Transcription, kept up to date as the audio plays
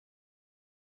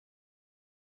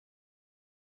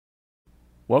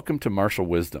Welcome to Martial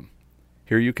Wisdom.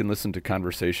 Here you can listen to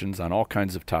conversations on all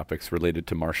kinds of topics related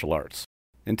to martial arts.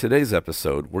 In today's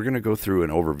episode, we're going to go through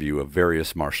an overview of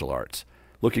various martial arts,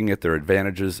 looking at their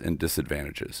advantages and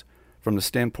disadvantages, from the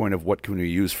standpoint of what can we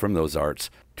use from those arts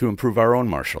to improve our own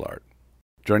martial art.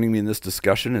 Joining me in this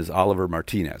discussion is Oliver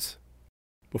Martinez.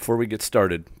 Before we get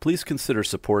started, please consider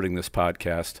supporting this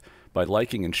podcast by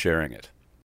liking and sharing it.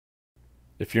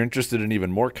 If you're interested in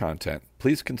even more content,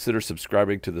 please consider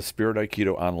subscribing to the Spirit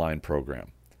Aikido online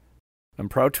program. I'm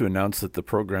proud to announce that the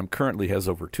program currently has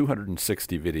over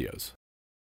 260 videos.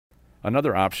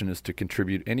 Another option is to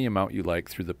contribute any amount you like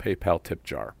through the PayPal tip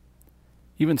jar.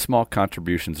 Even small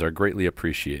contributions are greatly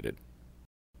appreciated.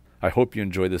 I hope you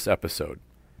enjoy this episode.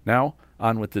 Now,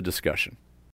 on with the discussion.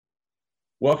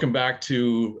 Welcome back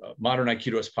to Modern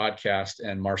Aikido's podcast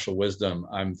and Martial Wisdom.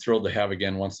 I'm thrilled to have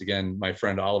once again, my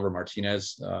friend Oliver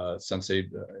Martinez, sensei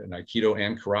in Aikido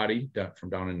and karate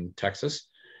from down in Texas,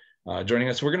 joining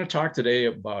us. We're going to talk today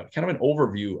about kind of an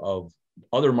overview of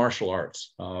other martial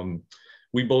arts.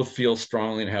 We both feel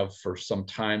strongly and have for some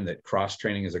time that cross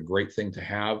training is a great thing to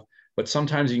have, but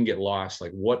sometimes you can get lost.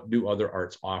 Like, what do other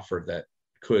arts offer that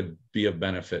could be of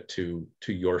benefit to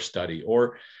your study?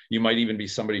 Or you might even be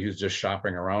somebody who's just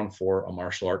shopping around for a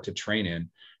martial art to train in.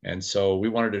 And so we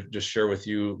wanted to just share with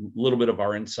you a little bit of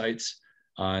our insights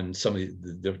on some of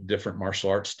the different martial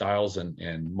arts styles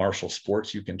and martial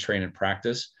sports you can train and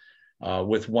practice,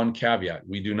 with one caveat.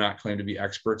 We do not claim to be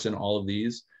experts in all of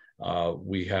these.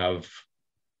 We have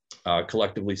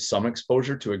collectively some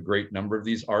exposure to a great number of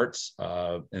these arts,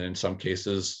 and in some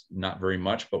cases not very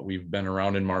much, but we've been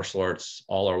around in martial arts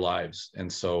all our lives.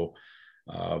 And so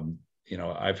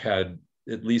I've had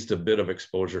at least a bit of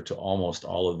exposure to almost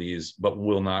all of these, but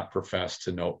will not profess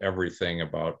to know everything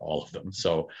about all of them.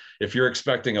 So if you're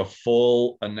expecting a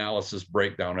full analysis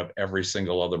breakdown of every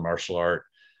single other martial art,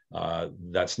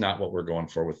 that's not what we're going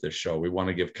for with this show. We want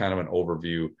to give kind of an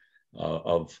overview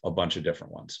of a bunch of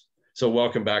different ones. So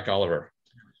welcome back, Oliver.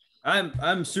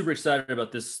 I'm super excited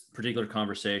about this particular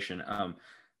conversation.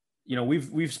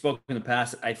 We've spoken in the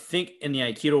past. I think in the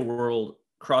Aikido world,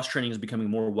 cross training is becoming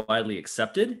more widely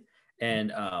accepted,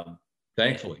 and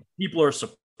thankfully, people are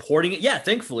supporting it. Yeah,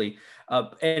 thankfully.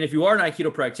 And if you are an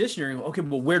Aikido practitioner, okay,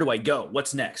 well, where do I go?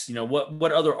 What's next?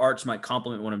 What other arts might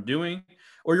complement what I'm doing,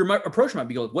 or your approach might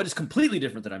be what is completely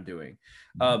different that I'm doing.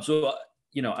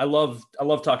 I love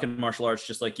talking martial arts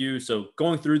just like you. So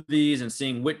going through these and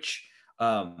seeing which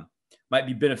might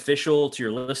be beneficial to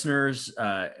your listeners,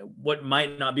 what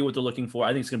might not be what they're looking for, I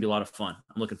think it's going to be a lot of fun.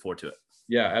 I'm looking forward to it.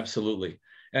 Yeah, absolutely.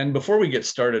 And before we get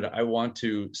started, I want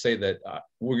to say that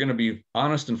we're going to be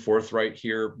honest and forthright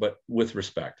here, but with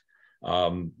respect.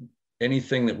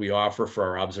 Anything that we offer for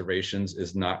our observations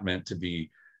is not meant to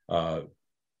be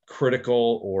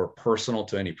critical or personal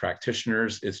to any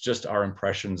practitioners. It's just our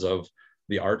impressions of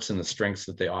the arts and the strengths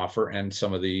that they offer and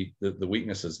some of the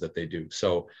weaknesses that they do.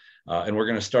 So, and we're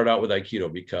going to start out with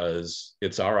Aikido because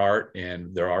it's our art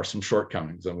and there are some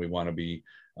shortcomings, and we want to be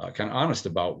kind of honest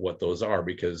about what those are,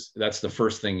 because that's the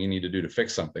first thing you need to do to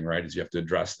fix something, right? Is you have to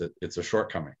address that it's a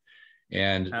shortcoming.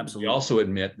 And Absolutely. We also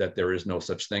admit that there is no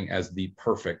such thing as the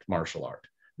perfect martial art.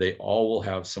 They all will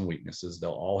have some weaknesses.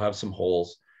 They'll all have some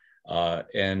holes,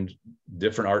 and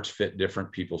different arts fit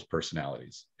different people's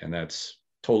personalities. And that's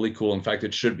totally cool. In fact,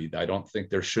 it should be. I don't think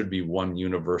there should be one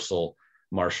universal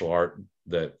martial art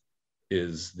that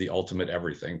is the ultimate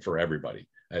everything for everybody,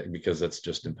 because that's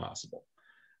just impossible.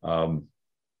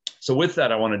 So with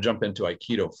that, I want to jump into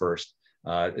Aikido first.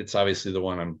 It's obviously the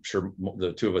one I'm sure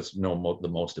the two of us know the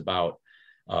most about.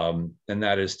 And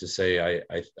that is to say,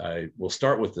 I will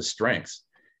start with the strengths.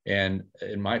 And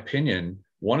in my opinion,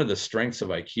 one of the strengths of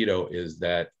Aikido is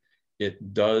that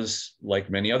it does, like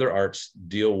many other arts,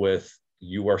 deal with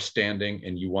you are standing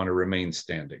and you want to remain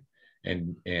standing.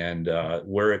 And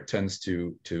where it tends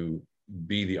to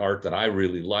be the art that I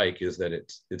really like is that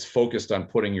it's focused on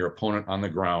putting your opponent on the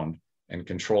ground and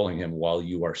controlling him while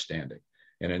you are standing.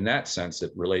 And in that sense,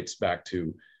 it relates back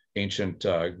to ancient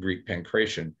Greek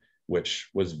pankration, which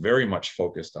was very much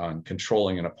focused on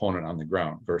controlling an opponent on the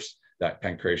ground. Versus that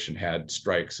pankration had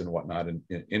strikes and whatnot and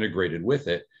integrated with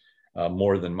it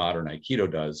more than modern Aikido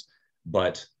does.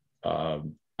 But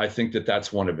I think that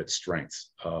that's one of its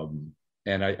strengths.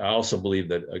 And I also believe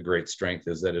that a great strength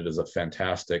is that it is a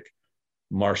fantastic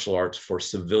martial arts for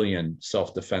civilian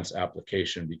self-defense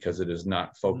application, because it is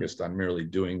not focused on merely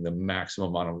doing the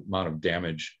maximum amount of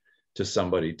damage to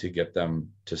somebody to get them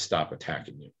to stop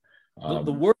attacking you.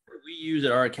 The word we use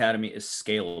at our academy is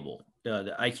scalable.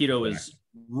 The Aikido is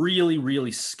really,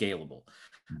 really scalable.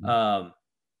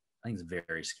 I think it's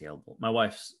very scalable. My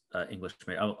wife's English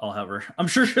major. I'll have her. I'm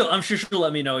sure she'll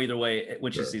let me know either way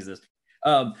when she sees this.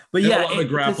 But and yeah, a lot of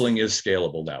grappling is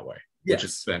scalable that way, which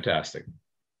is fantastic.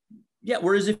 Yeah.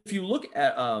 Whereas if you look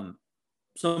at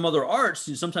some other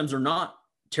arts, sometimes they're not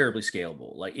terribly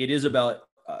scalable. Like it is about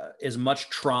as much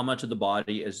trauma to the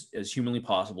body as humanly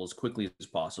possible, as quickly as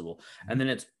possible. And then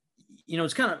it's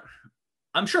kind of,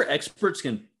 I'm sure experts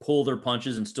can pull their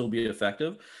punches and still be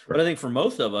effective. Right. But I think for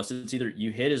most of us, it's either you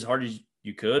hit as hard as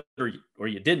you could or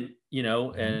you didn't,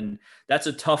 and that's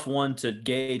a tough one to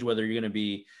gauge whether you're going to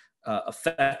be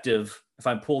effective if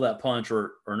I pull that punch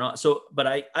or not. So,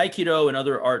 but Aikido and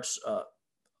other arts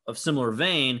of similar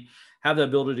vein have the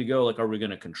ability to go like, are we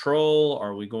going to control?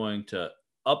 Are we going to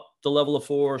up the level of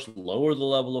force, lower the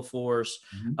level of force?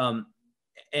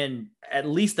 And at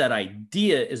least that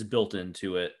idea is built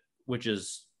into it, which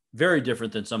is very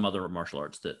different than some other martial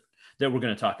arts that we're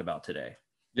going to talk about today.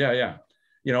 Yeah.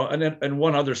 And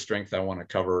one other strength I want to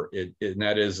cover, and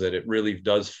that is that it really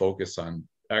does focus on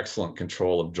excellent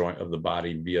control of the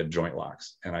body via joint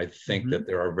locks. And I think that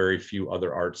there are very few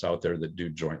other arts out there that do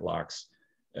joint locks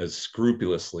as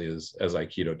scrupulously as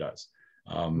Aikido does.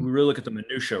 We really look at the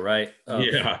minutia, right?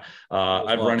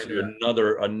 I've run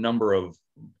into a number of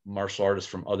martial artists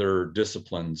from other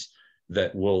disciplines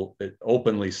that will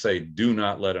openly say, do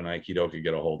not let an Aikidoka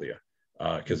get a hold of you.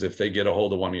 Because if they get a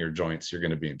hold of one of your joints, you're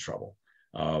going to be in trouble.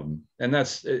 And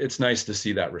it's nice to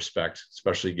see that respect,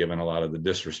 especially given a lot of the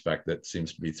disrespect that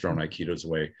seems to be thrown Aikido's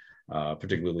way,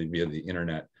 particularly via the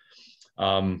internet.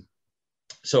 And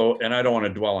I don't want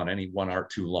to dwell on any one art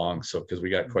too long, because we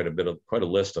got quite a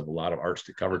list of a lot of arts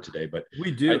to cover today. But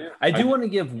we do. I do want to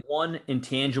give one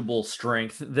intangible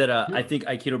strength that I think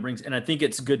Aikido brings, and I think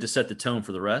it's good to set the tone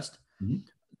for the rest.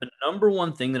 The number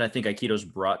one thing that I think Aikido's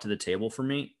brought to the table for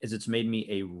me is it's made me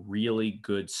a really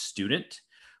good student,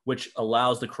 which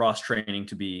allows the cross training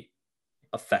to be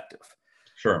effective.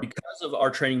 Sure. Because of our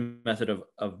training method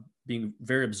of being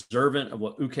very observant of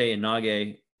what uke and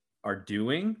nage are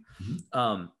doing,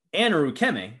 and our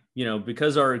ukeme,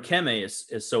 because our ukeme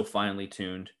is so finely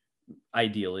tuned,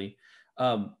 ideally,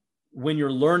 when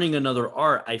you're learning another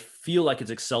art, I feel like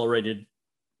it's accelerated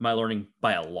my learning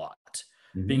by a lot.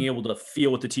 Being able to feel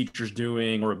what the teacher's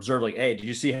doing or observe, like, hey, did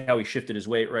you see how he shifted his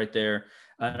weight right there?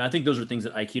 And I think those are things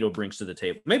that Aikido brings to the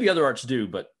table. Maybe other arts do,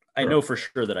 but I know for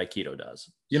sure that Aikido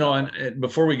does. And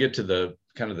before we get to the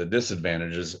kind of the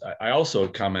disadvantages, I also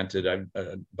commented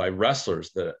by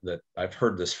wrestlers that I've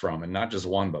heard this from, and not just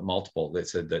one, but multiple. They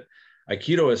said that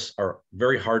Aikidoists are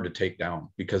very hard to take down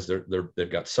because they've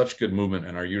got such good movement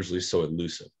and are usually so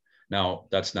elusive. Now,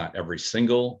 that's not every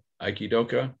single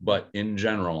Aikidoka, but in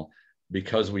general,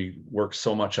 because we work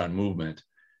so much on movement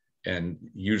and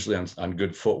usually on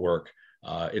good footwork,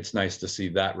 it's nice to see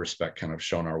that respect kind of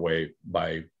shown our way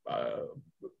by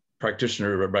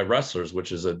by wrestlers,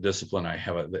 which is a discipline I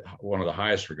have one of the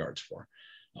highest regards for.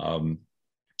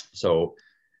 So,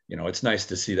 it's nice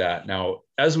to see that. Now,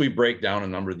 as we break down a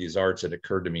number of these arts, it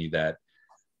occurred to me that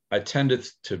I tended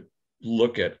to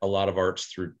look at a lot of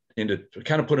arts put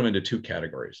them into two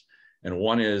categories. And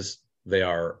one is they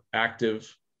are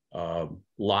active,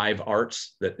 live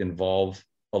arts that involve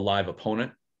a live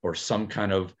opponent or some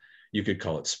kind of, you could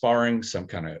call it sparring, some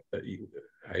kind of,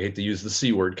 I hate to use the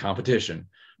C word, competition,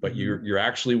 but you're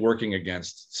actually working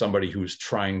against somebody who's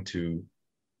trying to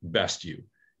best you.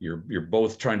 You're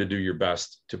both trying to do your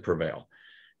best to prevail.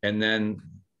 And then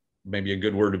maybe a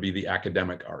good word would be the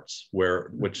academic arts,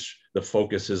 which the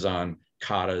focus is on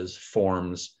katas,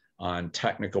 forms, on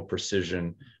technical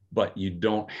precision, but you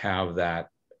don't have that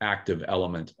active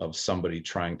element of somebody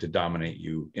trying to dominate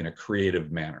you in a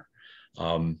creative manner.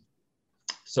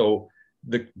 So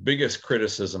the biggest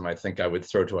criticism I think I would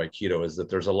throw to Aikido is that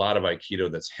there's a lot of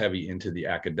Aikido that's heavy into the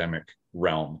academic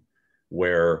realm,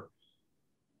 where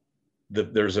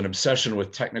there's an obsession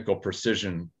with technical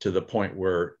precision to the point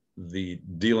where the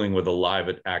dealing with a live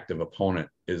active opponent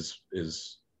is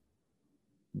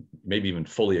maybe even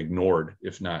fully ignored,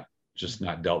 if not just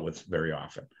not dealt with very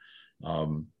often.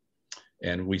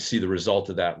 And we see the result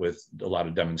of that with a lot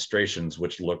of demonstrations,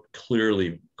 which look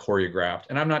clearly choreographed.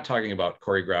 And I'm not talking about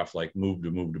choreographed like move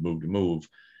to move to move to move,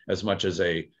 as much as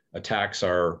attacks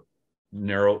are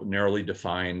narrowly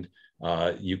defined.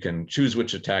 You can choose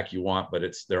which attack you want, but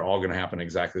they're all going to happen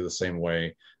exactly the same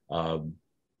way.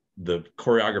 The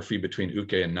choreography between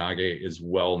uke and nage is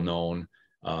well known.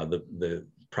 The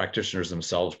practitioners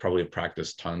themselves probably have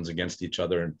practiced tons against each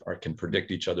other and can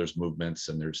predict each other's movements,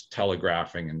 and there's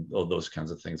telegraphing and all those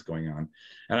kinds of things going on.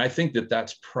 And I think that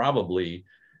that's probably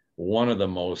one of the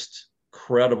most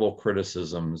credible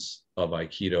criticisms of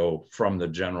Aikido from the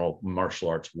general martial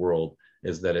arts world,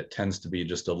 is that it tends to be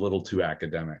just a little too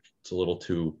academic. It's a little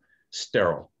too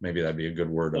sterile. Maybe that'd be a good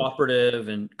word. Cooperative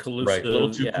and collusive. Right. A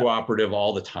little too cooperative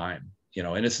all the time,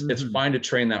 and it's fine to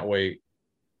train that way,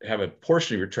 have a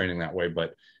portion of your training that way,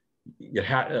 but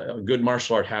a good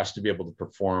martial art has to be able to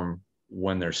perform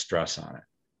when there's stress on it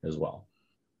as well.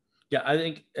 Yeah, I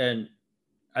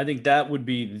think that would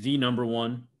be the number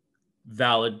one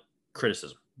valid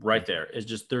criticism right there. Is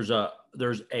just there's a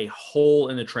hole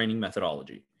in the training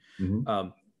methodology.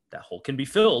 That hole can be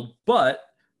filled, but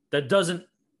that doesn't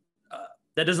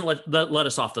let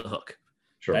us off the hook.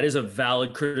 Sure. That is a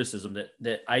valid criticism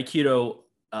that Aikido,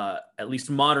 at least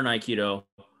modern Aikido,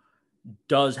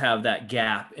 does have that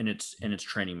gap in its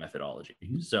training methodology.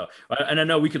 So, and I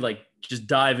know we could just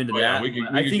dive into that.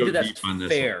 I think that's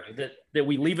fair that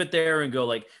we leave it there and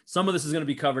go some of this is going to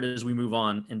be covered as we move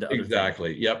on into other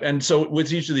exactly things. Yep. And so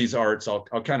with each of these arts, I'll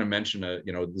kind of mention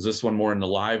is this one more in the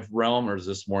live realm or is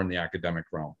this more in the academic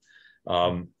realm?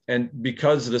 And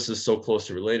because this is so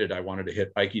closely related, I wanted to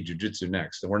hit Aiki Jiu-Jitsu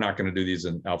next, and we're not going to do these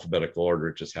in alphabetical order.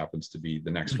 It just happens to be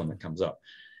the next one that comes up.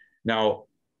 Now,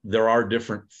 there are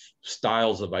different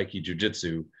styles of Aiki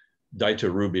Jiu-Jitsu,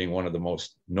 Daito-Ryu being one of the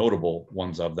most notable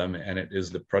ones of them, and it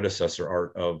is the predecessor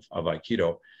art of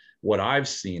Aikido. What I've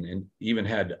seen, and even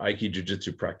had Aiki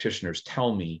Jiu-Jitsu practitioners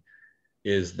tell me,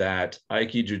 is that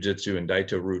Aiki Jiu-Jitsu and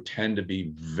Daito-Ryu tend to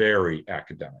be very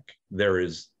academic. There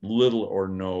is little or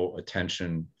no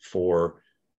attention for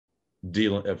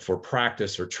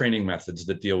practice or training methods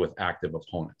that deal with active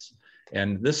opponents.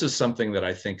 And this is something that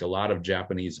I think a lot of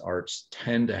Japanese arts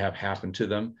tend to have happen to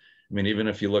them. I mean, even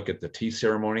if you look at the tea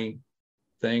ceremony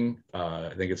thing,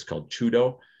 I think it's called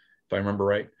Chudo, if I remember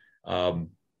right.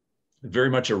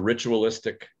 Very much a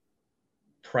ritualistic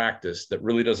practice that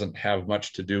really doesn't have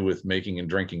much to do with making and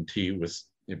drinking tea,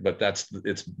 but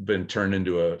it's been turned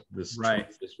into this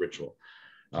ritual.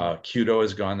 Kyudo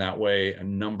has gone that way. A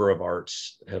number of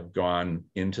arts have gone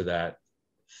into that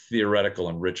theoretical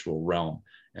and ritual realm.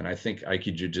 And I think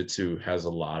Aiki Jiu-Jitsu has a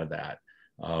lot of that.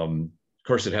 Of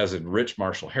course, it has a rich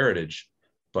martial heritage,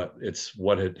 but it's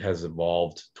what it has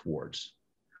evolved towards.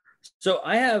 So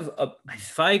I have,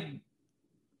 if I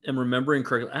am remembering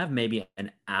correctly, I have maybe an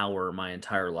hour my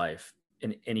entire life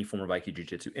in any form of Aiki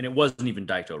Jiu-Jitsu, and it wasn't even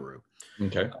Daito-Ryu.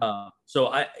 Okay.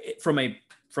 So from a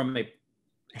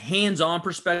hands-on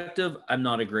perspective, I'm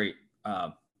not a great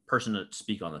person to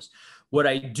speak on this. What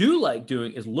I do like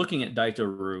doing is looking at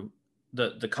Daito-Ryu,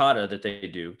 the kata that they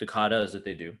do, the katas that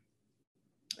they do.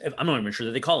 I'm not even sure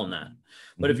that they call them that.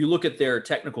 But if you look at their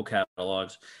technical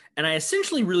catalogs, and I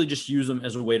essentially really just use them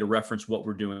as a way to reference what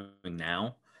we're doing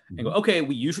now and go, okay,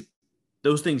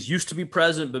 those things used to be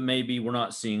present, but maybe we're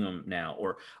not seeing them now.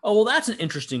 Or, oh, well, that's an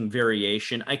interesting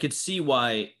variation. I could see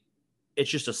why it's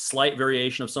just a slight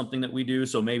variation of something that we do.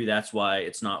 So maybe that's why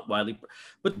it's not widely,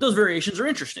 but those variations are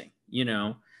interesting,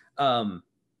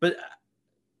 but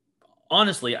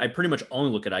honestly, I pretty much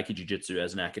only look at Aiki Jiu-Jitsu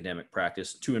as an academic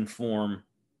practice to inform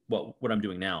what I'm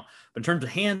doing now. But in terms of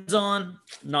hands-on,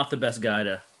 not the best guy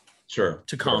to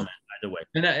comment either way.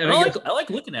 And I like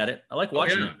looking at it. I like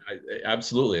watching it.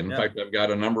 Absolutely. In fact, I've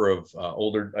got a number of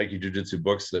older Aiki Jiu-Jitsu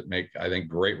books that make, I think,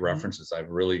 great references. I've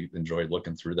really enjoyed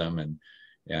looking through them.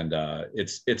 And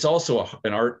it's also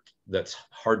an art that's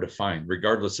hard to find,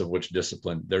 regardless of which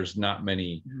discipline. There's not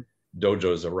many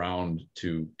dojos around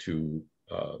to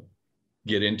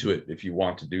get into it if you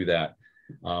want to do that.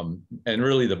 And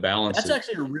really the balance. That's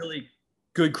actually a really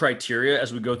good criteria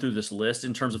as we go through this list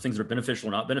in terms of things that are beneficial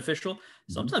or not beneficial.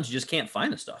 Sometimes you just can't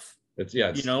find the stuff.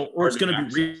 Or it's going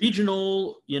to be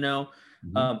regional,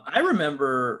 I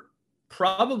remember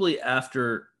probably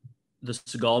after the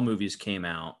Seagal movies came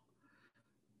out,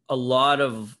 there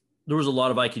was a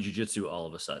lot of Aiki Jiu-Jitsu all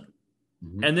of a sudden.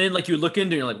 And then you look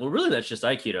into it, you're like, well, really, that's just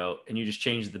Aikido. And you just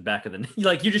change the back of the name.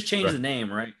 You just change the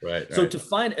name, right? Right. So to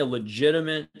find a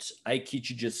legitimate Aiki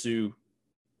Jiu-Jitsu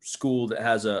school that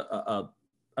has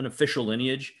an official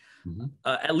lineage,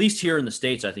 at least here in the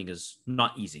States, I think is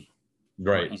not easy.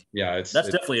 Right. Easy. Yeah. That's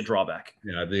definitely a drawback.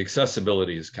 Yeah. The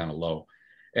accessibility is kind of low.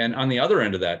 And on the other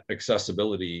end of that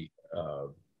accessibility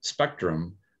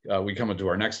spectrum, we come into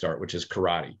our next art, which is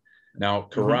karate. Now,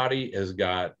 karate has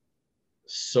got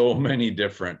so many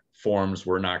different forms.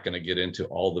 We're not going to get into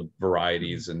all the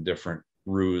varieties and different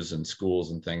ryus and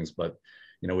schools and things, but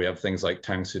we have things like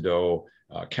Tang Soo Do,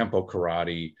 Kempo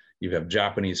karate. You have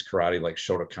Japanese karate like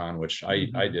Shotokan, which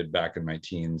I did back in my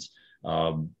teens.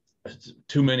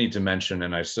 Too many to mention,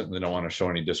 and I certainly don't want to show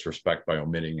any disrespect by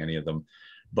omitting any of them.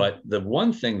 But the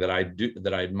one thing that I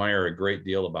admire a great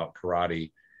deal about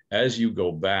karate, as you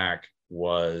go back,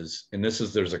 there's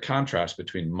a contrast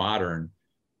between modern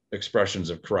expressions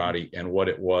of karate and what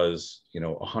it was,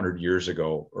 100 years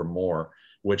ago or more,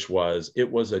 which was, it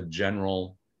was a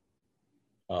general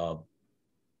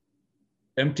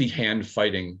empty hand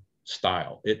fighting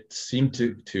style. It seemed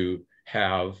to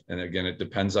have, and again, it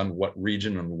depends on what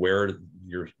region and where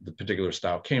the particular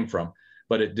style came from,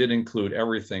 but it did include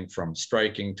everything from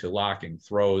striking to locking,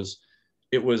 throws.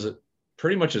 It was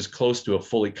pretty much as close to a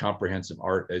fully comprehensive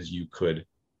art as you could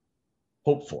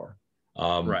hope for.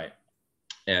 Right.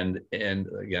 And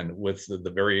again, with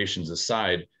the variations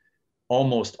aside,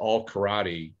 almost all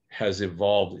karate has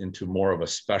evolved into more of a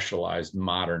specialized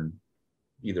modern,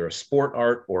 either a sport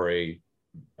art or a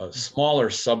smaller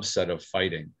subset of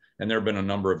fighting. And there have been a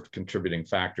number of contributing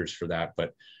factors for that.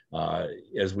 But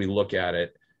as we look at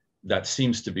it, that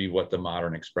seems to be what the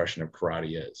modern expression of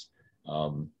karate is.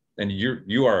 And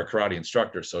you are a karate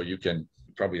instructor, so you can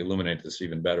probably illuminate this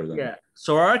even better than. Yeah.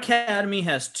 So our academy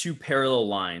has two parallel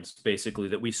lines, basically,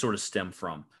 that we sort of stem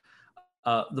from.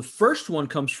 The first one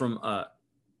comes from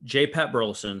J. Pat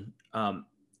Burleson,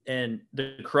 and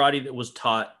the karate that was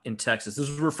taught in Texas. This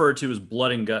was referred to as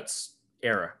blood and guts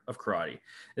era of karate.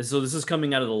 And so this is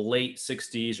coming out of the late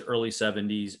 60s, early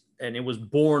 70s, and it was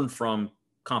born from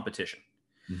competition.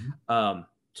 Mm-hmm.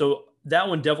 So that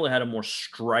one definitely had a more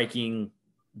striking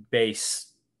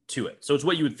base to it. So it's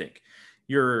what you would think.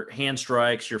 Your hand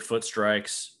strikes, your foot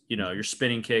strikes, your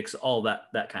spinning kicks, all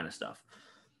that kind of stuff.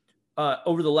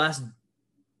 Over the last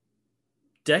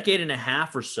decade and a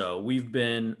half or so, we've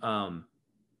been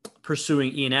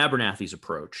pursuing Ian Abernathy's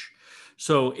approach.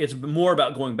 So it's more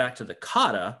about going back to the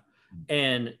kata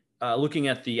and looking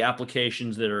at the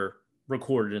applications that are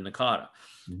recorded in the kata.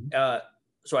 Mm-hmm.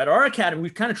 So at our academy,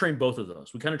 we've kind of trained both of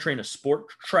those. We kind of train a sport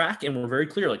track, and we're very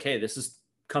clear, like, hey, this is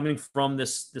coming from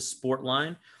this sport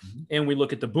line. Mm-hmm. And we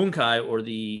look at the bunkai or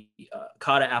the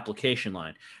kata application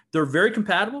line. They're very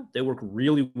compatible. They work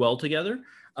really well together.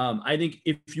 I think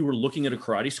if you were looking at a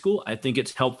karate school, I think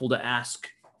it's helpful to ask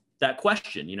that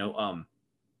question. Do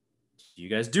you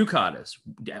guys do katas?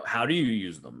 How do you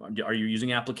use them? Are you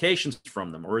using applications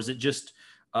from them? Or is it just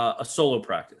a solo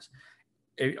practice?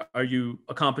 Are you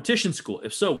a competition school?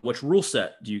 If so, which rule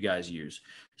set do you guys use?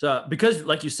 So, because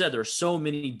like you said, there are so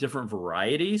many different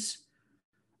varieties.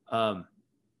 If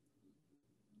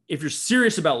you're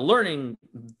serious about learning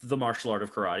the martial art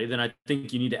of karate, then I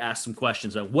think you need to ask some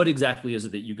questions on what exactly is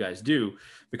it that you guys do,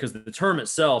 because the term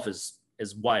itself is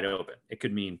wide open. It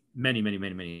could mean many, many,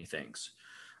 many, many things.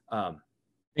 That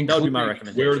would be my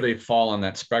recommendation. Where they fall on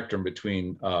that spectrum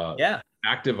between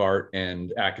active art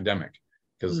and academic.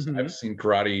 Because mm-hmm. I've seen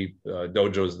karate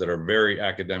dojos that are very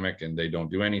academic and they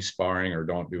don't do any sparring or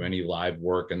don't do any live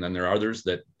work. And then there are others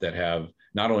that have,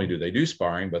 not only do they do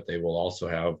sparring, but they will also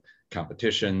have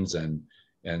competitions and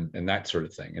that sort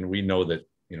of thing. And we know that,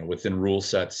 within rule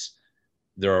sets,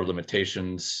 there are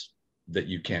limitations that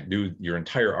you can't do your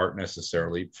entire art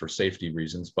necessarily for safety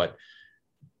reasons. But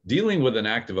dealing with an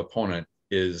active opponent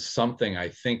is something I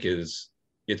think it's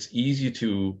easy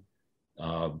to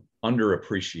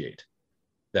underappreciate.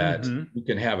 That mm-hmm. you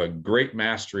can have a great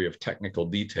mastery of technical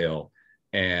detail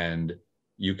and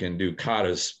you can do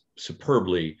katas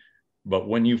superbly, but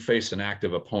when you face an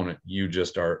active opponent, you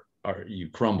just you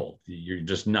crumble. You're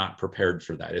just not prepared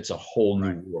for that. It's a whole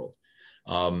new world.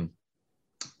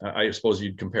 I suppose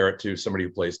you'd compare it to somebody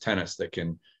who plays tennis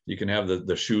you can have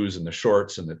the shoes and the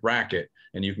shorts and the racket,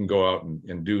 and you can go out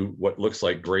and do what looks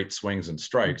like great swings and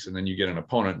strikes. And then you get an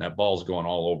opponent and that ball's going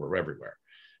all over everywhere.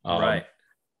 Right.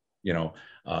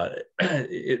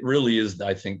 It really is,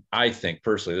 I think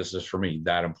personally, this is for me,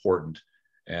 that important.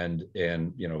 And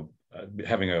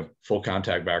having a full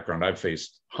contact background, I've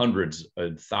faced hundreds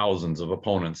of thousands of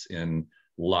opponents in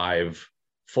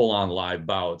full on live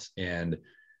bouts, and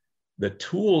the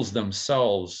tools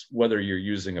themselves, whether you're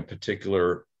using a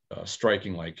particular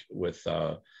striking, like with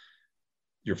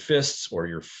your fists or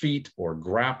your feet or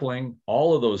grappling,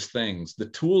 all of those things, the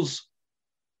tools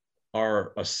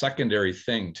are a secondary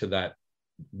thing to that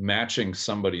matching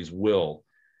somebody's will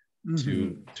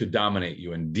mm-hmm. to dominate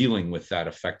you and dealing with that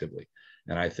effectively.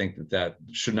 And I think that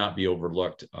should not be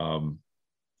overlooked. Of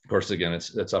course, again,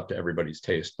 it's up to everybody's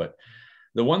taste. But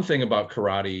the one thing about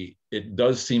karate, it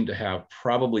does seem to have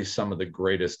probably some of the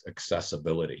greatest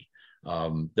accessibility.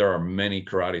 There are many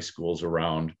karate schools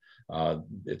around.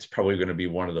 It's probably going to be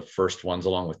one of the first ones,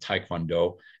 along with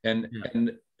Taekwondo.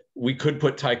 And we could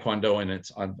put Taekwondo in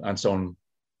on its own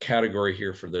category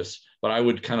here for this, but I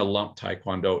would kind of lump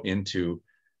Taekwondo into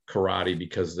karate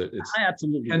because it's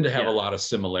tend to have a lot of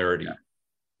similarity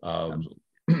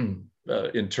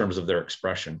in terms of their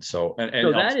expression. So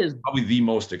that is probably the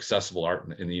most accessible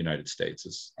art in the United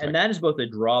States. And that is both a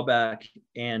drawback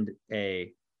and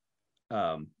a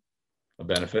a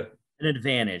benefit, an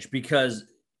advantage, because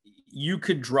you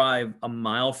could drive a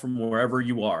mile from wherever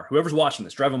you are. Whoever's watching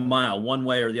this, drive a mile one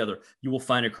way or the other, you will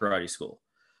find a karate school.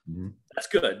 Mm-hmm. That's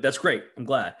good. That's great. I'm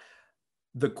glad.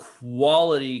 The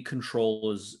quality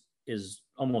control is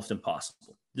almost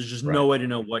impossible. There's just no way to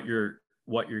know what you're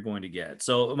going to get.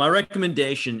 So my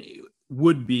recommendation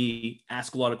would be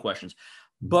ask a lot of questions.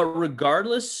 But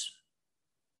regardless,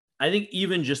 I think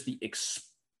even just the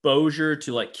exposure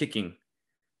to like kicking,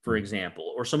 for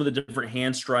example, or some of the different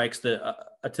hand strikes that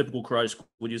a typical karate school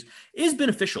would use is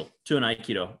beneficial to an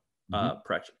Aikido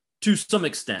practice. To some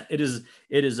extent, it is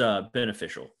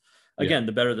beneficial. Again,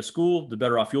 the better the school, the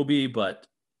better off you'll be. But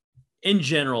in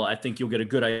general, I think you'll get a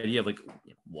good idea of like,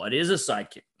 what is a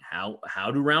side kick?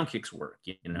 How do round kicks work?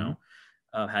 You know,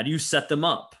 how do you set them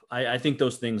up? I think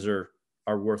those things are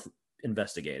worth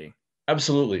investigating.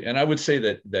 Absolutely. And I would say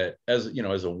that as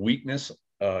a weakness,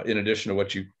 in addition to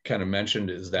what you kind of mentioned,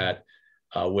 is that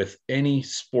with any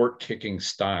sport kicking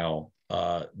style,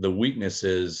 the weakness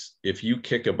is if you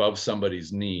kick above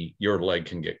somebody's knee, your leg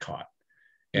can get caught.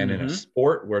 And in a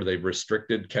sport where they've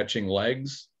restricted catching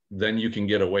legs, then you can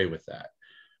get away with that.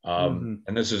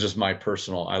 And this is just my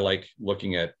personal, I like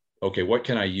looking at, okay, what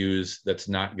can I use that's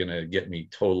not going to get me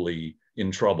totally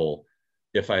in trouble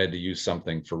if I had to use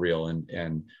something for real?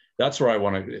 And that's where I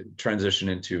want to transition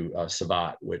into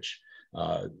Savate, which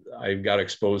I got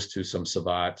exposed to some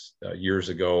Savate years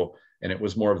ago, and it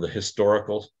was more of the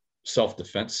historical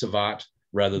self-defense Savate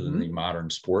rather than the modern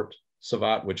sport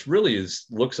Savate, which really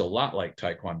looks a lot like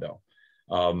Taekwondo.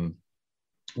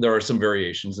 There are some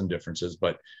variations and differences,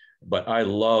 but I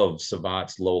love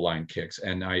Savate's low line kicks.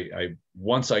 And I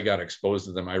once I got exposed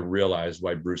to them, I realized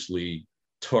why Bruce Lee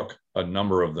took a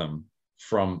number of them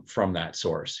from that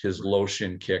source. His low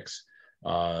shin kicks,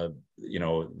 a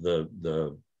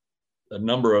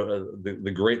number of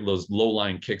the great those low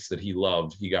line kicks that he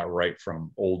loved, he got right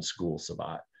from old school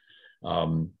Savate.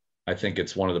 I think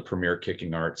it's one of the premier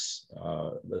kicking arts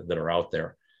that are out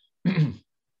there.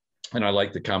 And I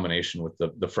like the combination with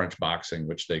the French boxing,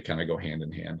 which they kind of go hand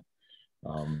in hand.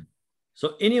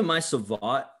 So any of my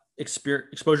Savate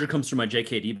exposure comes through my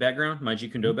JKD background, my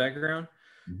Jeet Kune Do background.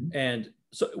 And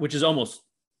so, which is almost,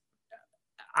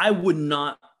 I would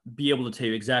not be able to tell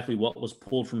you exactly what was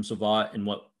pulled from Savate and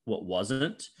what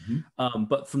wasn't.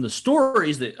 But from the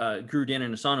stories that Guru Dan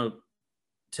Inosanto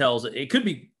tells, it could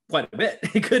be quite a bit.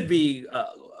 It could be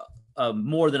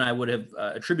more than I would have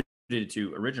attributed it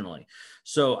to originally.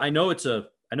 So I know it's a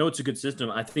good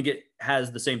system. I think it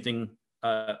has the same thing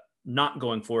not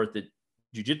going for it that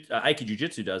Aiki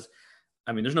Jiu-Jitsu does.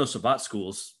 I mean, there's no Savate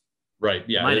schools. Right.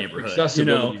 Yeah. My neighborhood.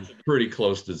 Accessibility is pretty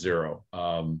close to zero.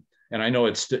 And I know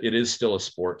it is still a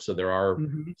sport. So there are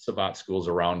Savate schools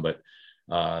around, but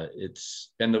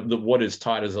what is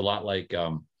taught is a lot like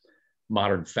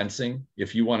modern fencing.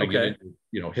 If you want to get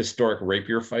into, historic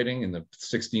rapier fighting in the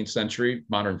 16th century,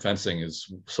 modern fencing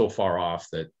is so far off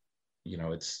that,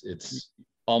 it's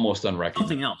almost unrecognizable.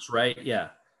 Something else, right? Yeah.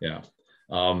 Yeah.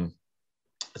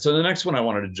 So the next one I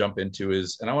wanted to jump into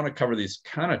is, and I want to cover these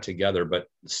kind of together, but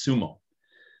sumo.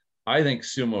 I think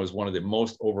sumo is one of the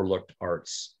most overlooked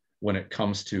arts when it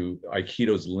comes to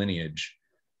Aikido's lineage,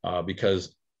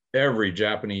 because every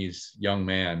Japanese young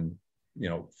man,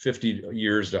 50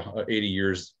 years to 80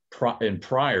 years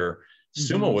prior,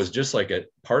 sumo was just like a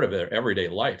part of their everyday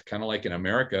life. Kind of like in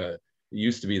America, it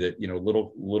used to be that,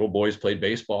 little boys played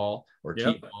baseball or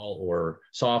t-ball or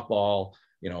softball.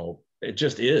 It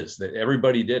just is that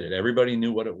everybody did it. Everybody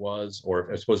knew what it was.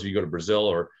 Or I suppose if you go to Brazil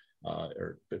or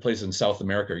places in South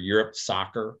America or Europe,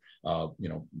 soccer,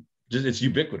 it's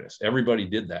ubiquitous. Everybody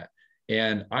did that.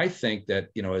 And I think that,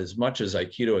 as much as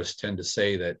Aikidoists tend to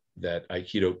say that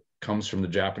Aikido comes from the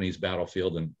Japanese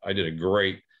battlefield, and I did a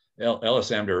great, Ellis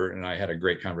Amder and I had a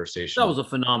great conversation. That was a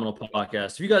phenomenal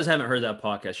podcast. If you guys haven't heard that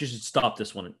podcast, you should stop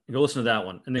this one and go listen to that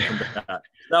one and then come back.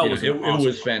 It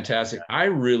was fantastic. I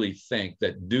really think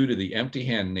that due to the empty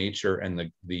hand nature and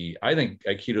I think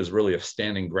Aikido is really a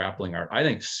standing grappling art. I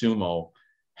think sumo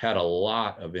had a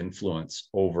lot of influence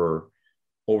over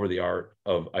the art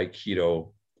of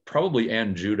Aikido, probably,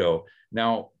 and judo.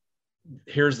 Now,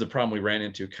 here's the problem we ran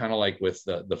into, kind of like with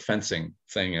the fencing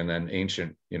thing and then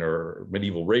ancient, or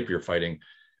medieval rapier fighting.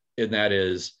 And that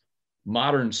is,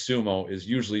 modern sumo is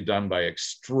usually done by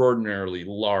extraordinarily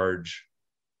large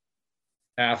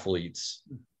athletes,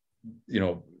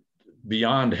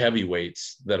 beyond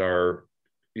heavyweights that are,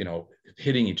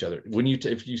 hitting each other.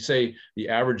 If you say the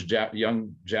average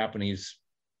young Japanese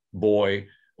boy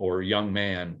or young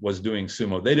man was doing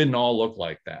sumo, they didn't all look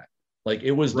like that. Like,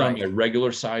 it was done by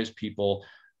regular sized people.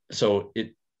 So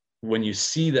when you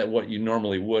see that what you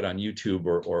normally would on YouTube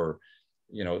or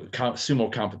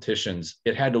sumo competitions,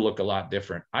 it had to look a lot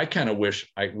different. I kind of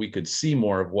wish we could see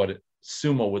more of what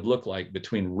sumo would look like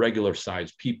between regular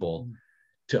sized people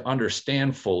to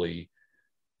understand fully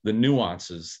the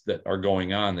nuances that are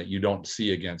going on that you don't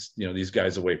see against, these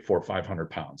guys that weigh 400 or 500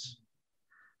 pounds.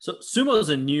 So sumo is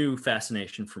a new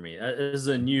fascination for me. It is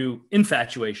a new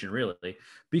infatuation, really,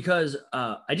 because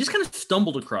I just kind of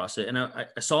stumbled across it, and I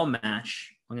saw a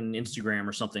match on Instagram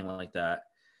or something like that,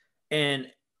 and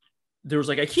there was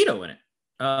like Aikido in it,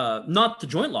 not the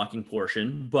joint locking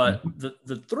portion, but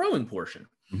the throwing portion.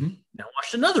 Mm-hmm. Now I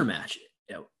watched another match.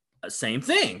 Same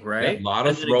thing, right? Yeah, a lot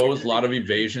of throws, a lot of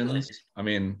evasions. I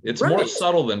mean, it's more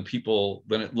subtle than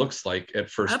it looks like at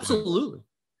first. Absolutely. Glance.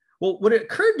 Well, what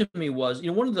occurred to me was,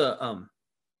 one of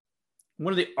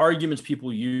the arguments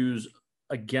people use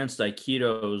against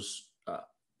Aikido's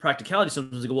practicality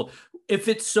sometimes they go, well, if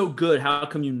it's so good, how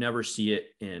come you never see it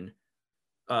in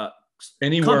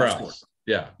anywhere else? Sports?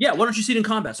 Yeah. Why don't you see it in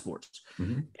combat sports?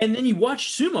 Mm-hmm. And then you watch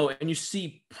sumo and you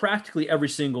see practically every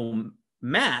single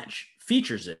match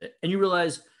features it, and you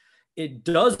realize it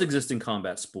does exist in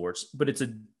combat sports, but it's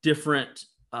a different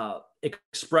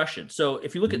expression. So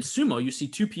if you look at sumo, you see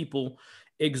two people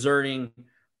exerting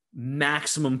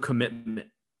maximum commitment,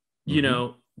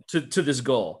 to this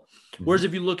goal. Mm-hmm. Whereas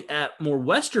if you look at more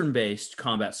Western-based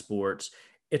combat sports,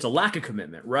 it's a lack of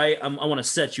commitment, right? I want to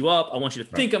set you up. I want you to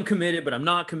think I'm committed, but I'm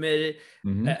not committed.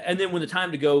 Mm-hmm. And then when the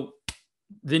time to go,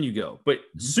 then you go. But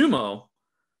sumo,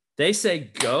 they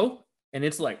say go, and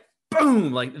it's like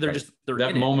boom, like they're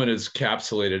that moment is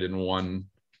capsulated in one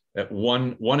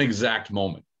exact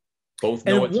moment. Both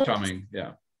know it's coming.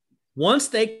 Yeah. Once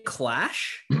they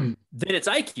clash, then it's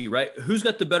Aiki, right? Who's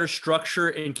got the better structure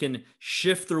and can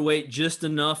shift their weight just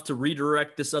enough to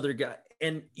redirect this other guy?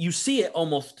 And you see it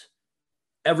almost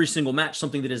every single match,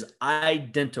 something that is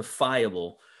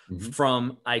identifiable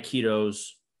from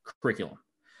Aikido's curriculum.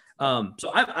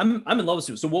 So I'm in love with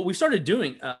it. So what we started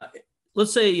doing,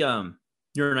 let's say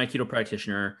you're an Aikido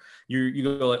practitioner,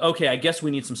 you go like, okay, I guess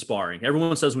we need some sparring.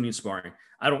 Everyone says we need sparring.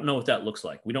 I don't know what that looks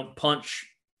like. We don't punch,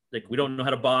 like we don't know how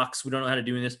to box. We don't know how to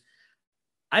do this.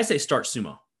 I say start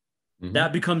sumo. Mm-hmm.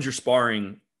 That becomes your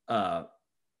sparring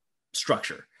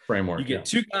structure. Framework. You get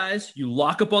two guys, you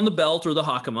lock up on the belt or the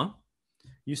hakama.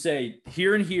 You say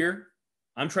here and here,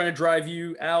 I'm trying to drive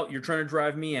you out. You're trying to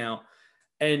drive me out.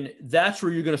 And that's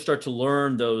where you're going to start to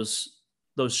learn those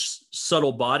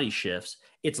subtle body shifts.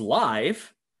 It's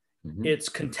live. Mm-hmm. It's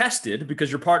contested because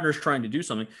your partner is trying to do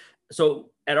something. So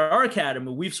at our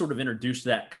academy, we've sort of introduced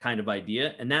that kind of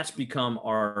idea, and that's become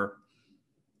our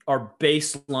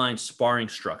baseline sparring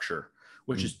structure,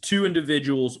 which is two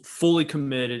individuals fully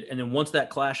committed. And then once that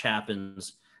clash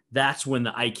happens, that's when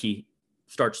the Aiki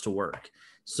starts to work.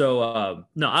 So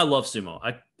no, I love sumo.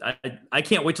 I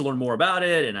can't wait to learn more about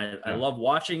it, and I love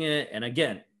watching it. And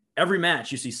again, every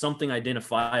match you see something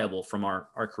identifiable from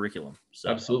our curriculum. So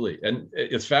absolutely. And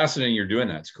it's fascinating you're doing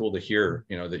that. It's cool to hear,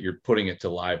 that you're putting it to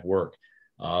live work.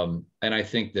 And I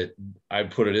think that I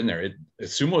put it in there.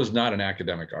 Sumo is not an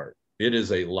academic art. It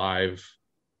is a live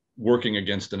working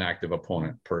against an active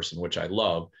opponent person, which I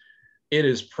love. It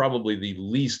is probably the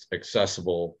least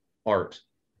accessible art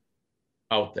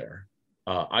out there.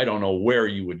 I don't know where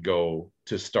you would go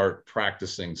to start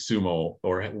practicing sumo,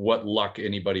 or what luck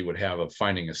anybody would have of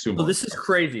finding a sumo. Well, this is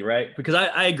crazy, right? Because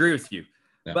I agree with you.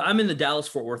 Yeah. But I'm in the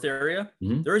Dallas-Fort Worth area.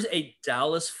 Mm-hmm. There is a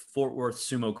Dallas-Fort Worth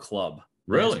sumo club.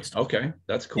 Really? Okay.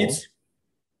 That's cool. It's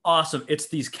awesome. It's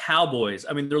these cowboys.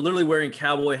 I mean, they're literally wearing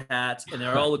cowboy hats, and they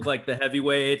all look like the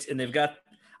heavyweights, and they've got,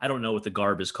 I don't know what the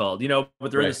garb is called,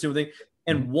 but they're in the sumo thing.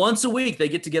 And once a week, they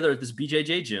get together at this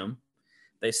BJJ gym.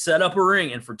 They set up a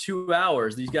ring, and for 2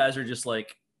 hours, these guys are just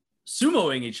like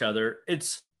sumoing each other.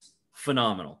 It's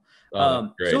phenomenal.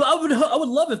 So I would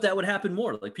love if that would happen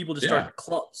more. Like people just start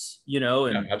clubs,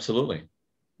 and absolutely.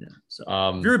 Yeah. So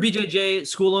if you're a BJJ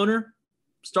school owner,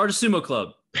 start a sumo club.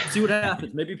 See what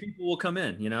happens. Maybe people will come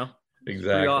in.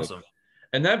 Exactly. Pretty awesome.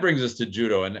 And that brings us to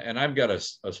judo, and I've got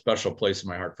a special place in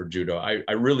my heart for judo.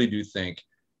 I really do think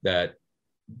that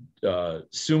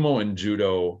sumo and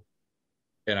judo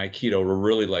and Aikido were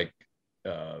really like,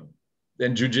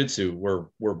 and Jiu-Jitsu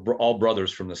we're all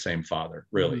brothers from the same father,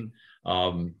 really.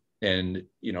 Mm-hmm. And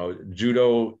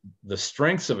judo, the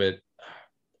strengths of it,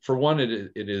 for one,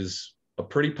 it is a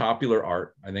pretty popular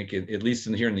art. I think at least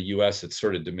here in the US, it's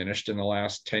sort of diminished in the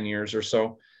last 10 years or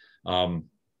so.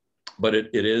 But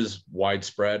it is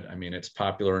widespread. I mean, it's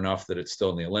popular enough that it's still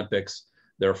in the Olympics.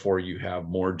 Therefore, you have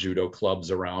more judo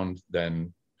clubs around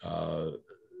than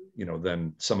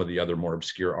some of the other more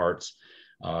obscure arts.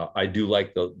 I do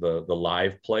like the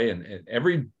live play, and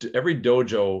every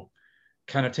dojo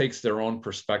kind of takes their own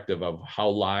perspective of how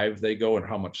live they go and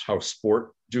how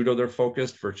sport judo they're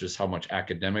focused versus how much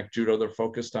academic judo they're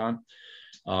focused on.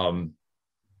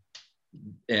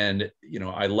 And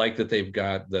I like that they've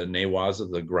got the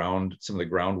newaza, some of the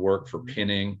groundwork for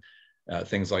pinning,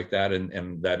 things like that,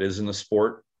 and that is in the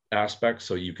sport aspect,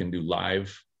 so you can do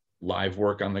live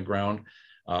work on the ground.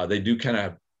 They do kind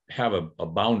of have a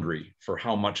boundary for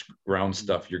how much ground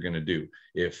stuff you're going to do.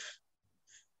 If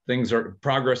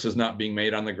progress is not being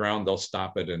made on the ground, they'll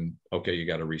stop it and, okay, you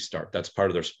got to restart. That's part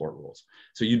of their sport rules.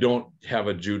 So you don't have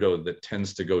a judo that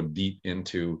tends to go deep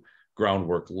into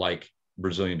groundwork like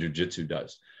Brazilian Jiu-Jitsu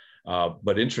does.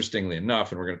 But interestingly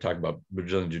enough, and we're going to talk about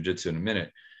Brazilian Jiu-Jitsu in a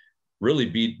minute,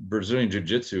 really Brazilian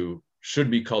Jiu-Jitsu should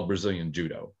be called Brazilian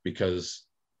Judo, because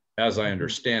as I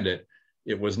understand it,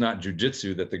 it was not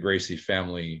Jiu-Jitsu that the Gracie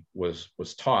family was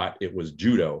taught. It was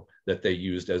Judo that they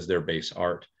used as their base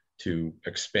art to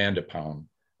expand upon.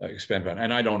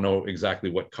 And I don't know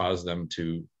exactly what caused them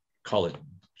to call it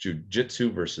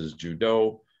Jiu-Jitsu versus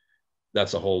Judo.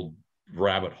 That's a whole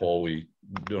rabbit hole we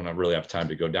don't really have time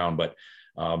to go down. But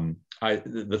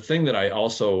the thing that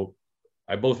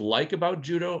I both like about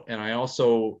judo, and I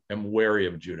also am wary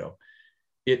of judo,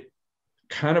 it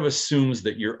kind of assumes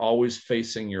that you're always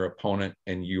facing your opponent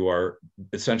and you are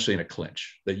essentially in a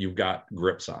clinch, that you've got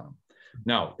grips on them.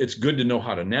 Now, it's good to know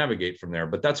how to navigate from there,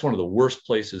 but that's one of the worst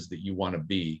places that you want to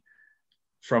be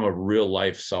from a real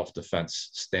life self-defense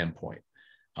standpoint.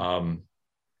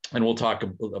 And we'll talk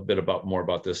a bit more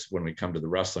about this when we come to the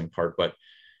wrestling part. But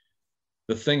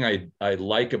the thing I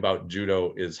like about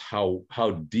judo is how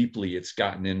deeply it's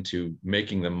gotten into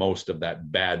making the most of that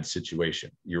bad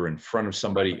situation. You're in front of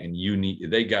somebody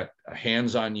and they got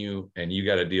hands on you and you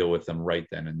got to deal with them right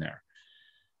then and there.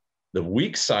 The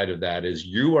weak side of that is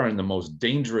you are in the most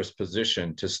dangerous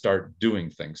position to start doing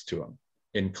things to them,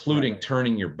 including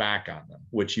turning your back on them,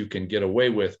 which you can get away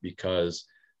with because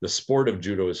the sport of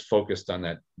judo is focused on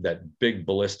that big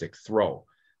ballistic throw.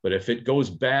 But if it goes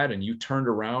bad and you turned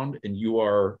around and you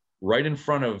are right in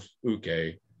front of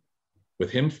Uke with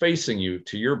him facing you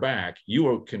to your back,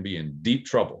 you can be in deep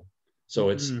trouble. So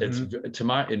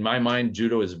in my mind,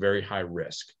 judo is very high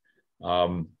risk.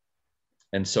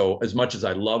 And so as much as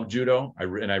I love judo, I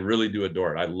really do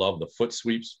adore it. I love the foot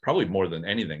sweeps, probably more than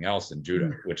anything else in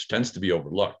judo, which tends to be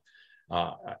overlooked.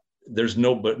 There's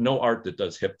no art that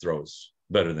does hip throws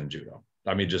better than judo.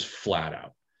 I mean, just flat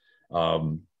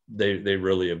out. They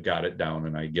really have got it down,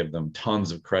 and I give them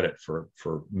tons of credit for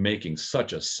making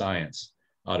such a science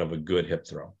out of a good hip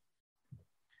throw.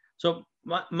 So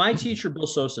my teacher, Bill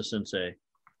Sosa Sensei,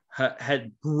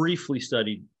 had briefly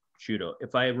studied judo.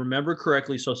 If I remember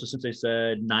correctly, Sosa Sensei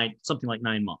said something like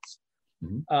 9 months.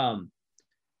 Mm-hmm.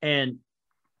 And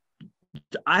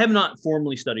I have not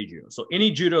formally studied judo. So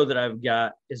any judo that I've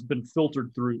got has been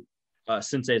filtered through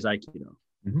Sensei's Aikido.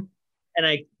 Mm-hmm.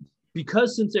 And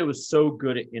because Sensei was so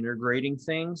good at integrating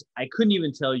things, I couldn't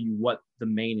even tell you what the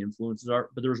main influences are,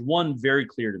 but there was one very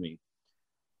clear to me.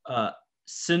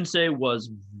 Sensei was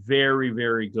very,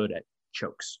 very good at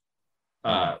chokes,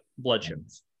 blood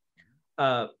chokes.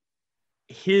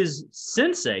 His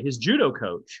sensei, his judo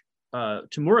coach,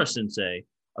 Tamura Sensei,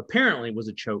 apparently was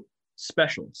a choke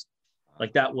specialist.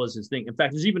 Like that was his thing. In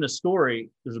fact, there's even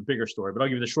there's a bigger story, but I'll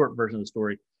give you the short version of the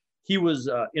story. He was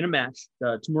in a match.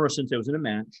 Tamura Sensei was in a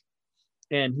match,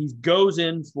 and he goes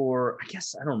in for,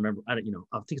 I don't remember. I think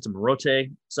it's a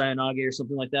Morote Sayanage or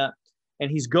something like that. And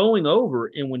he's going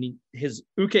over, and when his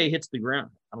uke hits the ground,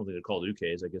 I don't think they're called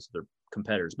ukes. I guess they're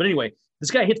competitors. But anyway,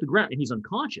 this guy hits the ground and he's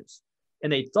unconscious.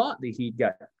 And they thought that he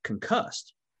got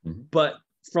concussed. Mm-hmm. But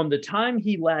from the time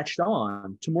he latched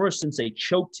on, Tamura Sensei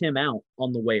choked him out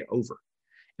on the way over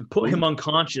and put him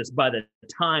unconscious by the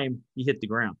time he hit the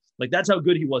ground. Like, that's how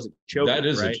good he was at choking. That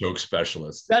is right? A choke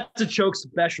specialist. That's a choke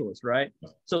specialist, right? Yeah.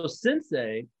 So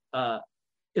Sensei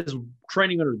is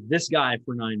training under this guy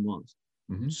for 9 months.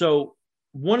 Mm-hmm. So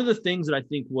one of the things that I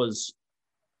think was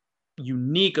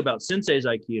unique about Sensei's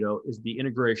Aikido is the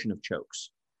integration of chokes.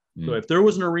 So if there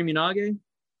was an Ariminage,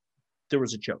 there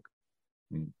was a choke,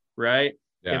 right?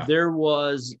 Yeah. If there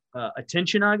was a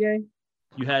Tenchinage,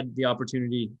 you had the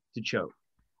opportunity to choke.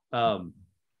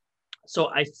 So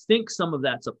I think some of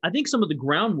that stuff, I think some of the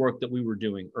groundwork that we were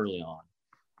doing early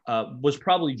on was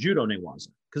probably Judo Newaza,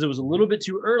 because it was a little bit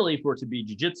too early for it to be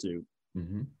Jiu-Jitsu.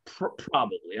 Mm-hmm.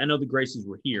 Probably. I know the Gracies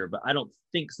were here, but I don't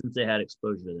think Sensei had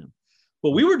exposure to them. But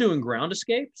we were doing ground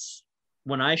escapes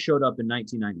when I showed up in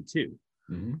 1992.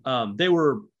 Mm-hmm. They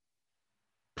were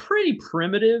pretty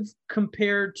primitive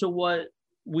compared to what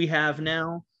we have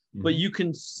now, but you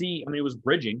can see, it was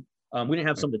bridging. We didn't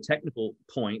have some of the technical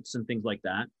points and things like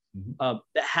that. Mhm.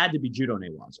 That had to be judo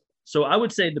newaza. So I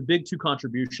would say the big two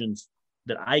contributions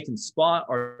that I can spot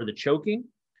are the choking,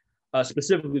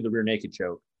 specifically the rear naked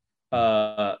choke,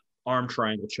 arm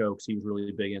triangle chokes. He was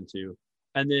really big into,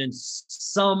 and then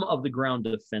some of the ground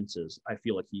defenses. I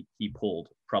feel like he pulled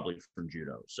probably from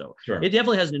judo. So Sure. it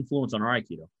definitely has an influence on our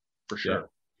aikido for sure. Yeah.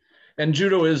 And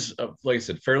judo is, like I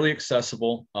said, fairly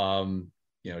accessible.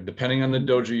 Depending on the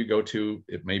dojo you go to,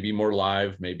 it may be more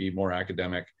live, maybe more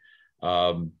academic.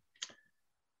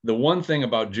 The one thing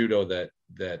about judo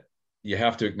that you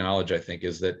have to acknowledge, I think,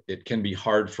 is that it can be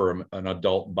hard for an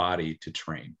adult body to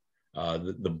train.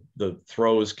 The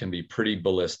throws can be pretty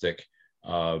ballistic.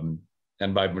 And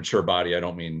by mature body, I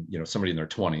don't mean, somebody in their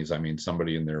 20s. I mean,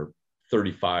 somebody in their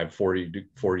 35, 40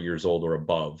 years old or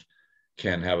above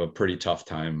can have a pretty tough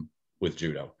time with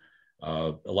judo.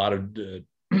 A lot of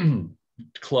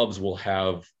clubs will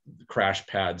have crash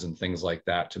pads and things like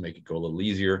that to make it go a little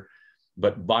easier.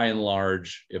 But by and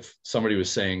large, if somebody was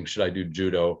saying, should I do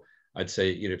judo? I'd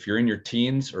say, if you're in your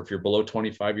teens or if you're below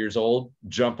 25 years old,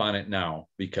 jump on it now,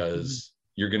 because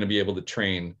you're going to be able to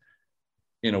train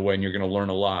in a way and you're going to learn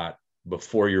a lot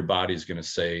before your body's going to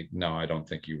say, no, I don't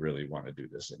think you really want to do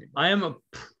this anymore.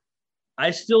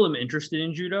 I still am interested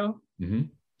in judo. Mm-hmm.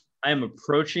 I am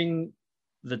approaching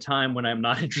the time when I'm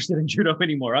not interested in judo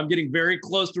anymore. I'm getting very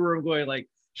close to where I'm going. Like,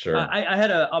 sure. I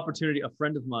had an opportunity, a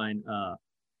friend of mine,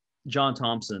 John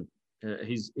Thompson,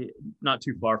 he's not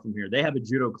too far from here. They have a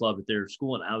judo club at their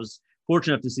school, and I was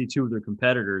fortunate enough to see two of their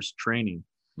competitors training.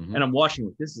 Mm-hmm. And I'm watching,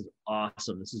 like, this is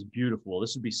awesome. This is beautiful.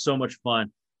 This would be so much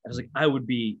fun. I was like, I would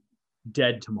be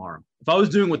dead tomorrow. If I was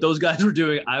doing what those guys were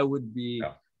doing, I would be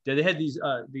dead. They had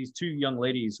these two young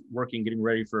ladies working, getting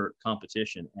ready for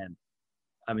competition. And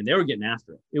I mean, they were getting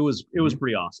after it. It was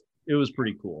pretty awesome. It was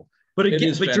pretty cool. But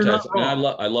again, but you're not wrong.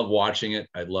 And I love watching it.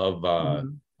 I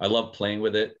love playing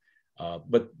with it.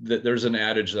 But there's an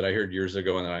adage that I heard years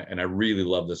ago, and I really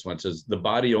love this one. It says the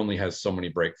body only has so many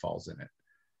break falls in it.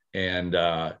 And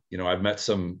I've met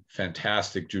some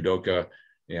fantastic judoka,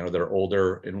 that are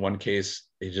older. In one case,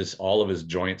 all of his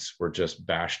joints were just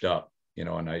bashed up,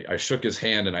 and I shook his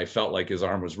hand and I felt like his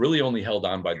arm was really only held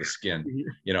on by the skin.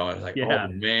 I was like, oh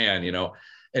man,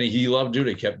 and he loved judo.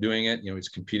 He kept doing it. He's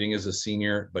competing as a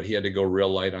senior, but he had to go real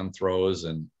light on throws.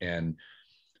 And in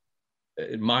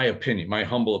my opinion, my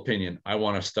humble opinion, I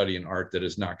want to study an art that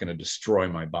is not going to destroy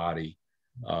my body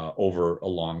over a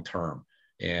long term.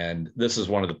 And this is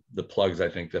one of the plugs I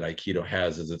think that Aikido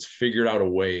has, is it's figured out a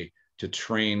way to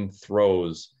train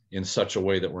throws in such a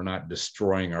way that we're not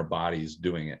destroying our bodies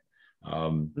doing it,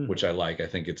 which I like. I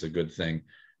think it's a good thing.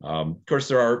 Of course,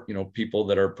 there are, people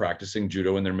that are practicing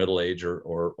judo in their middle age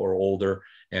or older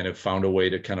and have found a way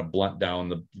to kind of blunt down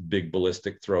the big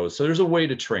ballistic throws. So there's a way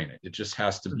to train it. It just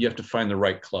you have to find the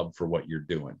right club for what you're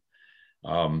doing.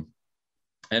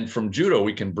 And from judo,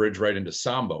 we can bridge right into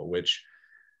Sambo, which,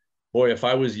 boy, if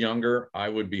I was younger, I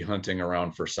would be hunting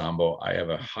around for Sambo. I have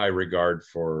a high regard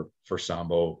for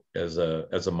Sambo as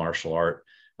a martial art.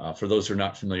 For those who are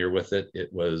not familiar with it,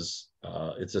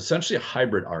 it's essentially a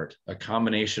hybrid art, a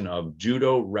combination of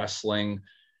judo, wrestling,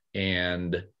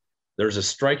 and there's a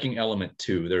striking element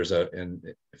too. And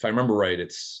if I remember right,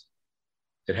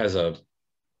 it has a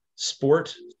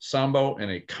sport Sambo and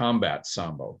a combat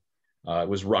Sambo. It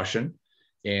was Russian,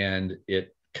 and they've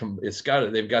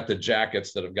got the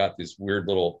jackets that have got these weird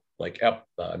little, like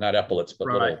not epaulets, but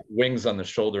little wings on the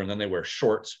shoulder, and then they wear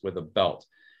shorts with a belt.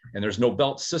 And there's no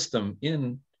belt system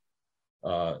in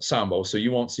Sambo, so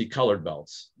you won't see colored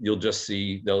belts. You'll just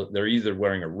see they're either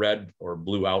wearing a red or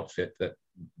blue outfit that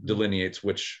delineates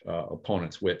which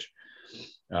opponent's which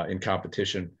in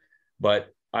competition. But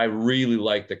I really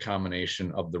like the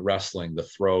combination of the wrestling, the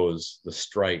throws, the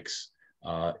strikes.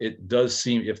 It does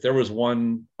seem, if there was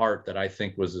one art that I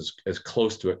think was as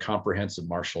close to a comprehensive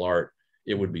martial art,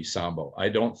 it would be Sambo. I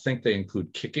don't think they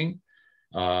include kicking,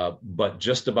 but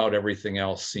just about everything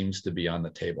else seems to be on the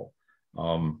table.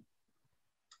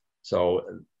 So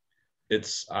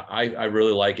I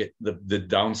really like it. The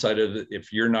downside of it,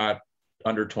 if you're not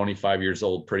under 25 years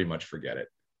old, pretty much forget it.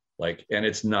 And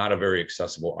it's not a very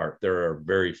accessible art. There are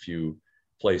very few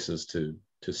places to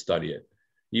study it,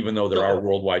 even though there are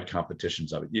worldwide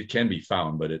competitions of it. It can be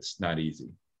found, but it's not easy.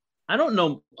 I don't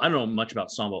know much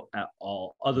about Sambo at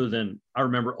all, other than I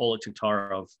remember Oleg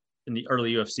Tuktarov in the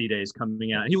early UFC days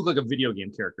coming out. He looked like a video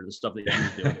game character, the stuff that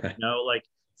he was doing, like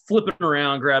flipping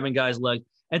around, grabbing guys' legs.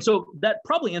 And so that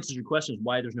probably answers your question,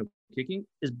 why there's no kicking.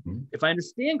 Is if I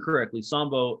understand correctly,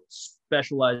 Sambo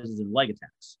specializes in leg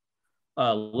attacks,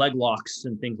 leg locks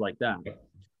and things like that.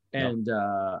 And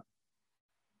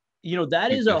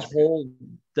that is a hole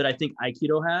that I think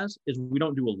Aikido has, is we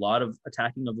don't do a lot of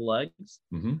attacking of the legs.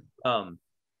 Mm-hmm.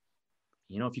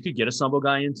 If you could get a Sambo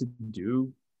guy in to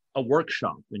do a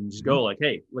workshop and just go like,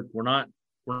 hey, look, we're not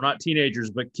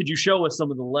teenagers, but could you show us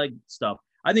some of the leg stuff?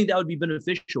 I think that would be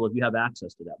beneficial if you have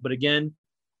access to that. But again,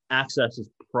 access is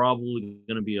probably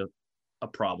going to be a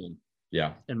problem.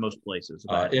 Yeah. In most places.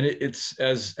 And it's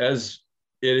as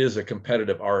it is a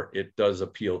competitive art, it does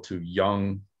appeal to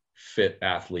young, fit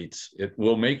athletes. It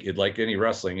will make it, like any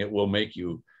wrestling, it will make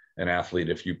you an athlete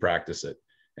if you practice it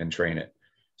and train it.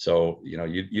 So,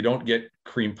 you don't get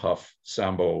cream puff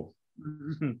Sambo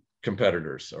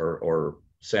competitors or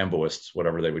Samboists,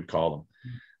 whatever they would call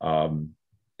them.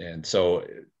 And so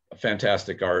a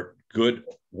fantastic art, good,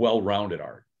 well-rounded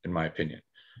art, in my opinion.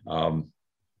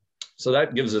 So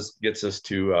that gets us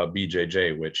to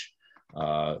BJJ, which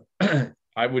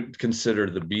I would consider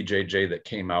the BJJ that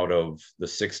came out of the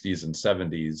 60s and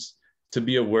 70s to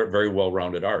be a very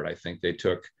well-rounded art. I think they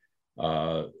took,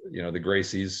 the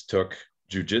Gracies took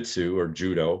jujitsu or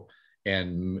judo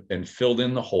and filled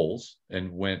in the holes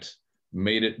and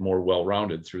made it more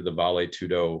well-rounded through the Vale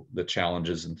Tudo, the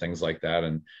challenges and things like that.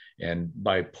 And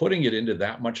by putting it into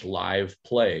that much live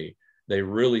play, they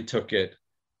really took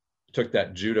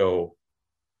that judo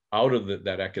out of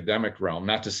that academic realm.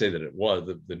 Not to say that it was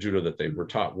the judo that they were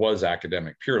taught was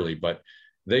academic purely, but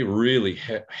they really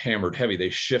hammered heavy. They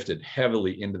shifted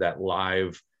heavily into that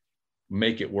live,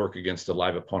 make it work against a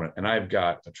live opponent. And I've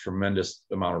got a tremendous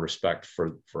amount of respect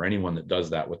for anyone that does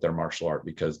that with their martial art,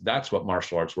 because that's what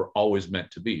martial arts were always meant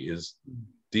to be, is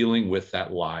dealing with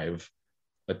that live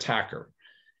attacker.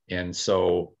 And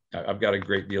so I've got a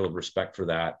great deal of respect for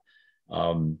that.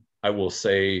 I will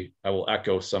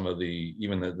echo some of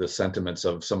the sentiments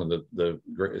of some of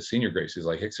the senior Gracies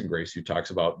like Rickson Gracie, who talks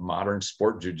about modern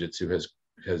sport jiu-jitsu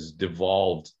has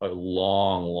devolved a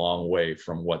long, long way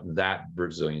from what that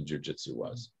Brazilian jiu-jitsu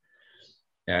was.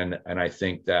 And I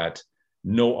think that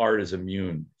no art is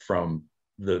immune from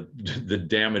the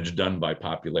damage done by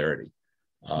popularity.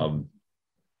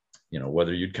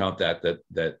 Whether you'd count that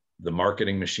the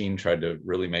marketing machine tried to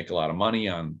really make a lot of money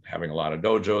on having a lot of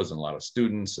dojos and a lot of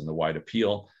students and the wide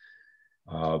appeal.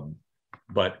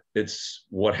 But it's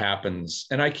what happens.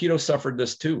 And Aikido suffered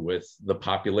this too, with the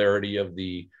popularity of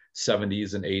the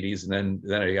 70s and 80s. And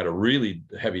then I got a really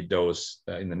heavy dose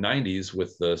in the 90s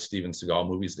with the Steven Seagal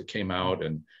movies that came out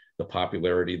and the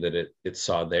popularity that it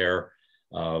saw there.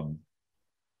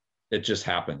 It just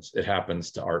happens. It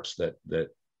happens to arts that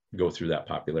go through that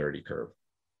popularity curve.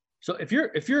 So if you're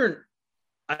an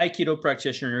Aikido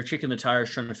practitioner, you're kicking the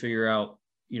tires trying to figure out,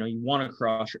 you want to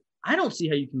cross, I don't see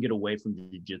how you can get away from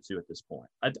jiu-jitsu at this point.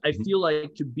 I feel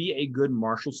like to be a good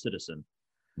martial citizen,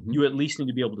 you at least need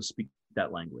to be able to speak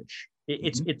that language.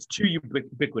 It's too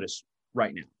ubiquitous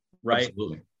right now, right?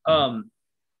 Absolutely.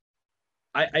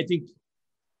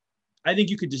 I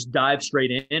think you could just dive straight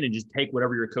in and just take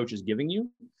whatever your coach is giving you.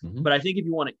 But I think if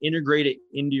you want to integrate it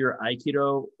into your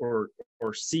Aikido or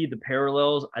see the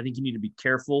parallels, I think you need to be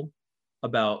careful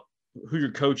about who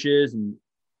your coach is and,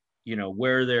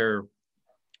 where their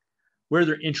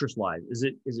interest lies. Is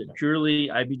it purely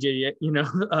IBJJ?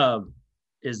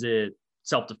 Is it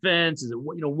self-defense? Is it,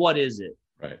 what is it?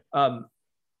 Right.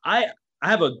 I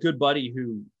have a good buddy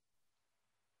who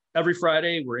every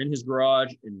Friday we're in his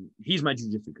garage and he's my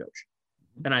jiu-jitsu coach.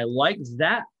 And I like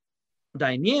that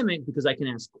dynamic because I can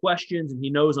ask questions and he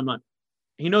knows I'm not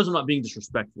being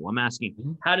disrespectful. I'm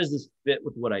asking, how does this fit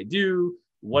with what I do?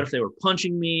 What if they were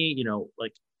punching me?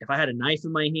 Like if I had a knife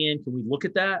in my hand, can we look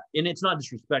at that? And it's not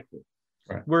disrespectful.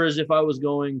 Right. Whereas if I was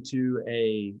going to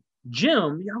a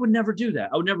gym, I would never do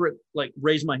that. I would never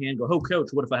raise my hand and go, oh, coach,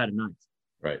 what if I had a knife?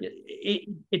 Right.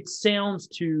 It sounds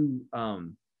too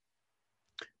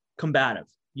combative,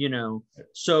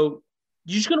 So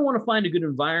you're just going to want to find a good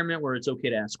environment where it's okay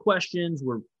to ask questions,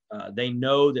 where they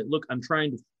know that, look, I'm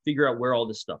trying to figure out where all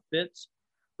this stuff fits.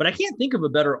 But I can't think of a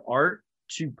better art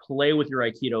to play with your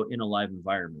Aikido in a live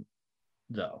environment,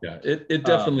 though. Yeah, it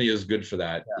definitely is good for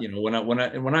that. Yeah.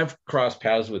 When I've crossed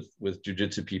paths with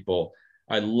jiu-jitsu people,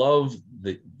 I love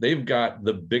they've got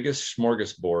the biggest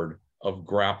smorgasbord of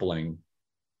grappling.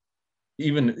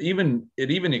 Even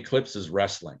it eclipses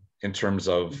wrestling in terms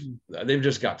of they've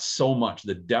just got so much,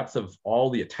 the depth of all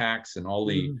the attacks and all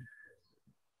the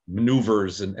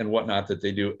maneuvers and whatnot that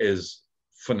they do is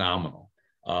phenomenal.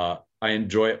 I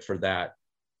enjoy it for that,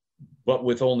 but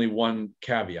with only one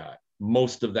caveat.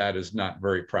 Most of that is not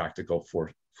very practical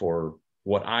for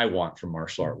what I want from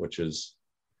martial art, which is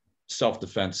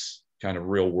self-defense, kind of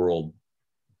real world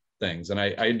things. And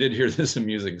I did hear this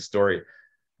amusing story.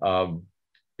 A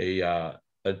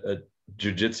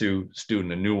jujitsu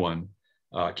student, a new one,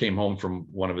 came home from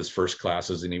one of his first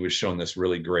classes, and he was shown this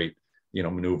really great,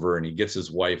 maneuver. And he gets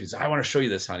his wife. He says, "I want to show you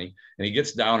this, honey." And he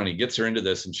gets down and he gets her into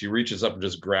this, and she reaches up and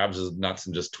just grabs his nuts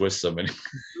and just twists them. And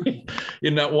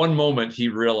in that one moment, he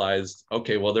realized,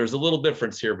 okay, well, there's a little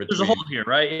difference here. But there's a hole here,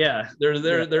 right? Yeah. There is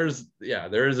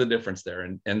a difference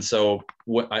there. And so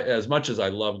as much as I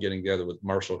love getting together with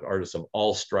martial artists of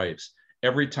all stripes,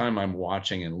 every time I'm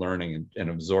watching and learning and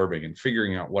absorbing and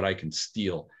figuring out what I can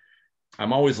steal,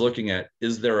 I'm always looking at,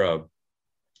 is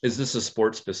this a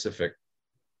sport specific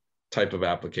type of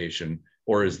application,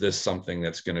 or is this something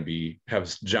that's going to have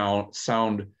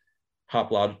sound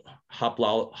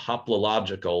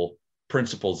hoplological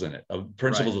principles in it, of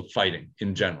principles of fighting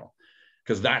in general,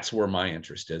 because that's where my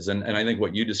interest is. And I think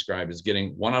what you described is getting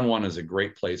one-on-one is a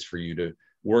great place for you to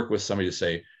work with somebody to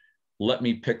say, help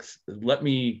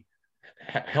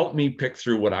me pick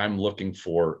through what I'm looking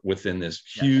for within this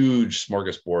huge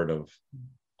smorgasbord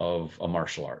of a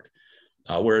martial art.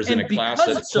 Whereas in a class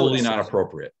that's totally not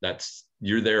appropriate,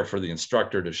 you're there for the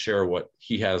instructor to share what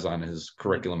he has on his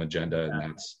curriculum agenda. And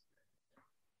that's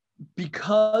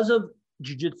because of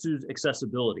jiu-jitsu's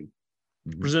accessibility,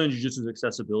 Brazilian jiu-jitsu's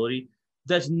accessibility,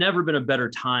 that's never been a better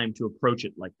time to approach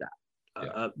it like that.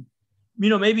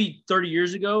 Maybe 30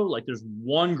 years ago, like there's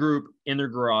one group in their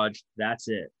garage, that's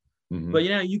it. But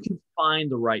you can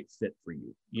find the right fit for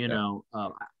you.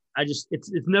 It's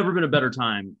never been a better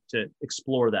time to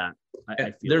explore that.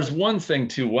 I feel there's one thing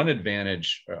too, one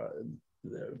advantage,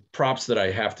 props that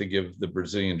I have to give the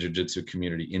Brazilian Jiu-Jitsu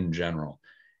community in general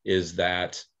is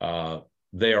that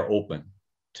they are open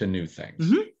to new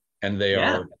things, and they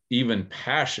are even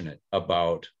passionate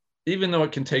about, even though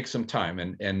it can take some time,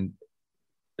 and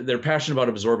they're passionate about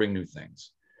absorbing new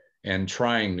things and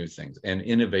trying new things and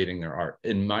innovating their art.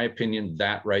 In my opinion,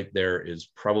 that right there is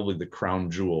probably the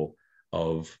crown jewel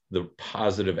of the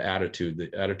positive attitude, the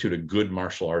attitude a good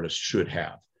martial artist should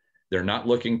have. They're not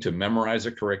looking to memorize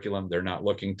a curriculum. They're not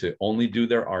looking to only do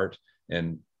their art,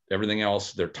 and everything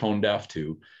else they're tone deaf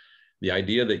to. The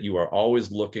idea that you are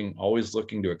always looking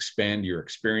to expand your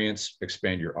experience,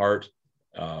 expand your art,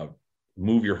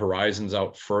 move your horizons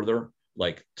out further.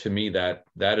 Like, to me, that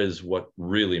is what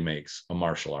really makes a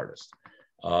martial artist.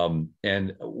 And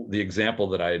the example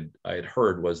that I had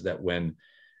heard was that when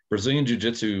Brazilian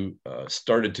Jiu-Jitsu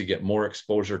started to get more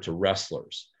exposure to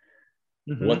wrestlers,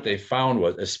 what they found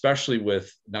was, especially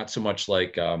with not so much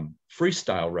like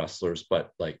freestyle wrestlers,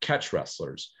 but like catch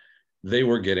wrestlers, they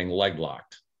were getting leg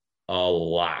locked a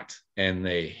lot and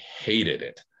they hated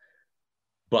it.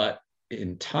 But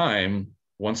in time,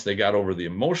 once they got over the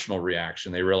emotional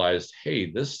reaction, they realized,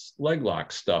 hey, this leg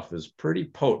lock stuff is pretty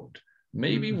potent.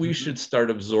 Maybe we should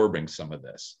start absorbing some of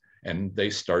this. And they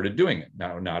started doing it.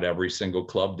 Now, not every single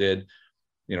club did,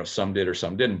 some did or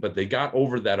some didn't, but they got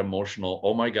over that emotional,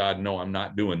 oh my God, no, I'm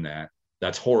not doing that.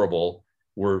 That's horrible.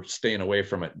 We're staying away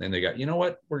from it. And they got, you know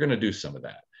what, we're going to do some of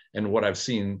that. And what I've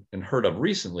seen and heard of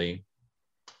recently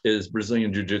is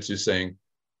Brazilian Jiu-Jitsu saying,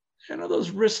 those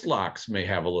wrist locks may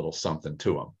have a little something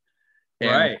to them.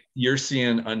 And you're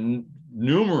seeing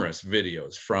numerous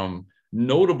videos from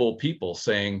notable people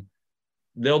saying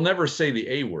they'll never say the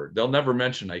A word. They'll never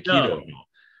mention Aikido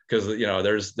because,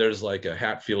 there's like a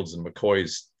Hatfields and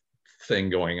McCoy's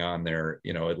thing going on there.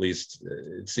 At least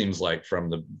it seems like from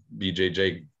the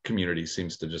BJJ community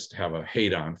seems to just have a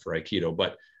hate on for Aikido,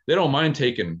 but they don't mind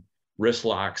taking wrist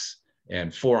locks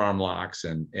and forearm locks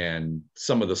and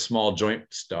some of the small joint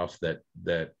stuff that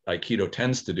Aikido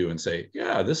tends to do and say,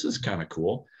 yeah, this is kind of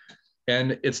cool.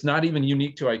 And it's not even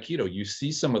unique to Aikido. You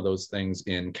see some of those things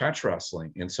in catch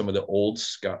wrestling, in some of the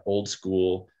old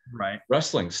school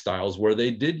wrestling styles where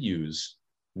they did use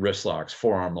wrist locks,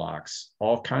 forearm locks,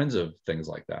 all kinds of things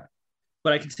like that.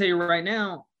 But I can tell you right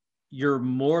now, you're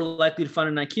more likely to find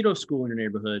an Aikido school in your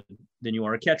neighborhood than you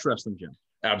are a catch wrestling gym.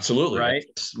 Absolutely. Right.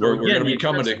 We're going to be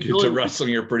coming to wrestling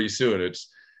here pretty soon. It's,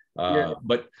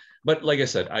 but like I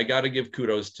said, I got to give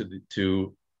kudos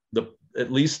to at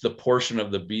least the portion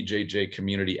of the BJJ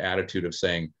community attitude of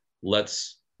saying,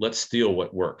 let's steal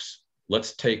what works.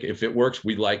 Let's take, if it works,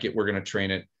 we like it. We're going to train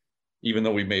it, even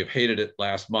though we may have hated it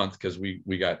last month because we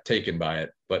got taken by it.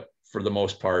 But for the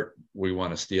most part, we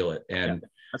want to steal it. And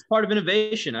that's part of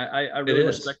innovation. I really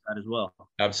respect that as well.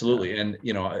 Absolutely. And,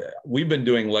 we've been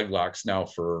doing leg locks now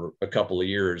for a couple of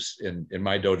years in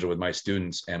my dojo with my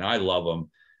students, and I love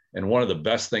them. And one of the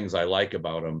best things I like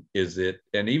about them is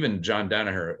and even John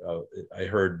Danaher, I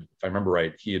heard, if I remember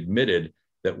right, he admitted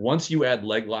that once you add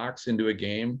leg locks into a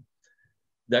game,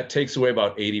 that takes away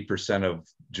about 80% of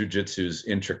jiu-jitsu's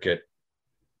intricate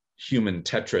human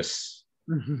Tetris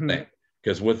thing.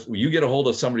 Because you get a hold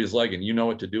of somebody's leg and you know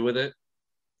what to do with it,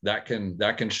 that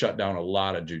can shut down a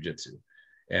lot of jujitsu.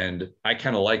 And I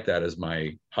kind of like that as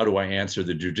my, how do I answer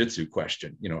the jujitsu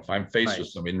question? You know, if I'm faced with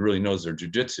somebody who really knows their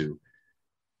jujitsu,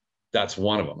 that's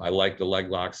one of them. I like the leg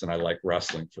locks and I like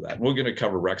wrestling for that. And we're going to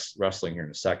cover wrestling here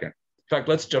in a second. In fact,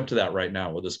 let's jump to that right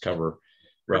now. We'll just cover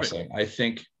wrestling. I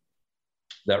think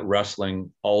that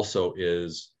wrestling also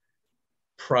is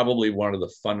probably one of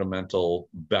the fundamental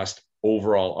best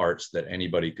overall arts that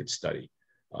anybody could study.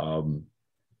 And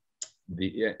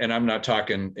I'm not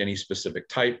talking any specific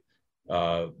type,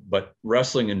 but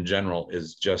wrestling in general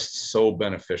is just so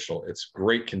beneficial. It's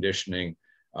great conditioning.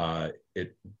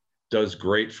 It does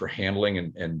great for handling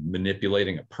and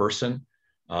manipulating a person.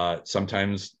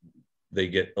 Sometimes they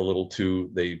get a little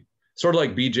they sort of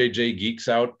like BJJ geeks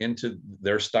out into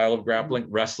their style of grappling.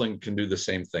 Wrestling can do the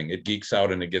same thing. It geeks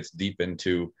out and it gets deep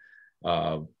into,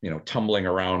 tumbling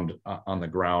around on the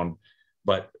ground.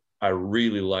 But I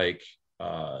really like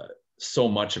so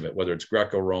much of it, whether it's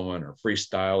Greco-Roman or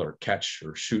freestyle or catch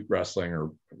or shoot wrestling,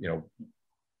 or,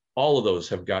 all of those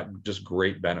have got just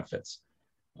great benefits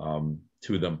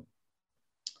to them.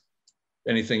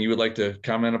 Anything you would like to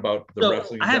comment about the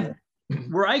wrestling?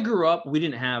 Where I grew up, we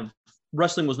didn't have,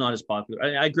 wrestling was not as popular.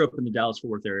 I grew up in the Dallas-Fort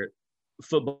Worth area.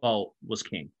 Football was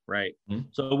king, right? Mm-hmm.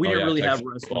 So we didn't really have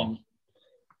wrestling. Football.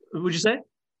 What'd you say?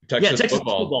 Texas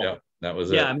football. Yeah, that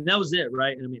was it. Yeah, I mean, that was it,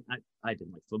 right? And I mean, I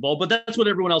didn't like football, but that's what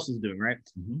everyone else was doing, right?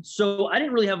 Mm-hmm. So I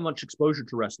didn't really have much exposure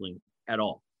to wrestling at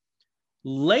all.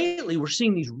 Lately, we're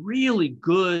seeing these really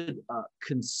good,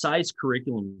 concise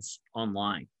curriculums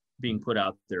online being put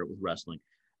out there with wrestling.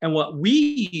 And what we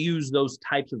use those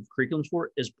types of curriculums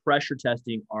for is pressure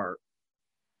testing our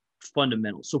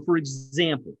fundamentals. So for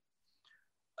example,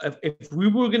 if we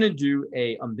were going to do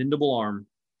a unbendable arm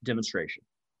demonstration,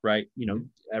 right?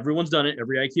 Everyone's done it.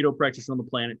 Every Aikido practitioner on the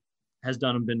planet has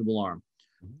done unbendable arm.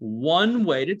 One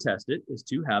way to test it is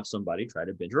to have somebody try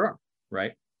to bend your arm,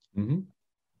 right? Mm-hmm.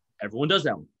 Everyone does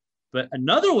that one. But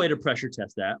another way to pressure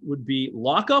test that would be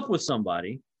lock up with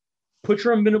somebody, put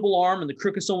your unbendable arm in the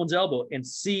crook of someone's elbow, and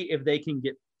see if they can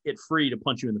get it free to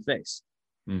punch you in the face.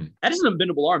 That is an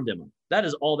unbendable arm demo. That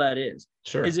is all that is.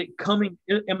 Sure. Is it coming?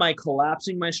 Am I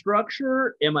collapsing my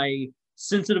structure? Am I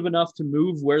sensitive enough to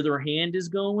move where their hand is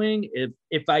going?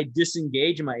 If I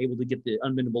disengage, am I able to get the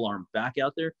unbendable arm back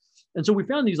out there? And so we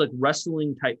found these like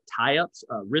wrestling type tie-ups,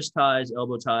 wrist ties,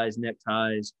 elbow ties, neck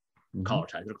ties, collar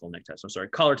ties. They're called neck ties. I'm sorry,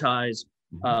 collar ties,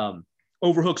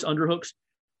 overhooks, underhooks.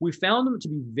 We found them to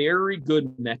be very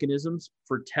good mechanisms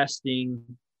for testing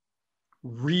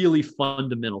really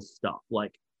fundamental stuff.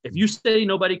 Like if you say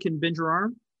nobody can bend your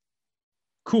arm,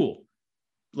 cool.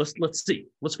 Let's see.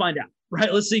 Let's find out,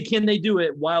 right? Let's see, can they do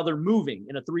it while they're moving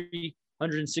in a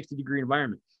 360-degree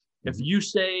environment? If you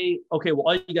say, okay, well,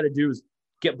 all you got to do is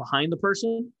get behind the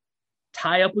person,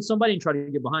 tie up with somebody and try to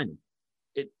get behind them.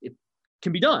 It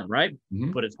can be done, right?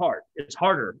 Mm-hmm. But it's hard. It's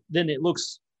harder than it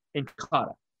looks in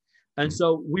kata. And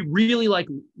so we really like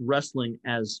wrestling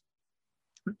as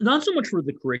not so much for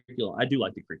the curriculum. I do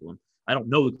like the curriculum. I don't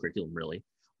know the curriculum really,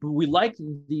 but we like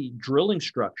the drilling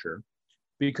structure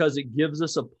because it gives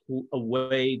us a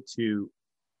way to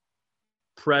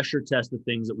pressure test the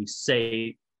things that we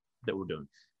say that we're doing.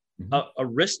 Mm-hmm. A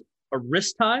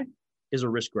wrist tie is a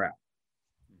wrist grab,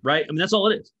 right? I mean, that's all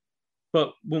it is.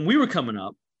 But when we were coming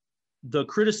up, the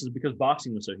criticism, because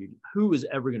boxing was so huge, who is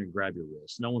ever going to grab your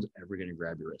wrist? No one's ever going to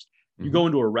grab your wrist. Mm-hmm. You go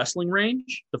into a wrestling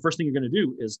range, the first thing you're going to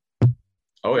do is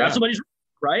grab somebody's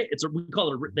wrist, right?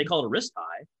 They call it a wrist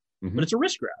tie, but it's a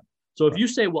wrist grab. So if you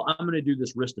say, well, I'm going to do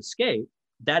this wrist escape,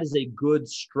 that is a good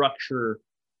structure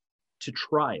to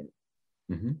try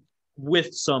it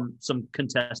with some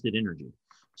contested energy.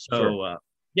 So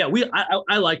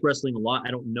I like wrestling a lot.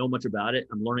 I don't know much about it.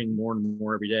 I'm learning more and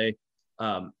more every day.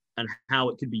 And how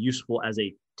it could be useful as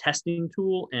a testing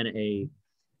tool and a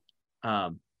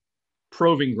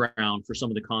proving ground for some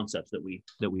of the concepts that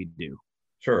we do.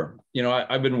 Sure.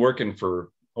 I've been working for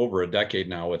over a decade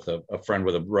now with a friend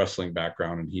with a wrestling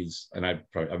background, and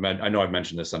I know I've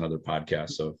mentioned this on other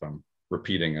podcasts, so if I'm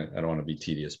repeating, I don't want to be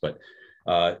tedious, but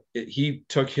he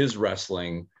took his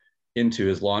wrestling into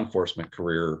his law enforcement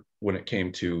career when it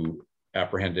came to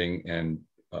apprehending and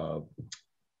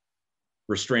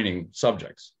restraining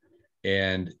subjects.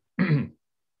 And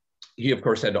he, of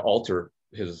course, had to alter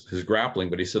his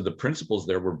grappling, but he said the principles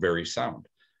there were very sound.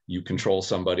 You control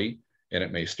somebody, and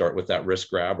it may start with that wrist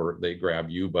grab or they grab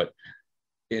you. But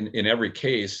in every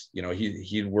case,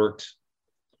 he'd worked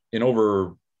in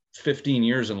over 15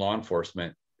 years in law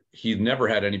enforcement. He'd never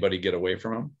had anybody get away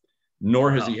from him,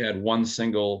 nor has he had one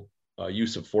single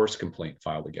use of force complaint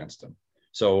filed against him.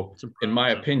 So in my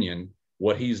opinion,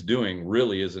 what he's doing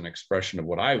really is an expression of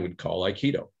what I would call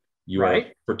Aikido. You Right.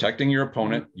 are protecting your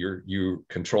opponent. You're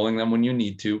controlling them when you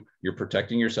need to. You're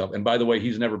protecting yourself. And by the way,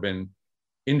 he's never been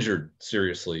injured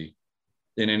seriously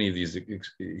in any of these.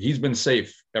 He's been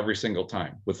safe every single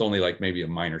time with only like maybe a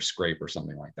minor scrape or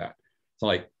something like that. So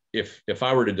like if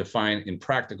I were to define in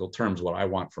practical terms what I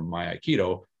want from my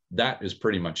Aikido, that is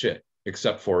pretty much it.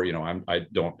 Except for, you know, I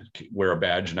don't wear a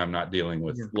badge and I'm not dealing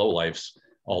with lowlifes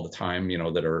all the time, you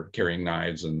know, that are carrying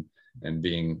knives and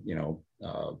being, you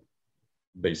know,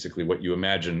 basically what you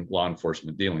imagine law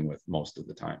enforcement dealing with most of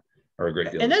the time, or a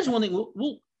great deal. And that's one thing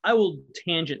I will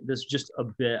tangent this just a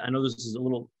bit. I know this is a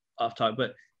little off topic,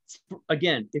 but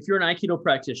again, if you're an Aikido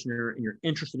practitioner and you're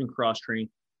interested in cross training,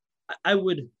 I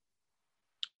would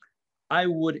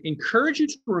encourage you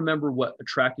to remember what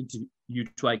attracted you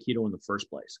to Aikido in the first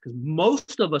place. Because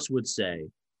most of us would say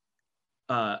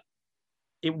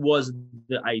it was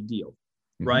the ideal,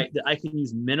 right? That I can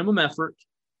use minimum effort,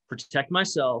 protect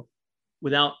myself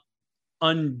without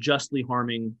unjustly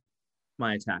harming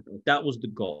my attacker. Like that was the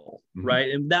goal,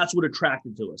 right? And that's what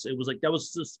attracted to us. It was like, that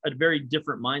was just a very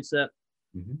different mindset.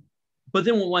 But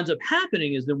then what winds up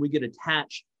happening is then we get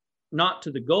attached, not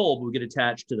to the goal, but we get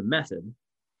attached to the method.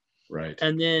 Right.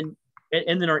 And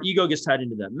then our ego gets tied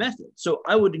into that method. So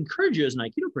I would encourage you as an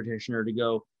Aikido practitioner to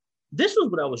go, this is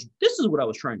what I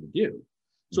was trying to do.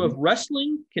 So if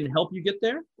wrestling can help you get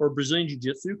there, or Brazilian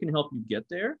Jiu-Jitsu can help you get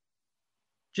there,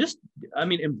 just, I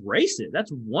mean, embrace it.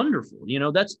 That's wonderful. You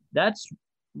know, that's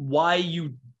why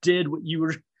you did what you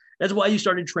were, that's why you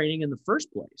started training in the first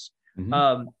place.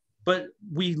 But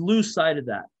we lose sight of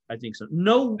that, I think so.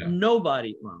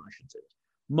 Nobody, well, I should say this.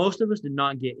 Most of us did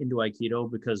not get into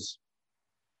Aikido because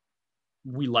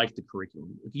we like the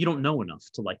curriculum. You don't know enough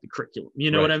to like the curriculum.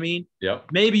 You know what I mean? Yep.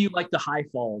 Maybe you like the high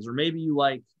falls, or maybe you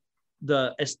like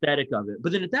the aesthetic of it.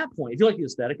 But then at that point, if you like the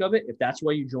aesthetic of it, if that's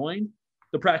why you joined,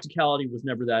 the practicality was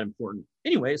never that important.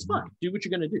 Anyway, it's fine. Do what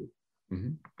you're going to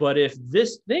do. But if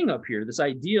this thing up here, this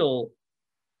ideal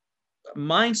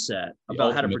mindset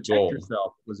about how to protect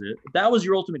yourself was it, if that was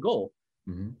your ultimate goal,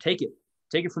 take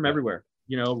it from everywhere.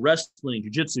 You know, wrestling,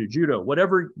 jiu-jitsu, judo,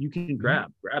 whatever you can grab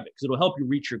it, because it'll help you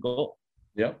reach your goal.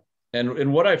 Yep.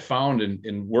 And what I found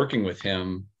in working with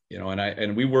him, you know,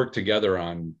 and we worked together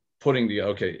on putting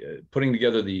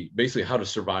together basically how to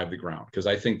survive the ground, because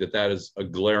I think that is a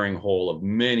glaring hole of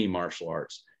many martial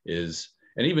arts is,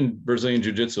 and even Brazilian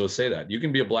Jiu-Jitsu will say that you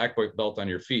can be a black belt on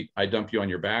your feet. I dump you on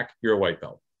your back, you're a white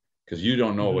belt, because you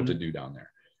don't know what to do down there.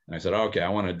 And I said, okay, I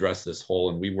want to address this hole.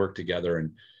 And we worked together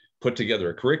and put together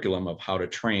a curriculum of how to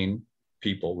train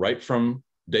people right from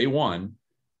day one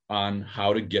on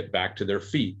how to get back to their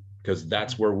feet, because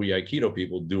that's where we Aikido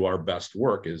people do our best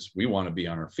work, is we want to be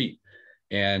on our feet.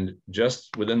 And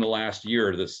just within the last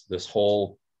year, this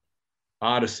whole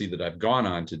odyssey that I've gone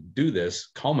on to do this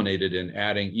culminated in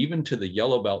adding, even to the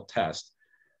yellow belt test,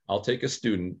 I'll take a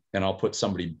student and I'll put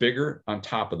somebody bigger on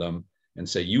top of them and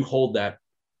say, you hold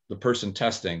the person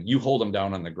testing, you hold them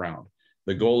down on the ground.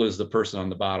 The goal is the person on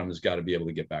the bottom has got to be able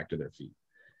to get back to their feet.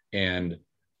 And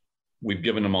we've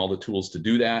given them all the tools to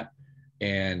do that.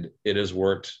 And it has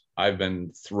worked. I've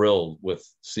been thrilled with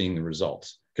seeing the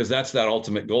results, because that's that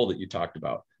ultimate goal that you talked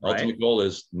about. Right. Ultimate goal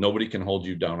is nobody can hold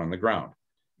you down on the ground.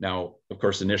 Now, of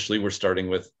course, initially we're starting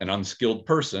with an unskilled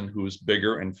person who's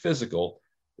bigger and physical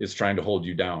is trying to hold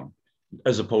you down,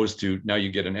 as opposed to now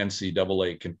you get an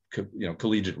NCAA,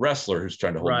 collegiate wrestler who's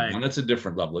trying to hold you down. That's a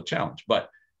different level of challenge, but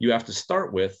you have to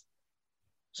start with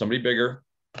somebody bigger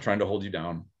trying to hold you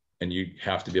down, and you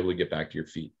have to be able to get back to your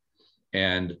feet.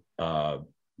 And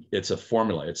it's a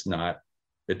formula.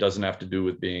 It doesn't have to do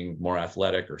with being more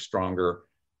athletic or stronger,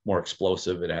 more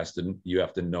explosive. You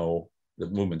have to know the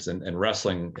movements, and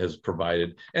wrestling has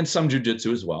provided, and some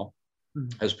jiu-jitsu as well,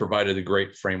 has provided a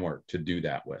great framework to do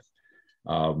that with.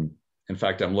 In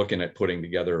fact, I'm looking at putting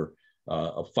together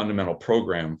a fundamental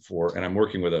program and I'm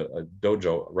working with a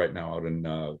dojo right now out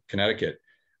in Connecticut,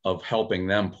 of helping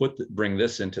them bring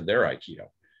this into their Aikido.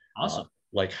 Awesome.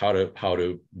 Like how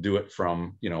to do it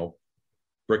from,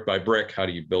 brick by brick. How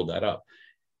do you build that up?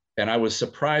 And I was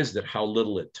surprised at how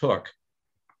little it took.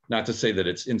 Not to say that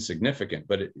it's insignificant,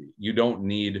 but you don't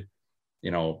need,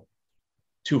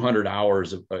 200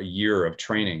 hours a year of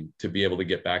training to be able to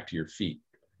get back to your feet.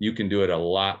 You can do it a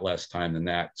lot less time than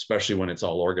that, especially when it's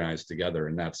all organized together.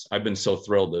 And I've been so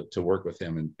thrilled to work with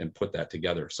him and put that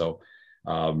together. So,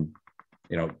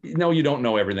 you don't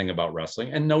know everything about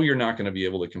wrestling, and no, you're not going to be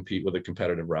able to compete with a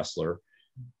competitive wrestler,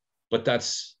 but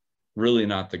that's really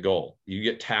not the goal. You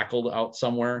get tackled out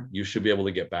somewhere, you should be able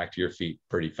to get back to your feet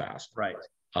pretty fast. Right.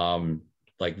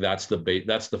 Like that's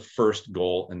the first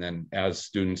goal. And then as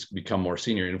students become more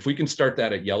senior, and if we can start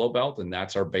that at yellow belt and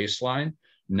that's our baseline,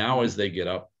 now as they get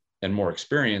up and more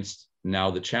experienced,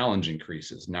 now the challenge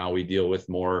increases. Now we deal with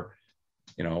more,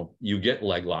 you get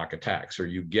leg lock attacks, or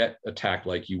you get attacked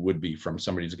like you would be from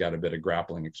somebody who's got a bit of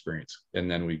grappling experience, and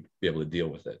then we be able to deal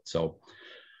with it. So,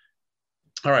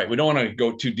 all right, we don't want to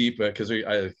go too deep because I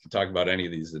can talk about any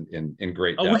of these in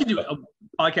great depth. We can do a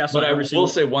podcast. But I will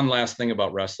say one last thing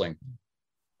about wrestling.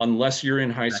 Unless you're in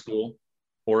high school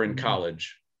or in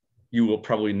college, you will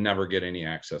probably never get any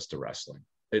access to wrestling.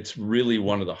 It's really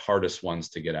one of the hardest ones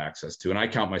to get access to. And I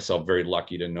count myself very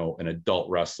lucky to know an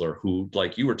adult wrestler who,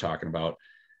 like you were talking about,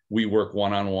 we work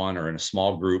one-on-one or in a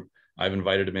small group. I've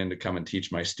invited him in to come and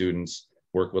teach my students,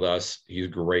 work with us. He's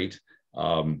great.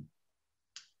 But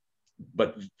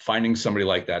finding somebody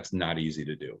like that's not easy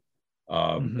to do.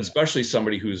 Especially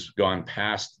somebody who's gone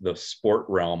past the sport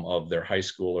realm of their high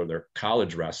school or their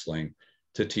college wrestling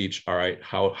to teach, all right,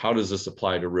 how does this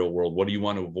apply to real world? What do you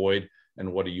want to avoid?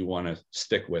 And what do you want to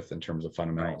stick with in terms of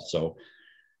fundamentals? So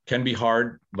can be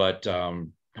hard, but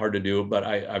hard to do. But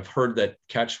I've heard that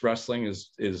catch wrestling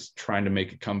is trying to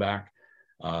make a comeback.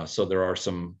 So there are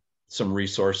some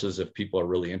resources if people are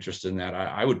really interested in that.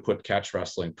 I would put catch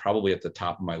wrestling probably at the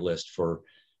top of my list for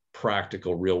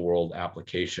practical real world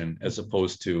application, as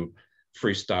opposed to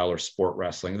freestyle or sport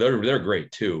wrestling. They're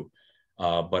great too,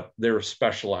 but they're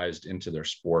specialized into their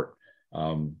sport,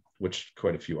 which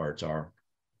quite a few arts are.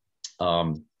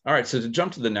 All right, so to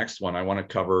jump to the next one, I want to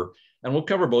cover, and we'll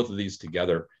cover both of these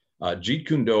together, Jeet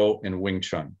Kune Do and Wing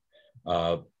Chun.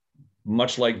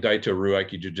 Much like Daito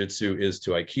Ruaiki Jiu-Jitsu is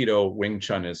to Aikido, Wing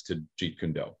Chun is to Jeet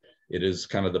Kune Do. It is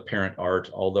kind of the parent art,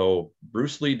 although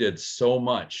Bruce Lee did so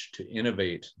much to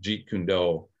innovate Jeet Kune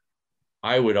Do.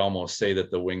 I would almost say that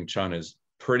the Wing Chun is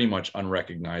pretty much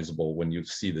unrecognizable when you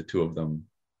see the two of them.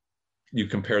 You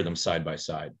compare them side by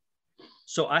side.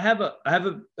 So I have a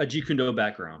Jeet Kune Do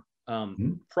background.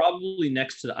 Probably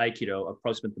next to the Aikido. I've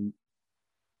probably spent the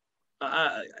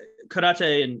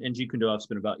karate and Jeet Kune Do. I've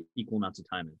spent about equal amounts of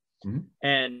time in.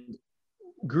 And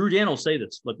Guru Dan will say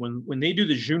this, like when they do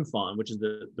the Junfan, which is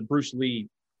the Bruce Lee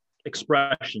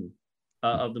expression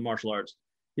of the martial arts,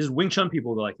 his Wing Chun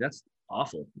people go like, that's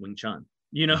awful, Wing Chun.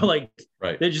 Like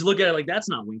right. They just look at it like, that's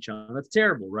not Wing Chun. That's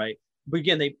terrible, right? But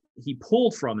again, he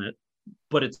pulled from it,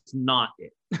 but it's not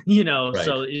it, right.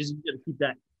 So you got to keep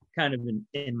that kind of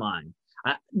in mind.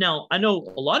 Now, I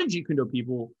know a lot of Jeet Kune Do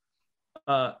people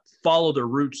follow their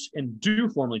roots and do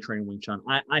formally train Wing Chun.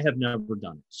 I have never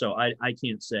done it, so I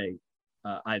can't say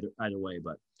either way.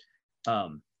 But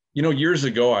years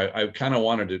ago, I kind of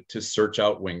wanted to search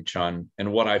out Wing Chun,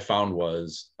 and what I found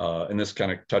was, and this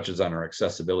kind of touches on our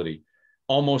accessibility,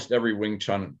 almost every Wing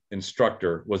Chun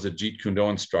instructor was a Jeet Kune Do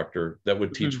instructor that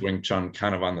would teach Wing Chun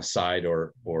kind of on the side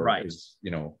or right.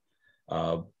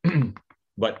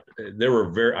 But there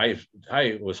were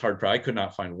I was hard. I could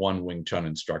not find one Wing Chun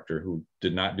instructor who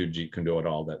did not do Jeet Kune Do at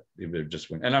all. That they're just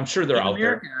Wing, and I'm sure they're out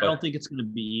America, there. I don't think it's going to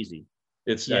be easy.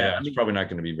 It's probably not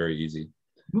going to be very easy,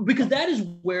 because that is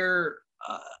where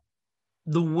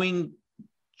the Wing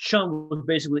Chun was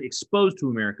basically exposed to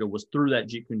America, was through that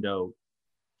Jeet Kune Do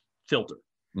filter.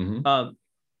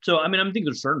 So I thinking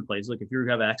there's certain places, like if you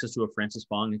have access to a Francis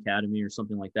Bong Academy or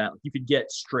something like that, you could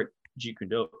get strict Jeet Kune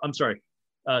Do.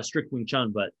 Strict Wing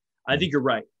Chun, but I think you're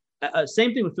right.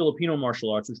 Same thing with Filipino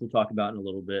martial arts, which we'll talk about in a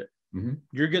little bit.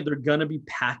 They're going to be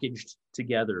packaged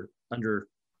together under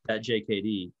that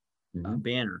JKD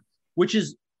banner, which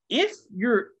is if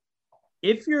you're an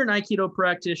Aikido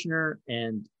practitioner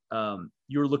and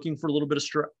you're looking for a little bit of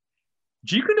stress,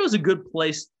 Jeet Kune Do is a good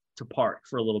place to park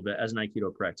for a little bit as an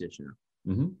Aikido practitioner,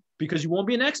 because you won't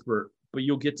be an expert, but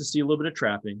you'll get to see a little bit of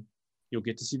trapping. You'll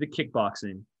get to see the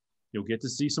kickboxing. You'll get to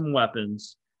see some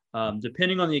weapons.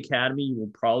 Depending on the academy, you will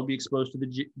probably be exposed to the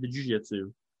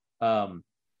jiu-jitsu.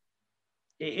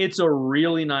 It's a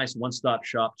really nice one-stop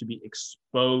shop to be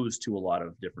exposed to a lot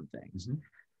of different things.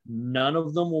 None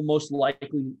of them will most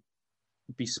likely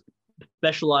be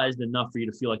specialized enough for you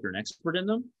to feel like you're an expert in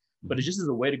them, but it just is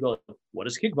a way to go, what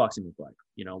does kickboxing look like?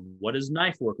 What does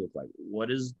knife work look like? What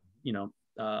does,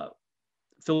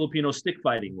 Filipino stick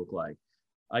fighting look like?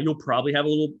 You'll probably have a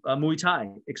little Muay Thai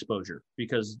exposure,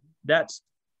 because that's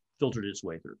filtered its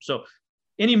way through. So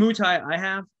any Muay Thai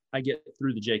I get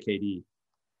through the JKD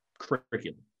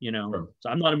curriculum, Sure. So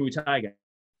I'm not a Muay Thai guy,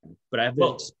 but I've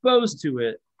been exposed to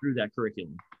it through that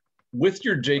curriculum. With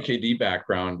your JKD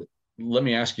background, let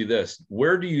me ask you this.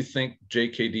 Where do you think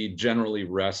JKD generally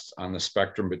rests on the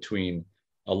spectrum between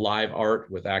a live art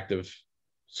with active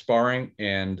sparring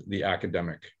and the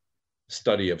academic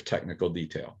study of technical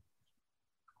detail?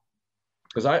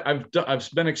 because I've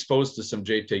been exposed to some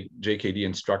JKD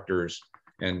instructors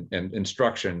and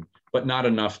instruction, but not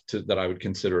enough that I would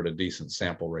consider it a decent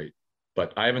sample rate.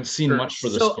 But I haven't seen much for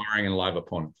the sparring and live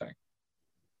opponent thing.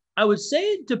 I would say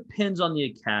it depends on the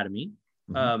academy,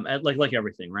 like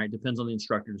everything, right? Depends on the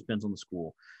instructor, depends on the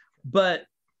school. But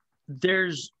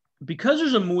because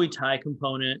there's a Muay Thai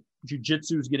component,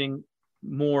 Jiu-Jitsu is getting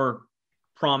more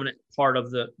prominent part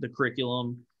of the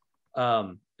curriculum.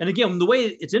 And again, the way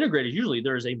it's integrated, usually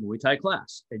there is a Muay Thai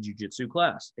class, a Jiu-Jitsu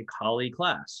class, a Kali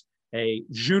class, a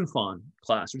Junfan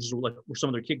class, which is like where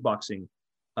some of their kickboxing,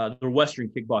 their Western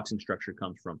kickboxing structure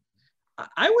comes from.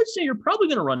 I would say you're probably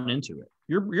going to run into it.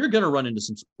 You're going to run into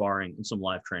some sparring and some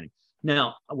live training.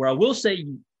 Now, where I will say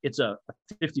it's a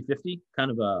 50-50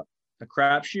 kind of a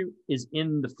crapshoot is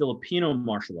in the Filipino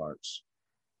martial arts.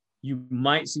 You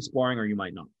might see sparring or you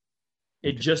might not.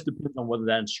 It just depends on whether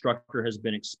that instructor has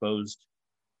been exposed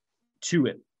to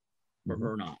it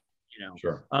or not.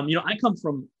 Sure. I come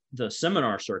from the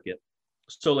seminar circuit,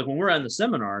 so like when we're in the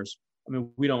seminars, I mean,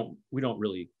 we don't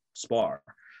really spar,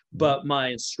 but my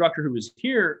instructor who was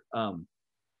here,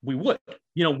 we would,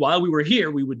 while we were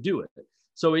here, we would do it.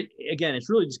 So again, it's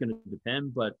really just going to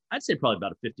depend, but I'd say probably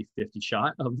about a 50-50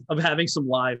 shot of having some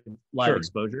live sure.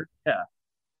 exposure. Yeah.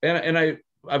 And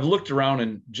I've looked around,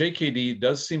 and JKD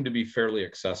does seem to be fairly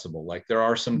accessible. Like there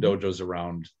are some dojos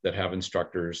around that have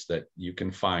instructors that you can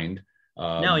find.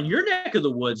 Now in your neck of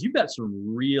the woods, you've got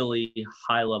some really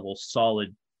high level,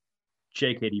 solid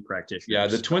JKD practitioners. Yeah.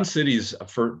 The Twin Cities,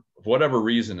 for whatever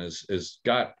reason, is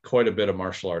got quite a bit of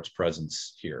martial arts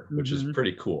presence here, which is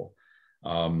pretty cool.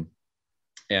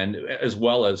 And as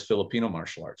well as Filipino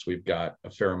martial arts, we've got a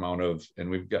fair amount of, and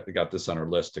we've got this on our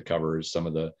list to cover some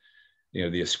of the,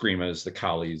 the Escrimas, the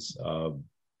Kalis,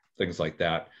 things like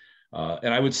that.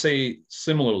 And I would say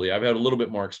similarly, I've had a little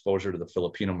bit more exposure to the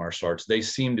Filipino martial arts. They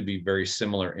seem to be very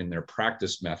similar in their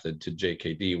practice method to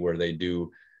JKD, where they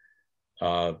do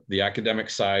the academic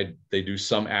side, they do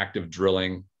some active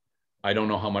drilling. I don't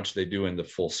know how much they do in the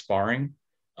full sparring,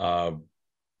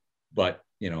 but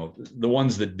the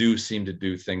ones that do seem to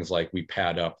do things like we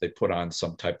pad up, they put on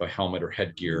some type of helmet or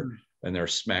headgear, and they're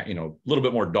a little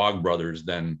bit more dog brothers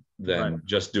than right.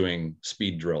 just doing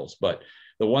speed drills. But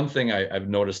the one thing I've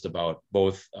noticed about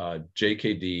both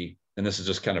JKD, and this is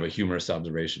just kind of a humorous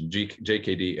observation,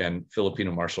 JKD and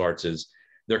Filipino martial arts, is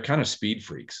they're kind of speed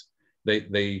freaks.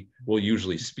 They will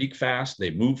usually speak fast,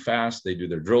 they move fast, they do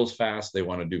their drills fast, they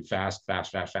want to do fast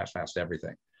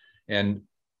everything. And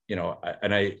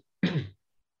I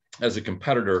as a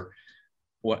competitor,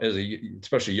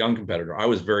 especially young competitor, I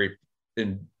was very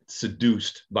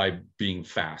seduced by being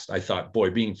fast. I thought, boy,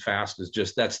 being fast is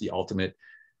that's the ultimate.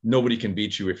 Nobody can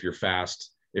beat you if you're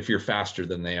fast, if you're faster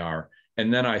than they are.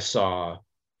 And then I saw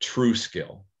true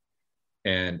skill,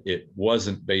 and it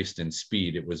wasn't based in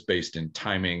speed. It was based in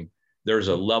timing. There's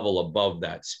a level above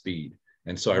that speed.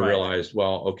 And so I realized,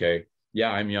 well, okay,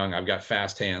 yeah, I'm young. I've got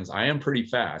fast hands. I am pretty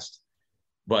fast,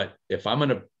 but if I'm going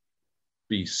to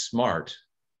be smart,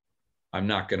 I'm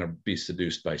not going to be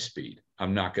seduced by speed.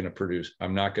 I'm not going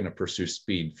to pursue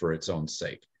speed for its own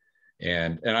sake.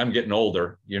 And I'm getting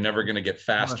older. You're never going to get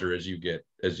faster as you get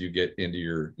into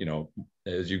your,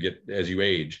 as you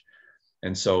age.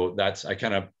 And so I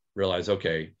kind of realized,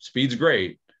 okay, speed's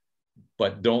great,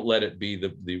 but don't let it be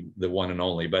the one and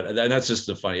only. But that's just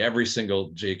the funny, every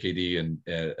single JKD and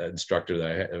instructor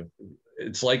that I have,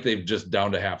 it's like they've just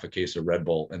downed a half a case of Red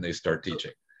Bull and they start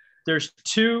teaching.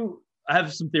 I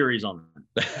have some theories on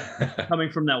that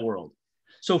coming from that world.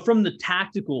 So from the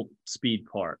tactical speed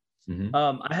part,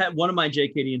 I had one of my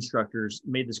JKD instructors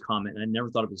made this comment, and I never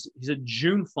thought of this. He said,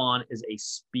 Junfan is a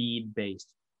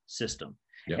speed-based system.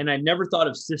 Yeah. And I never thought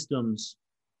of systems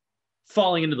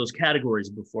falling into those categories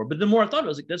before. But the more I thought, I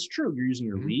was like, that's true. You're using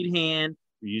your lead hand,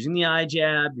 you're using the eye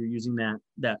jab, you're using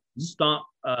that stomp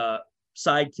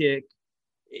side kick.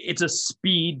 It's a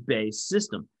speed-based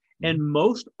system. And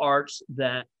most arts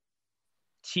that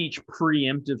teach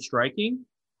preemptive striking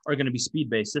are going to be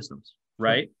speed-based systems,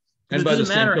 right? And by the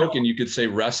same token, you could say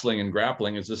wrestling and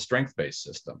grappling is a strength-based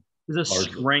system. It's a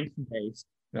strength-based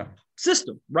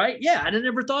system, right? Yeah, I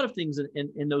never thought of things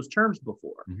in those terms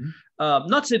before.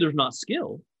 Not to say there's not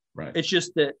skill. Right. It's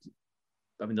just that,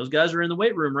 those guys are in the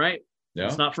weight room, right? Yeah.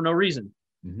 It's not for no reason.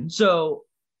 So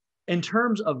in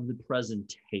terms of the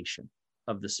presentation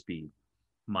of the speed,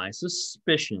 my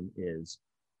suspicion is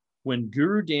when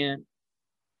Guru Dan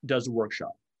does a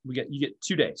workshop, you get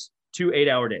 2 days, 2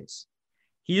 8-hour days.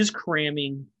 He is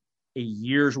cramming a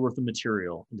year's worth of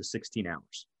material into 16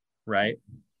 hours, right?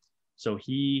 So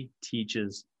he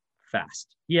teaches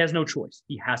fast. He has no choice.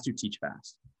 He has to teach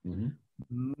fast.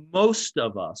 Most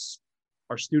of us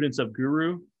are students of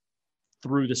Guru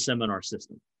through the seminar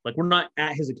system. Like we're not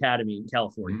at his academy in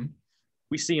California. Mhm.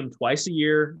 We see him twice a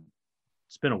year.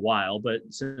 It's been a while, but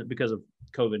because of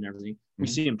COVID and everything, we Mhm.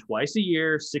 see him twice a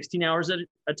year, 16 hours at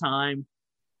a time.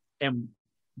 And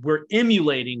we're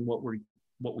emulating what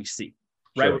we see,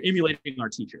 right? Sure. We're emulating our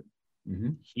teacher.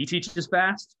 Mhm. He teaches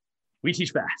fast. We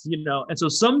teach fast, you know? And so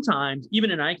sometimes,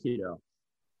 even in Aikido,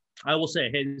 I will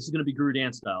say, hey, this is going to be Guru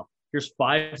Dan style. Here's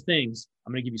 5 things.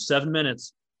 I'm going to give you 7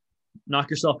 minutes. Knock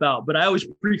yourself out. But I always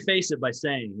preface it by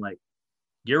saying, like,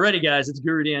 get ready, guys. It's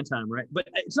Guru Dan time, right? But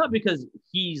it's not because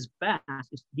he's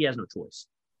fast. He has no choice.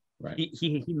 Right.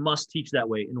 He must teach that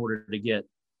way in order to get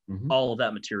Mhm. all of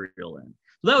that material in.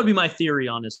 So that would be my theory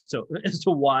on this. So as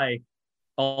to why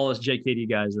all us JKD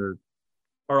guys are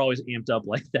always amped up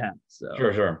like that. So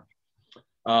Sure.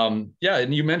 Yeah,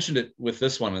 and you mentioned it with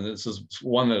this one, and this is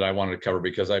one that I wanted to cover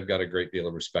because I've got a great deal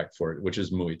of respect for it, which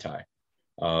is Muay Thai.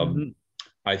 Mhm.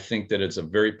 I think that it's a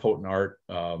very potent art.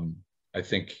 I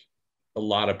think a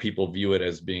lot of people view it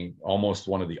as being almost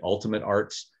one of the ultimate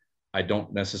arts. I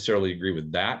don't necessarily agree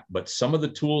with that, but some of the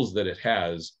tools that it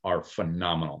has are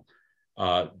phenomenal.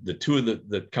 The two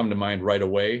that come to mind right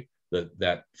away,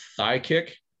 that thigh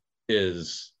kick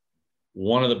is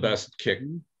one of the best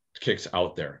kicks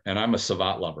out there. And I'm a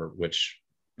Savate lover, which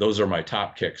those are my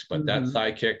top kicks, but that Mhm.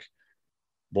 thigh kick,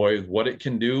 boy, what it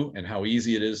can do and how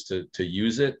easy it is to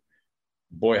use it,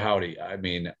 boy, howdy. I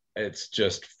mean, it's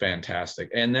just fantastic.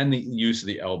 And then the use of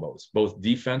the elbows, both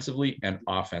defensively and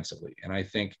offensively. And I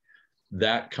think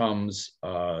that comes,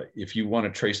 if you want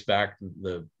to trace back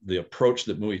the approach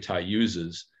that Muay Thai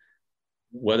uses,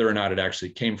 whether or not it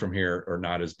actually came from here or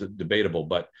not is debatable,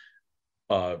 but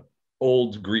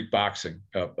old Greek boxing,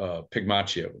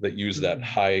 Pygmachio, that used that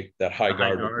high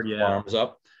guard with the arms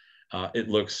up. It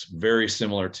looks very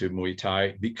similar to Muay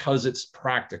Thai because it's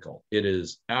practical. It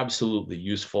is absolutely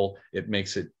useful. It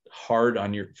makes it hard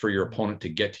for your opponent to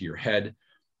get to your head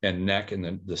and neck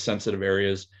and the sensitive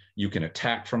areas. You can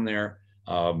attack from there.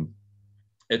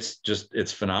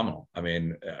 It's phenomenal. I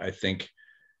mean, I think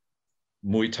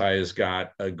Muay Thai has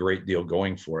got a great deal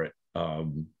going for it.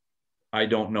 I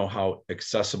don't know how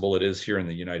accessible it is here in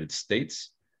the United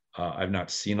States. I've not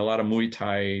seen a lot of Muay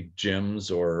Thai gyms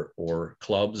or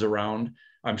clubs around.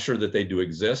 I'm sure that they do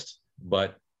exist,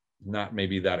 but not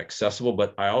maybe that accessible.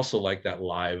 But I also like that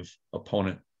live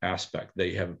opponent aspect.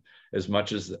 They have, as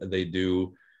much as they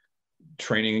do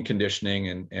training and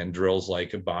conditioning and drills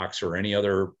like a box or any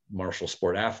other martial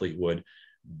sport athlete would,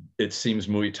 it seems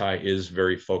Muay Thai is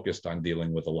very focused on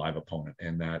dealing with a live opponent.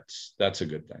 And that's a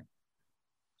good thing.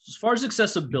 As far as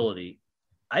accessibility,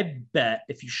 I bet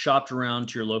if you shopped around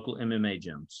to your local MMA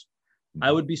gyms,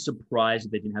 I would be surprised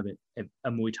if they didn't have a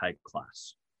Muay Thai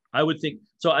class. I would think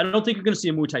so. I don't think you're going to see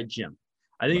a Muay Thai gym.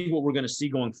 I think what we're going to see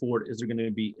going forward is they're going to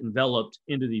be enveloped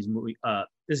into these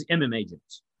MMA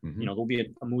gyms. Mhm. You know, there'll be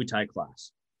a Muay Thai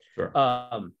class. Sure.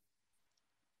 I'm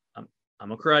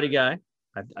a karate guy.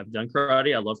 I've done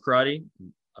karate. I love karate.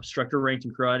 I'm instructor ranked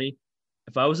in karate.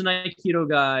 If I was an Aikido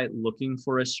guy looking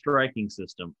for a striking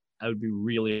system, I would be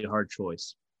really a hard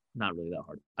choice. Not really that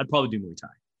hard. I'd probably do Muay Thai.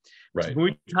 Right. So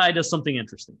Muay Thai does something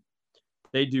interesting.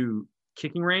 They do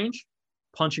kicking range,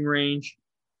 punching range,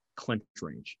 clinch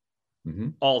range,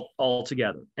 all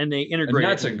together, and they integrate.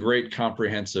 And that's a great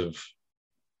comprehensive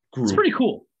group. It's pretty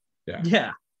cool.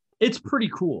 Yeah, it's pretty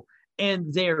cool.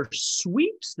 And their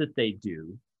sweeps that they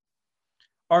do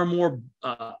are more.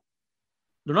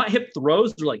 They're not hip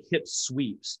throws; they're like hip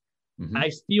sweeps. Mhm. I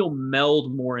feel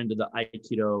meld more into the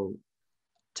Aikido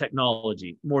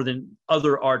technology more than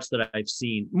other arts that I've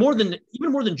seen,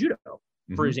 even more than judo,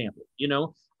 for example. You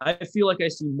know, I feel like I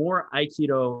see more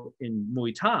Aikido in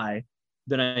Muay Thai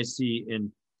than I see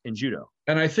in judo.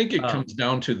 And I think it comes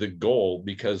down to the goal,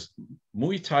 because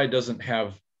Muay Thai doesn't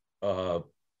have a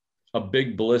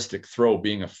big ballistic throw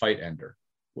being a fight ender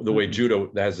the way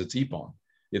judo has its ippon.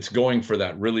 It's going for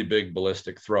that really big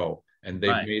ballistic throw, and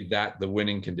they've made that the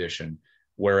winning condition.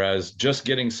 Whereas just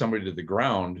getting somebody to the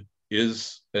ground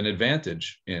is an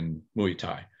advantage in Muay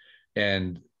Thai.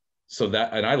 And so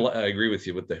that, and I agree with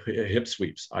you with the hip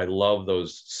sweeps. I love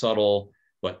those subtle,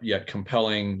 but yet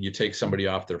compelling. You take somebody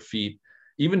off their feet,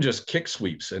 even just kick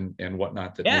sweeps and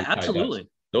whatnot. That Muay Thai absolutely.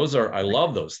 Does. I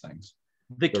love those things.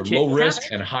 They're low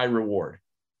risk and high reward.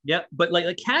 Yeah, but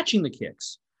like catching the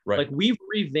kicks. Right. Like we've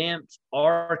revamped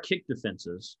our kick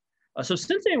defenses. So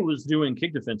Sensei was doing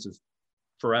kick defenses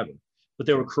forever, but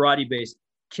they were karate-based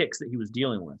kicks that he was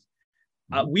dealing with.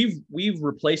 We've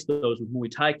replaced those with Muay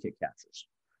Thai kick catchers,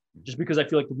 just because I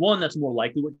feel like the one that's more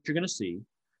likely what you're going to see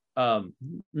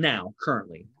now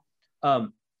currently,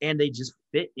 and they just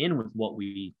fit in with what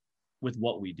we with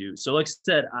what we do. So like I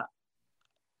said,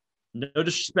 no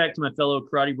disrespect to my fellow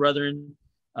karate brethren.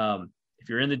 If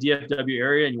you're in the DFW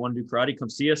area and you want to do karate, come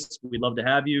see us. We'd love to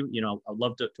have you. You know, I'd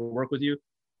love to work with you.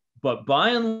 But by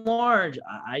and large,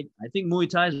 I think Muay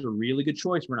Thai is a really good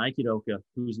choice for an Aikidoka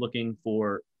who's looking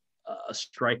for a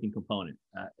striking component.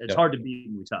 It's hard to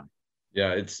beat Muay Thai.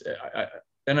 Yeah,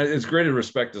 and as great a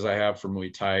respect as I have for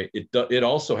Muay Thai, it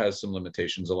also has some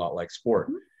limitations, a lot like sport.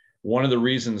 Mm-hmm. One of the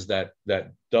reasons that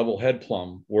double head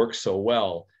plumb works so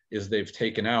well is they've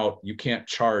taken out, you can't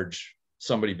charge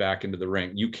somebody back into the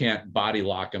ring. You can't body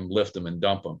lock them, lift them, and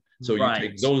dump them. So you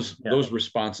take those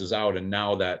responses out, and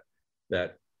now that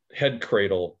head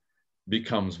cradle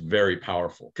becomes very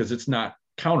powerful because it's not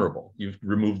counterable. You've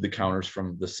removed the counters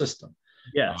from the system.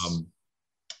 Yes.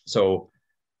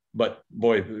 But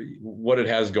boy, what it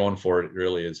has going for it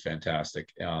really is fantastic.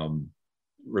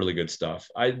 Really good stuff.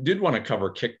 I did want to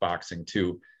cover kickboxing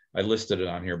too. I listed it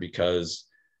on here because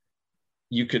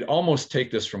you could almost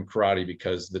take this from karate,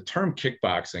 because the term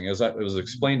kickboxing, as it was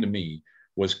explained to me,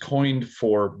 was coined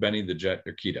for Benny the Jet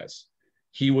Urquidez.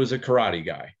 He was a karate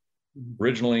guy.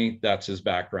 Originally, that's his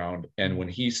background. And when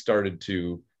he started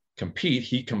to compete,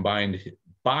 he combined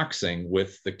boxing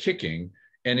with the kicking.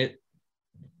 And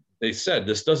they said,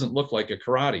 this doesn't look like a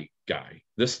karate guy.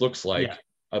 This looks like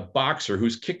a boxer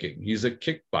who's kicking. He's a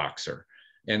kickboxer.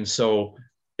 And so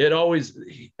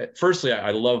firstly,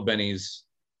 I love Benny's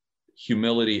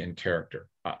humility and character.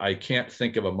 I can't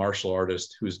think of a martial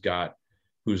artist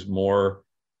who's more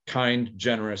kind,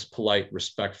 generous, polite,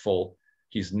 respectful.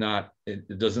 He's not,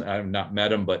 I've not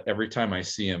met him, but every time I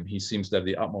see him, he seems to have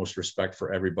the utmost respect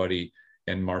for everybody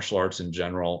and martial arts in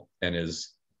general, and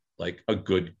is like a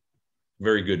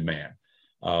very good man.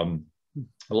 I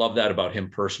love that about him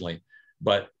personally.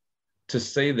 But to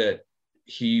say that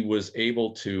he was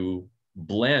able to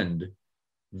blend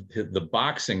the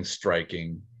boxing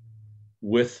striking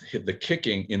with the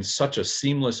kicking in such a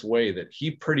seamless way that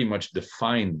he pretty much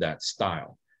defined that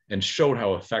style and showed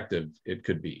how effective it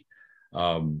could be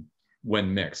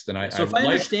when mixed. And I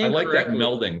like that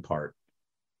melding part.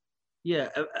 Yeah,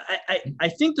 I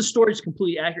think the story is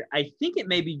completely accurate. I think it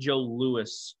may be Joe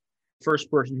Louis, first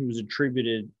person who was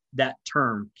attributed that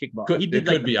term kickboxing. It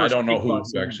could be. I don't know who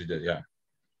actually did. Yeah.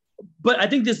 But I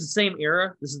think this is the same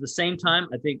era. This is the same time.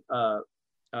 I think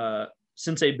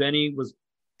Sensei Benny was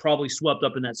probably swept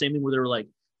up in that same thing where they were like,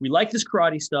 we like this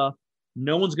karate stuff.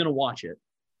 No one's going to watch it.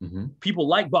 Mm-hmm. People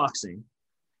like boxing.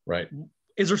 Right.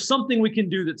 Is there something we can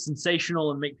do that's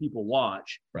sensational and make people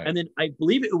watch? Right. And then I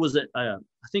believe it was I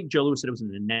think Joe Louis said it was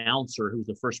an announcer who was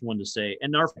the first one to say,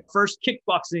 and our first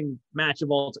kickboxing match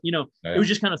of all time, it was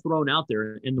just kind of thrown out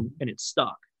there and it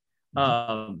stuck.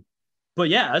 Mm-hmm. But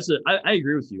yeah, I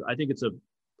agree with you. I think it's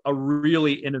a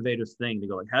really innovative thing to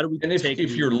go like, how do we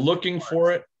if you're looking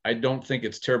for it, I don't think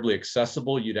it's terribly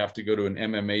accessible. You'd have to go to an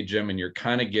MMA gym, and you're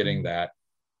kind of getting that.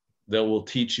 They will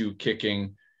teach you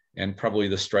kicking and probably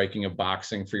the striking of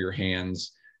boxing for your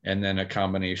hands, and then a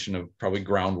combination of probably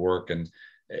groundwork.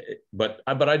 But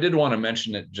I did want to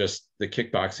mention it, just the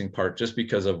kickboxing part, just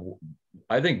because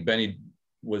I think Benny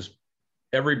was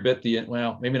every bit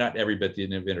maybe not every bit the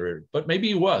innovator, but maybe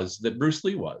he was, that Bruce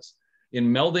Lee was, in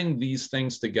melding these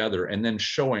things together and then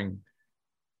showing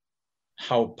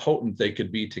how potent they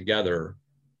could be together.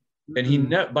 And he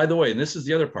by the way, and this is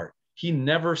the other part, he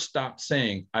never stopped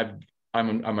saying, I'm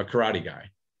a karate guy.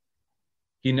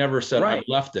 He never said, I've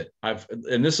left it.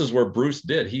 And this is where Bruce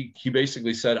did. He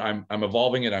basically said, I'm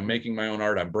evolving it. I'm making my own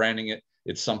art. I'm branding it.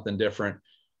 It's something different.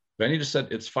 Then he just said,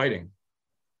 it's fighting.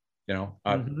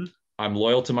 I'm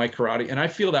loyal to my karate. And I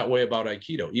feel that way about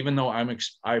Aikido, even though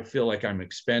I feel like I'm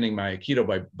expanding my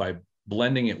Aikido by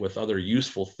blending it with other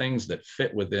useful things that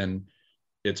fit within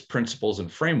its principles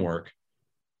and framework.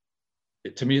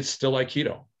 To me, it's still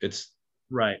Aikido. It's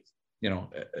right.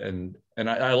 And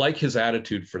I like his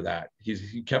attitude for that.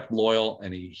 He kept loyal,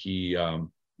 and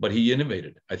but he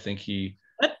innovated. I think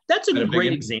that's a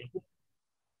great example.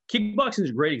 Kickboxing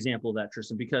is a great example of that,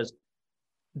 Tristan, because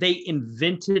they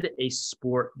invented a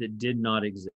sport that did not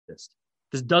exist.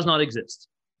 This does not exist.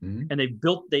 Mm-hmm.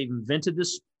 And they invented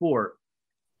this sport,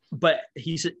 but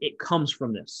he said it comes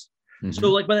from this. Mm-hmm.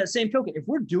 So like by that same token, if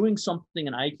we're doing something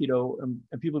in Aikido and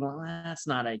people go, that's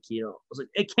not Aikido. I was like,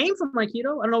 it came from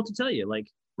Aikido. I don't know what to tell you. Like,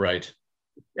 right.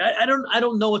 I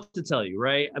don't know what to tell you.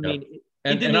 Right. I mean,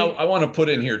 I want to put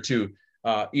in here too.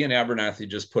 Ian Abernathy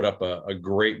just put up a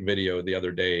great video the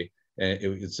other day, and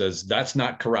it says, "That's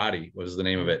not karate" was the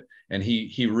name of it. And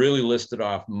he really listed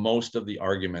off most of the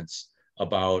arguments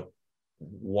about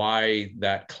why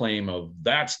that claim of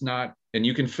that's not, and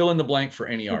you can fill in the blank for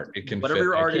any art. It can whatever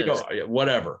your art is,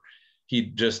 whatever. he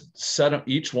just set up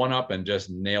each one up and just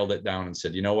nailed it down and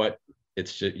said, you know what,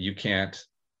 it's just, you can't,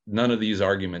 none of these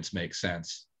arguments make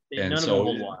sense. And none so of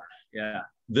them will watch. Yeah.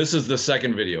 this is the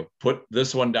second video. Put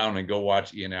this one down and go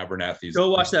watch Ian Abernathy's.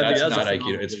 Go watch that video. That's not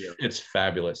Aikido. It's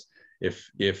fabulous.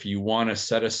 If you want to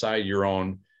set aside your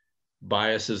own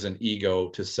biases and ego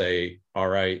to say, all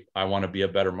right, I want to be a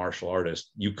better martial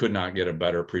artist, you could not get a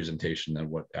better presentation than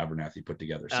what Abernathy put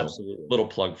together. So absolutely, little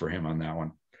plug for him on that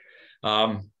one.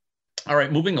 All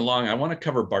right, moving along, I want to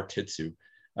cover Bartitsu,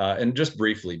 and just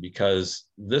briefly, because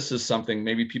this is something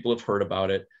maybe people have heard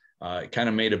about it. It kind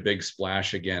of made a big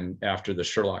splash again after the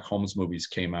Sherlock Holmes movies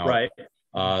came out. Right.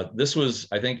 This was,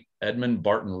 I think, Edmund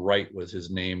Barton Wright was his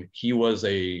name. He was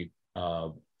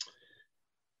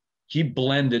he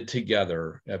blended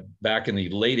together back in the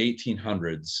late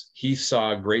 1800s. He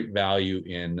saw great value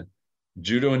in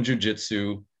judo and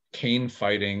jujitsu, cane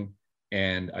fighting,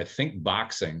 and I think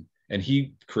boxing. And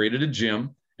he created a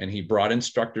gym and he brought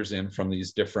instructors in from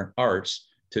these different arts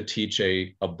to teach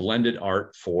a blended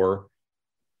art for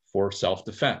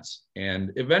self-defense.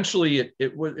 And eventually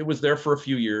it was there for a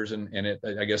few years, and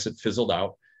I guess it fizzled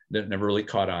out. It never really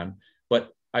caught on. But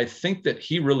I think that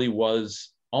he really was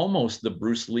almost the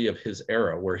Bruce Lee of his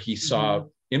era, where he saw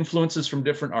influences from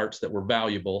different arts that were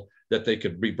valuable, that they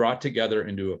could be brought together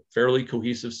into a fairly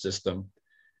cohesive system.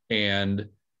 And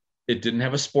it didn't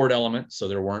have a sport element, so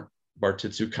there weren't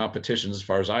Bartitsu competitions as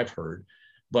far as I've heard,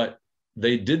 but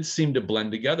they did seem to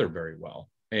blend together very well.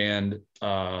 And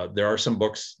there are some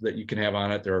books that you can have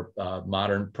on it. There are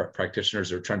modern practitioners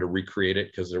that are trying to recreate it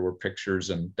because there were pictures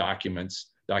and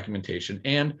documentation,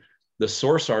 and the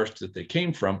source arts that they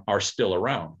came from are still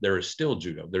around. There is still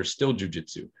judo, there's still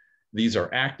jujitsu. These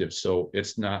are active, so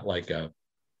it's not like a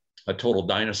total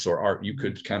dinosaur art. You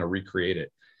could kind of recreate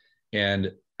it.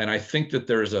 And I think that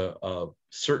there's a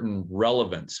certain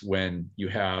relevance when you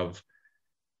have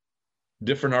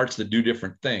different arts that do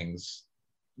different things.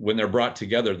 When they're brought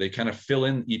together, they kind of fill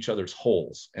in each other's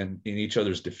holes and in each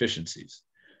other's deficiencies.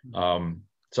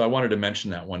 So I wanted to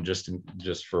mention that one just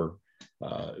for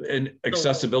and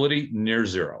accessibility near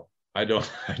zero. I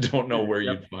don't know where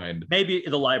you'd find, maybe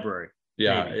the library.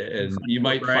 Yeah, maybe. And you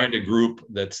might find a group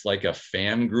that's like a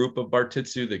fan group of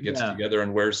Bartitsu that gets together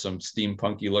and wears some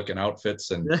steampunky looking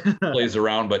outfits and plays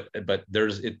around, but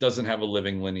it doesn't have a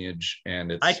living lineage,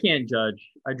 and I can't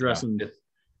judge. I dress in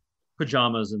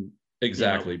pajamas and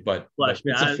exactly, but it's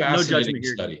a fascinating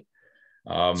study.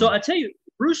 So I tell you,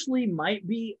 Bruce Lee might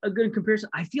be a good comparison.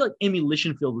 I feel like Emmy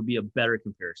Lichtenfield would be a better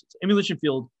comparison. So Emmy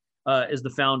Lichtenfield is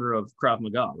the founder of Krav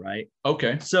Maga, right?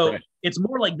 Okay. So it's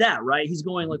more like that, right? He's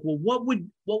going like, well, what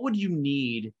would you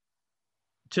need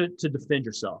to defend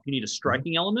yourself? You need a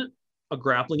striking element, a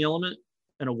grappling element,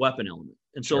 and a weapon element.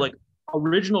 And so like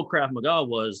original Krav Maga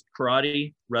was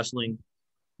karate, wrestling,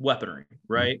 weaponry,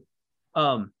 right?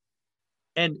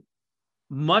 And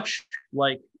much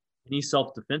like any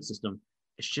self-defense system,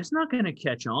 it's just not going to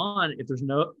catch on if there's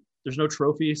no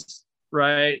trophies,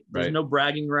 right? There's no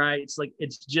bragging rights. Like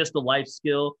it's just a life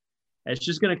skill. It's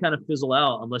just going to kind of fizzle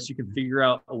out unless you can figure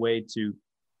out a way to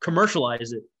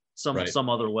commercialize it some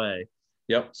other way.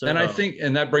 Yep. So, and I think,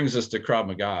 and that brings us to Krav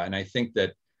Maga. And I think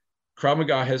that Krav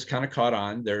Maga has kind of caught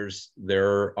on.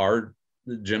 There are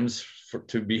gyms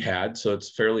to be had, so it's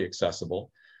fairly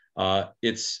accessible.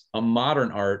 It's a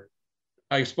modern art.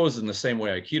 I suppose in the same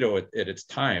way Aikido at its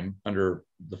time under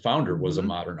the founder was a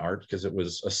modern art, because it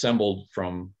was assembled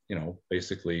from,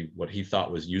 basically what he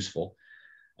thought was useful.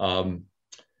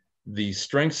 The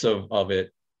strengths of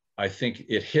it, I think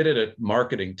it hit at a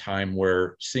marketing time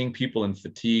where seeing people in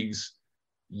fatigues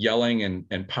yelling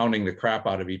and pounding the crap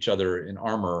out of each other in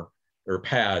armor or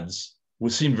pads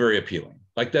would seem very appealing.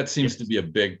 Like that seems to be a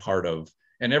big part of,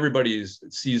 and everybody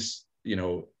sees,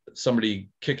 somebody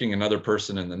kicking another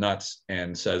person in the nuts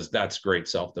and says, that's great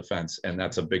self-defense. And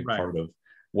that's a big part of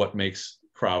what makes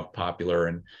Krav popular.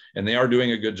 And they are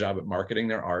doing a good job at marketing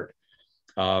their art.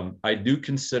 I do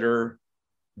consider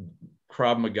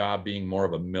Krav Maga being more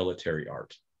of a military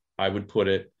art. I would put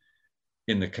it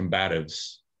in the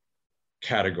combatives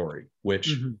category,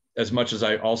 which as much as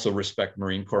I also respect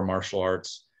Marine Corps martial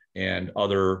arts and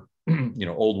other,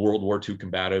 old World War II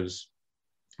combatives,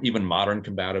 even modern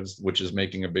combatives, which is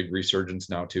making a big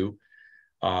resurgence now too.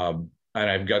 And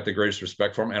I've got the greatest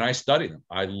respect for them, and I study them.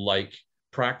 I like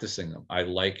practicing them. I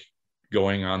like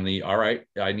going on all right,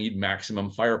 I need maximum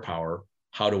firepower.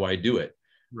 How do I do it?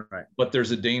 Right. But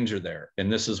there's a danger there.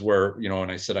 And this is where,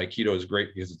 and I said Aikido is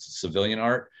great because it's a civilian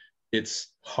art. It's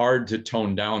hard to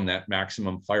tone down that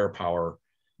maximum firepower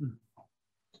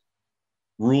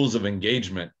rules of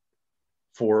engagement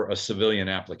for a civilian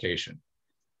application.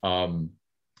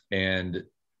 And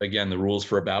again, the rules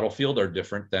for a battlefield are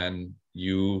different than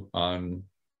you on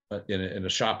in a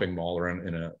shopping mall or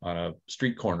on a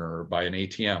street corner or by an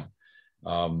ATM.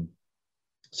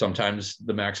 Sometimes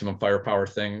the maximum firepower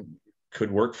thing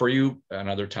could work for you, and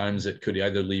other times it could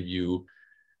either leave you,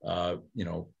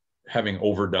 having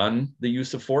overdone the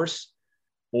use of force,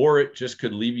 or it just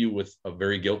could leave you with a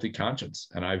very guilty conscience.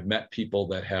 And I've met people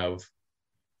that have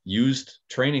used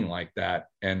training like that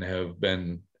and have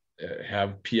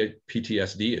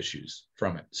PTSD issues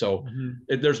from it. So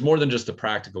there's more than just a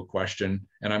practical question.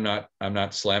 And I'm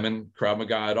not slamming Krav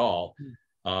Maga at all,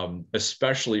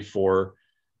 especially for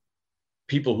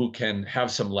people who can have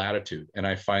some latitude. And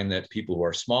I find that people who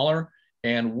are smaller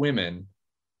and women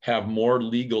have more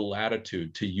legal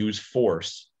latitude to use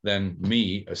force than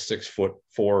me, a 6'4",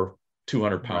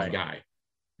 200-pound guy.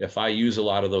 If I use a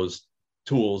lot of those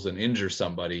tools and injure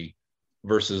somebody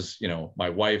versus, my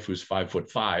wife who's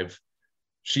 5'5",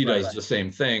 she does the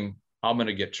same thing, I'm going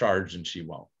to get charged and she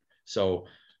won't. So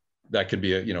that could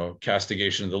be a,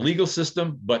 castigation of the legal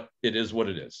system, but it is what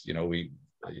it is.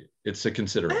 It's a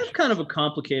consideration. I have kind of a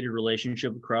complicated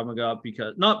relationship with Krav Maga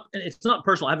because it's not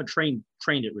personal. I haven't trained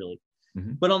it really.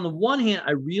 But on the one hand,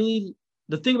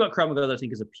 the thing about Krav Maga that I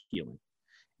think is appealing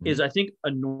is I think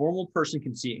a normal person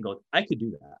can see it and go, I could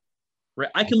do that, right?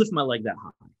 I can lift my leg that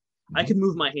high. I could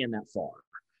move my hand that far.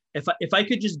 If I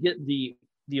could just get the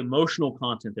emotional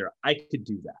content there, I could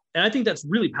do that. And I think that's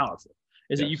really powerful,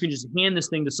 that you can just hand this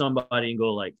thing to somebody and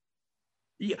go like,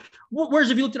 yeah.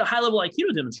 Whereas if you looked at a high level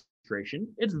Aikido demonstration,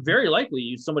 it's very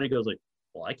likely somebody goes like,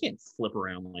 well, I can't flip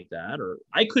around like that, or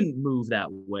I couldn't move that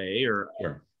way, or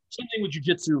something with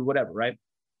jiu-jitsu or whatever, right?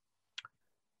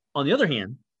 On the other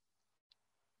hand,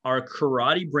 our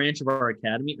karate branch of our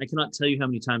academy, I cannot tell you how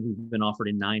many times we've been offered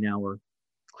a 9-hour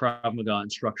Krav Maga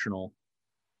instructional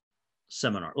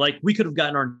seminar. Like we could have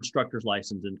gotten our instructor's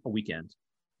license in a weekend,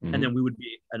 and then we would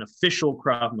be an official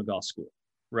Krav Maga school,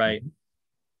 right?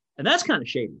 And that's kind of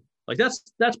shady. Like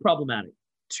that's problematic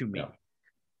to me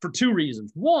for two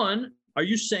reasons. One, are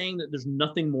you saying that there's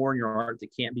nothing more in your art that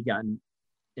can't be gotten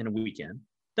in a weekend?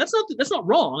 That's not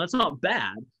wrong. That's not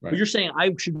bad. But you're saying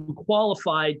I should be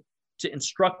qualified to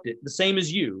instruct it the same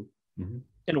as you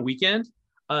in a weekend.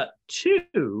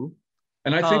 Two,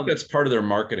 and I think that's part of their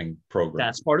marketing program.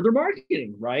 That's part of their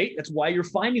marketing, right? That's why you're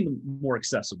finding them more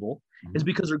accessible, is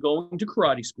because they're going to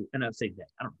karate school. And I'd say that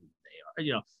I don't know who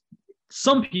they are.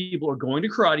 Some people are going to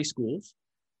karate schools.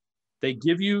 They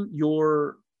give you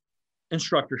your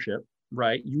instructorship,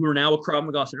 right? You are now a Krav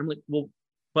Maga center. I'm like, well,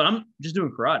 but I'm just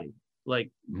doing karate.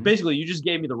 Like basically you just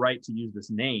gave me the right to use this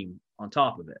name on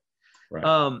top of it. Right.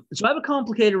 So I have a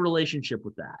complicated relationship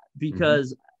with that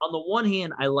because on the one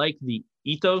hand, I like the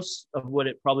ethos of what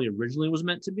it probably originally was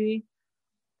meant to be,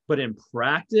 but in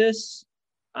practice,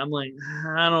 I'm like,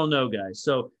 I don't know, guys.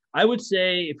 So I would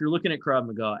say if you're looking at Krav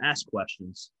Maga, ask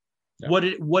questions. Yeah.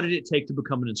 What did it take to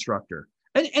become an instructor?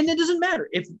 And it doesn't matter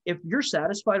if you're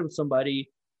satisfied with somebody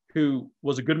who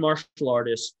was a good martial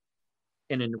artist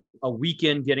and in a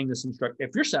weekend getting this instructor,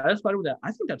 if you're satisfied with that,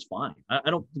 I think that's fine. I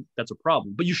don't think that's a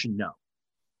problem, but you should know.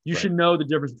 You should know the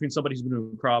difference between somebody who's been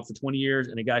doing Krav for 20 years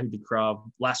and a guy who did Krav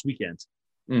last weekend.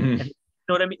 And, you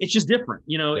know what I mean? It's just different.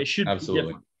 It should be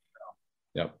different.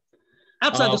 Yep.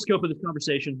 Outside the scope of this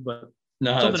conversation, but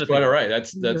no, that's quite all right.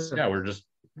 That's we're just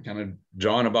kind of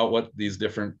jawing about what these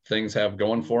different things have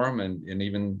going for them, and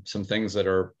even some things that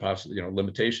are possibly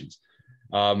limitations.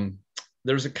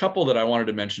 There's a couple that I wanted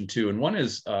to mention too, and one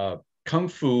is Kung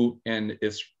Fu and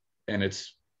its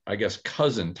I guess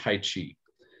cousin Tai Chi.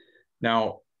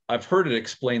 Now I've heard it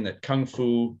explained that Kung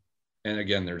Fu, and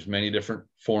again there's many different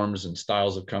forms and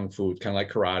styles of Kung Fu, kind of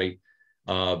like karate,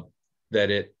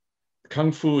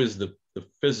 Kung Fu is the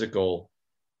physical,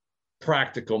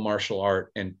 practical martial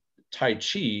art, and Tai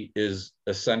Chi is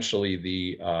essentially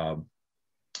the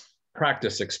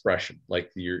practice expression. Like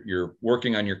you're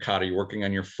working on your kata, you're working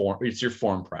on your form. It's your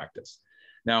form practice.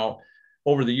 Now,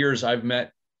 over the years, I've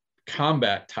met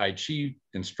combat Tai Chi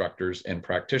instructors and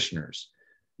practitioners.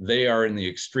 They are in the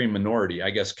extreme minority, I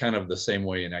guess, kind of the same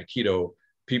way in Aikido.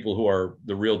 People who are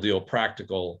the real deal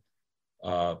practical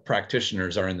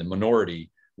practitioners are in the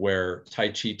minority, where Tai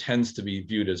Chi tends to be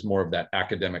viewed as more of that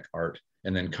academic art.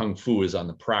 And then Kung Fu is on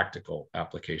the practical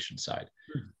application side.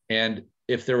 And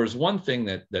if there was one thing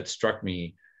that struck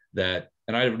me and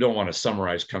I don't want to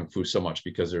summarize Kung Fu so much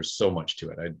because there's so much to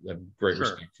it. I have great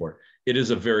respect for it. It is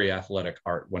a very athletic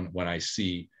art when I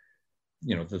see,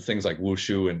 the things like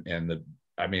Wushu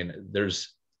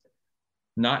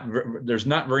there's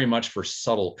not very much for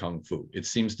subtle Kung Fu. It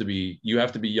seems to be, you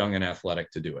have to be young and athletic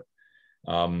to do it.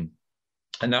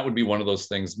 And that would be one of those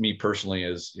things, me personally,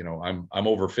 is, I'm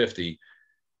over 50.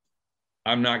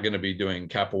 I'm not going to be doing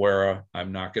capoeira.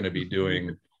 I'm not going to be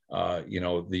doing,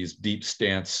 these deep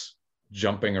stance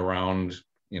jumping around,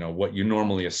 what you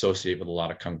normally associate with a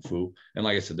lot of Kung Fu. And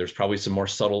like I said, there's probably some more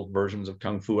subtle versions of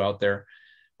Kung Fu out there.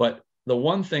 But the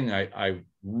one thing I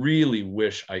really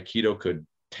wish Aikido could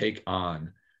take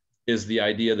on is the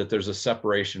idea that there's a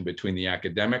separation between the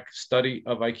academic study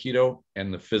of Aikido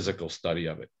and the physical study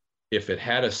of it. If it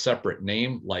had a separate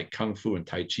name like Kung Fu and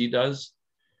Tai Chi does,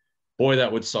 boy,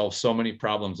 that would solve so many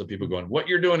problems of people going, what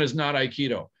you're doing is not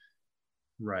Aikido.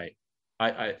 Right.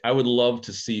 I would love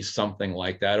to see something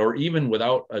like that, or even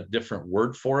without a different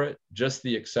word for it, just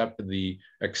the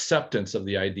acceptance of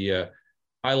the idea.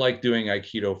 I like doing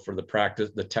Aikido for the practice,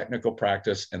 the technical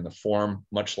practice and the form,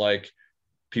 much like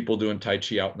people doing Tai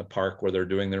Chi out in the park where they're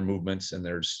doing their movements and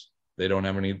they don't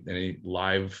have any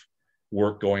live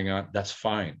work going on. That's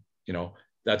fine.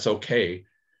 That's okay.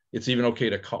 It's even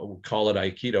okay to call it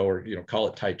Aikido or, call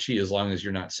it Tai Chi, as long as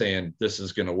you're not saying this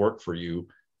is going to work for you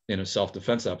in a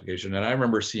self-defense application. And I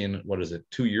remember seeing,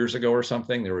 2 years ago or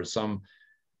something, there was some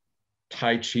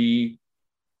Tai Chi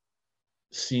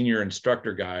senior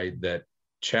instructor guy that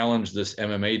challenged this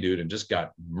MMA dude and just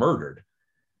got murdered.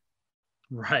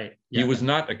 Right. Yeah. He was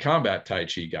not a combat Tai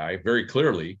Chi guy, very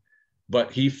clearly,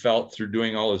 but he felt through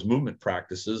doing all his movement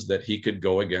practices that he could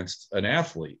go against an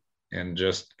athlete and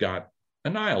just got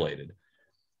annihilated.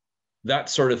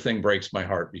 That sort of thing breaks my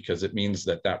heart, because it means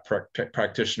that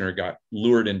practitioner got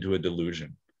lured into a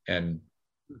delusion, and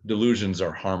delusions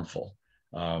are harmful,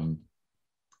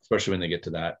 especially when they get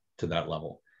to that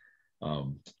level.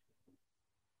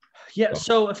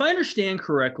 So if I understand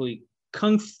correctly,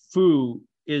 Kung Fu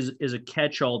is a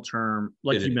catch-all term,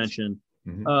 like you mentioned,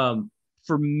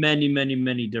 for many, many,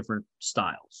 many different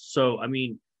styles. So, I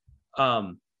mean,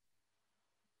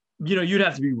 you'd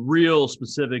have to be real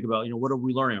specific about, what are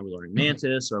we learning? Are we learning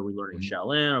Mantis? Are we learning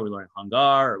Shaolin? Are we learning Hung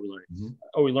Gar?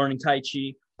 Are we learning Tai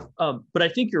Chi? But I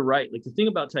think you're right. Like, the thing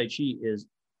about Tai Chi is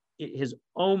it has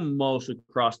almost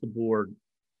across the board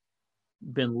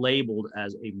been labeled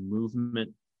as a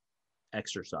movement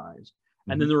exercise.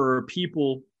 And then there are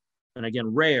people, and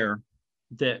again, rare,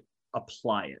 that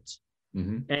apply it.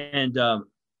 And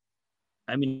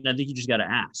I mean, I think you just got to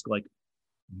ask, like,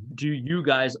 do you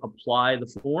guys apply the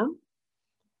form?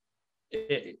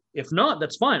 If not,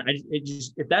 that's fine.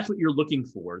 If that's what you're looking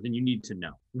for, then you need to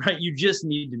know, right? You just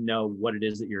need to know what it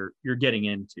is that you're getting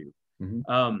into.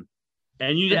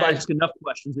 And you need to ask enough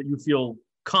questions that you feel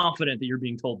confident that you're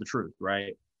being told the truth,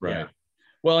 right? Right. Yeah.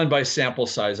 Well, and by sample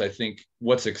size, I think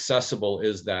what's accessible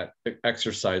is that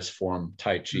exercise form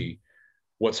Tai Chi.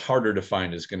 What's harder to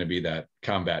find is going to be that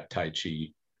combat Tai Chi.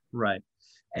 Right.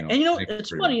 And it's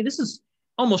funny. This is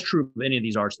almost true of any of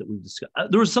these arts that we've discussed.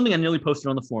 There was something I nearly posted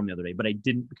on the forum the other day, but I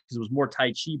didn't, because it was more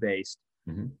Tai Chi based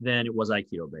than it was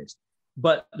Aikido based.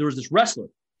 But there was this wrestler.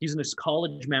 He's in this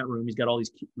college mat room. He's got all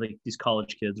these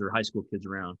college kids or high school kids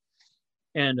around.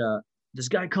 And this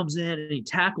guy comes in and he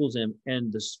tackles him,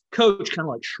 and this coach kind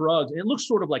of like shrugs. And it looks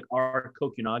sort of like our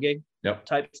Kokunage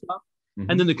type stuff.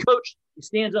 And then the coach, he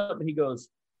stands up and he goes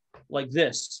like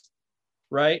this,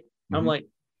 right? I'm like,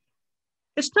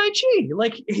 it's Tai Chi.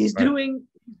 Like, he's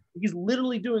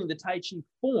literally doing the Tai Chi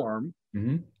form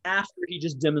after he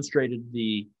just demonstrated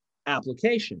the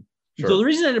application. Sure. So the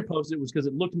reason I didn't post it was because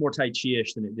it looked more Tai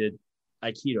Chi-ish than it did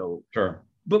Aikido. Sure.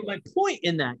 But my point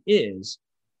in that is,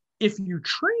 if you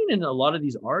train in a lot of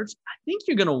these arts, I think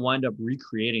you're going to wind up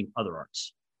recreating other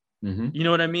arts. You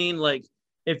know what I mean? Like,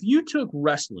 if you took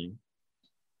wrestling,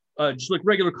 just like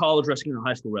regular college wrestling or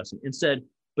high school wrestling, and said,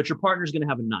 but your partner's going to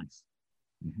have a knife,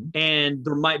 and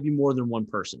there might be more than one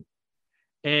person.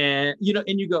 And,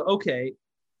 and you go, okay,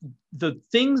 the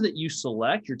things that you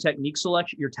select, your technique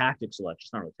selection, your tactic selection,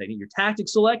 it's not really technique, your tactic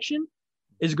selection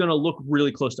is going to look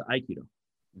really close to Aikido,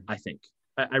 I think.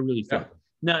 I really think.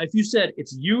 Now, if you said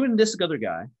it's you and this other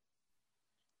guy,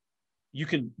 you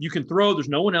can throw, there's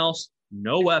no one else,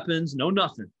 no weapons, no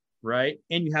nothing, right?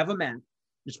 And you have a mat,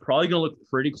 it's probably going to look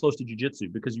pretty close to jiu-jitsu,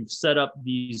 because you've set up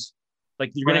these,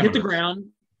 like, you're going to hit the ground,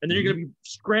 and then you're going to be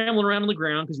scrambling around on the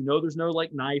ground because there's no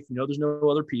like knife, there's no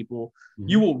other people.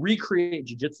 You will recreate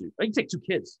jiu-jitsu. I can take two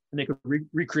kids and they could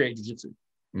recreate jiu-jitsu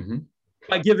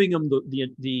by giving them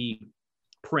the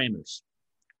parameters,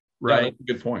 right? Yeah, that's a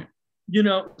good point.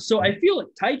 So I feel like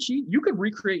Tai Chi, you could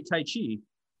recreate Tai Chi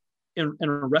in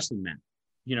a wrestling mat.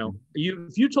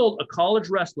 If you told a college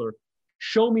wrestler,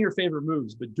 show me your favorite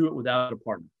moves, but do it without a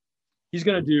partner, he's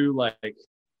going to do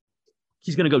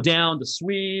he's going to go down to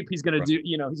sweep. He's going to do,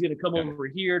 he's going to come over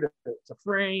here to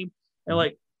frame.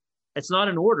 And it's not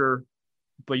in order,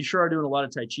 but you sure are doing a lot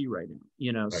of Tai Chi right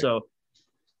now, So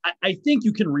I think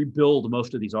you can rebuild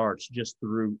most of these arts just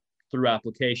through through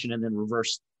application and then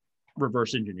reverse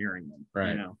engineering them.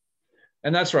 Right. You know?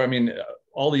 And that's right. I mean,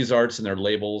 all these arts and their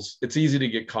labels, it's easy to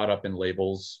get caught up in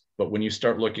labels, but when you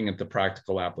start looking at the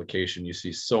practical application, you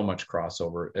see so much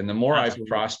crossover. And the more I've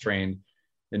cross-trained,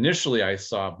 initially I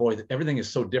saw, boy, everything is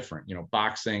so different. You know,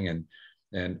 boxing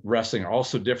and wrestling are all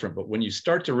so different. But when you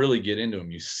start to really get into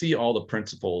them, you see all the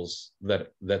principles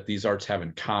that these arts have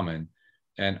in common.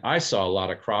 And I saw a lot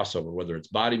of crossover, whether it's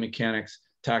body mechanics,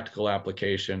 tactical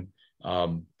application,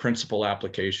 principle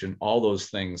application, all those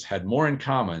things had more in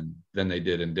common than they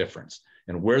did in difference.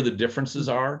 And where the differences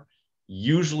are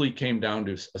usually came down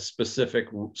to a specific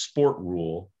sport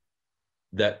rule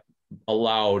that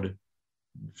allowed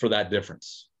for that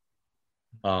difference.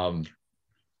 And,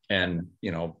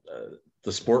 you know,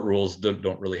 the sport rules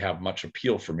don't really have much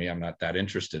appeal for me. I'm not that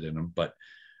interested in them, but,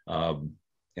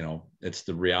 you know, it's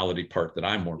the reality part that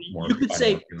I'm more. You could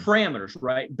say parameters,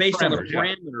 right? Based on the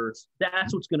parameters, yeah.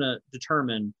 That's what's going to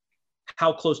determine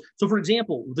how close. So, for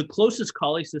example, the closest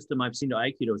Kali system I've seen to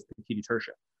Aikido is Pikiti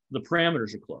Tertia. The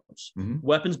parameters are close. Mm-hmm.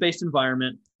 Weapons-based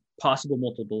environment, possible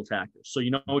multiple attackers. So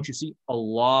you know what you see? A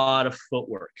lot of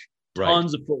footwork,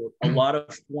 tons of footwork, a lot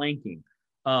of flanking,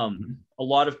 a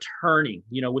lot of turning,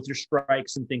 you know, with your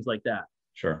strikes and things like that.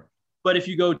 Sure. But if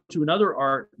you go to another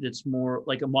art that's more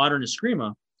like a modern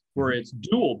eskrima, where it's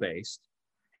dual based,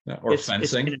 or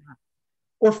fencing,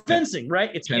 or fencing, right?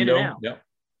 It's kendo, in and out. Yeah.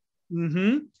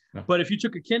 Mm-hmm. Yeah. But if you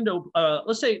took a kendo,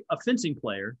 let's say a fencing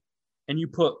player, and you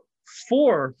put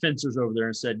 4 fencers over there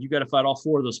and said, you got to fight all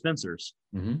 4 of those fencers,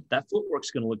 that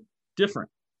footwork's going to look different,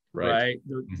 right?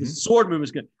 The sword move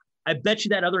is good. I bet you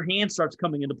that other hand starts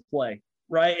coming into play,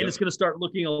 right? And it's going to start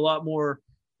looking a lot more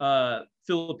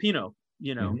Filipino,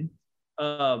 you know?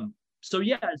 So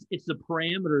yeah, it's the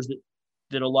parameters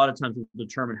that a lot of times will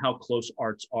determine how close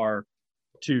arts are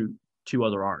to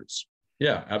other arts.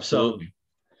 Yeah, absolutely. So,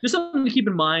 just something to keep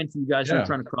in mind for you guys who are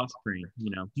trying to cross train.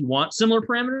 You know, do you want similar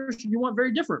parameters? Or do you want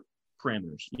very different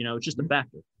parameters? You know, it's just a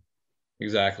factor.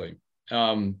 Exactly.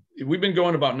 We've been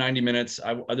going about 90 minutes.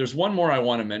 There's one more I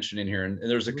want to mention in here, and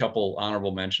there's a couple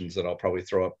honorable mentions that I'll probably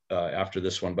throw up after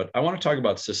this one, but I want to talk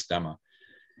about Systema.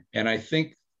 And I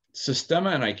think Systema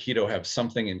and Aikido have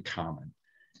something in common.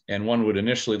 And one would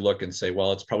initially look and say,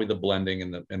 well, it's probably the blending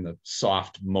and the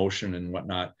soft motion and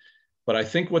whatnot. But I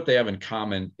think what they have in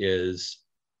common is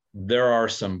there are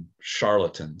some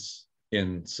charlatans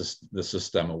in the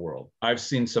Systema world. I've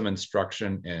seen some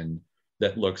instruction and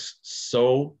that looks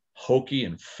so hokey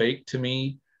and fake to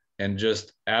me and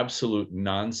just absolute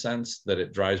nonsense that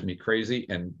it drives me crazy.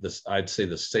 And I'd say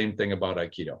the same thing about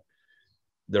Aikido.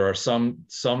 There are some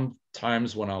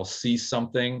times when I'll see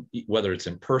something, whether it's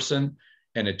in person,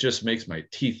 and it just makes my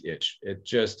teeth itch. It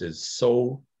just is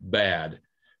so bad.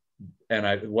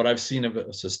 And what I've seen of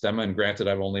a Systema, and granted,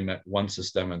 I've only met one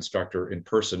Systema instructor in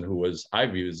person who I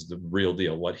view as the real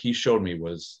deal. What he showed me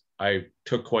I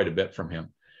took quite a bit from him.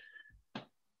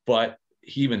 But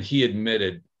even he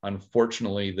admitted,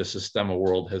 unfortunately, the Systema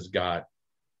world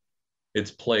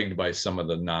it's plagued by some of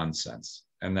the nonsense.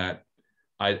 And that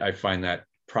I find that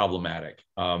problematic.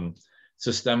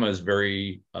 Systema is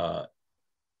very,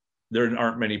 there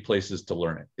aren't many places to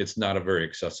learn it. It's not a very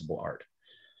accessible art.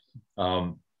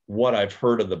 What I've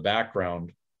heard of the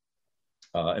background,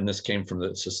 and this came from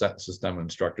the Systema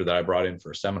instructor that I brought in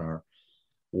for a seminar,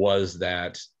 was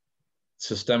that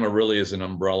Systema really is an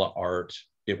umbrella art.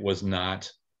 It was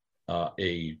not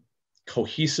a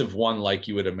cohesive one like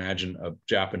you would imagine a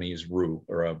Japanese ryu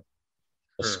or a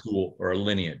school or a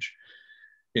lineage.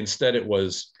 Instead, it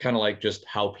was kind of like just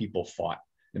how people fought.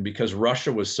 And because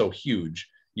Russia was so huge,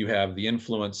 you have the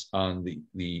influence on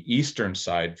the Eastern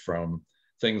side from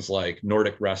things like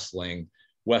Nordic wrestling,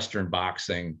 Western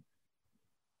boxing.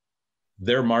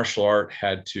 Their martial art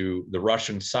the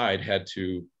Russian side had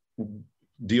to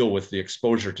deal with the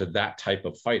exposure to that type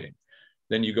of fighting.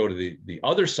 Then you go to the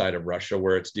other side of Russia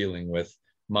where it's dealing with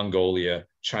Mongolia,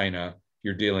 China.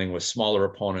 You're dealing with smaller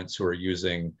opponents who are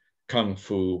using Kung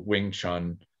Fu, Wing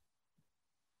Chun,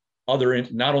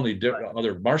 not only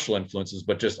other martial influences,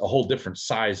 but just a whole different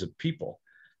size of people.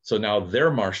 So now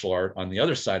their martial art on the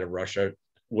other side of Russia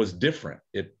was different.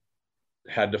 It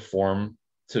had to form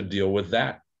to deal with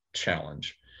that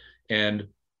challenge. And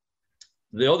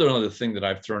the other thing that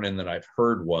I've thrown in that I've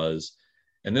heard was,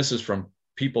 and this is from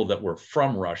people that were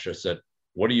from Russia, said,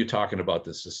 what are you talking about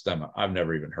this Systema? I've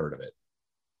never even heard of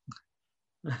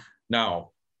it.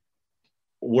 Now,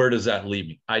 where does that leave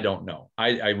me? I don't know.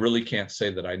 I really can't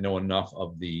say that I know enough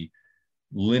of the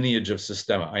lineage of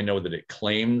Systema. I know that it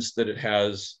claims that it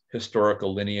has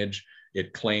historical lineage.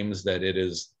 It claims that it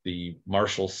is the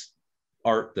martial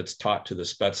art that's taught to the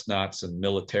Spetsnaz and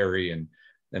military and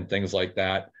and things like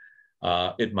that.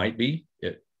 It might be.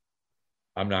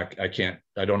 I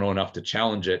don't know enough to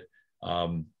challenge it.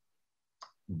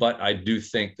 But I do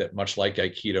think that much like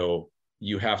Aikido,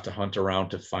 you have to hunt around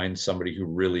to find somebody who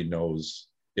really knows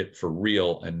it for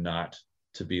real and not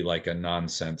to be like a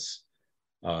nonsense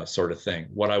sort of thing.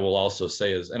 What I will also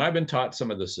say is, and I've been taught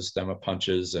some of the Systema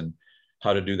punches and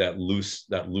how to do that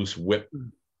loose whip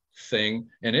thing,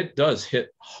 and it does hit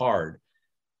hard.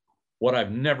 What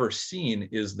I've never seen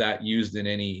is that used in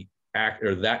any act,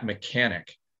 or that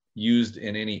mechanic used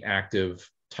in any active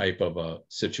type of a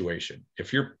situation.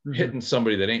 If you're hitting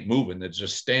somebody that ain't moving, that's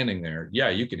just standing there, yeah,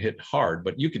 you can hit hard,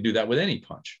 but you could do that with any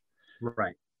punch.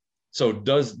 Right. So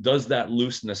does that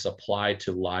looseness apply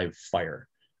to live fire?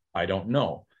 I don't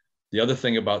know. The other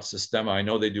thing about Systema, I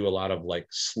know they do a lot of like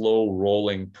slow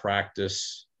rolling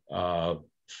practice,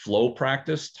 flow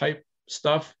practice type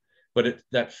stuff, but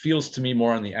that feels to me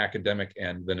more on the academic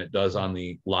end than it does on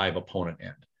the live opponent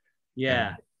end.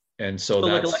 Yeah. And so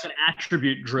that's like an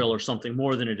attribute drill or something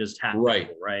more than it is tactical,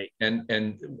 right?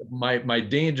 And my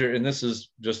danger, and this is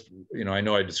just, I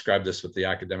know I described this with the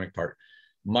academic part.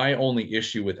 My only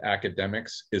issue with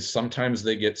academics is sometimes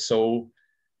they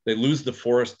lose the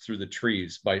forest through the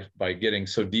trees by getting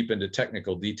so deep into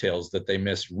technical details that they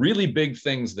miss really big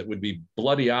things that would be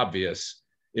bloody obvious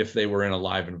if they were in a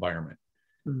live environment.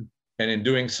 And in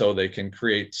doing so, they can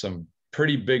create some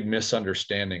pretty big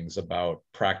misunderstandings about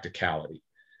practicality.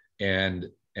 And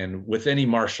with any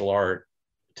martial art,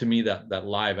 to me, that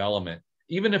live element,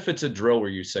 even if it's a drill where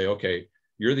you say, okay,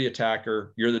 you're the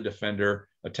attacker, you're the defender,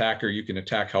 attacker, you can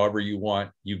attack however you want,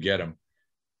 you get them.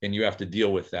 And you have to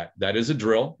deal with that. That is a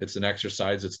drill. It's an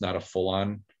exercise. It's not a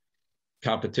full-on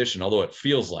competition, although it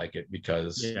feels like it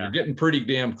because you're getting pretty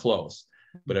damn close.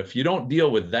 But if you don't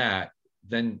deal with that,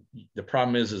 then the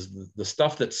problem is the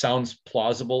stuff that sounds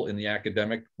plausible in the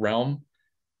academic realm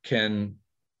can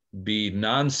be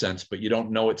nonsense, but you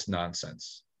don't know it's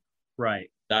nonsense.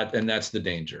 Right. That's the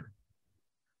danger.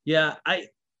 Yeah.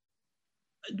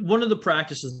 One of the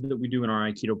practices that we do in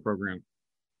our Aikido program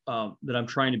that I'm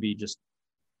trying to be just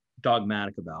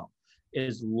dogmatic about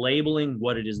is labeling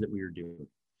what it is that we are doing.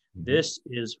 This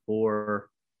is for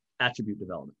attribute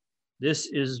development. This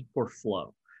is for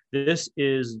flow. This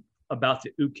is about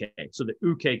the uke, so the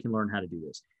uke can learn how to do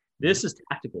this. This is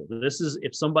tactical. This is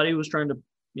if somebody was trying to,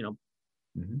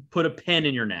 put a pen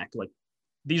in your neck, like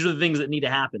these are the things that need to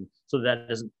happen so that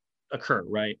doesn't occur,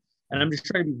 right? And I'm just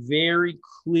trying to be very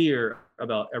clear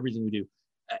about everything we do.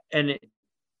 And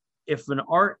if an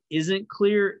art isn't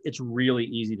clear, it's really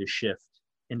easy to shift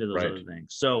into those other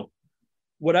things. So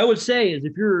what I would say is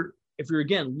if you're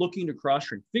again looking to cross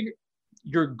train, figure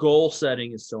your goal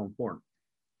setting is so important.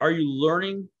 Are you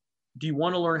learning? Do you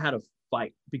want to learn how to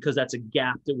fight? Because that's a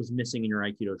gap that was missing in your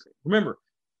Aikido training. Remember,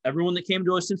 everyone that came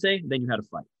to us sensei, then you had to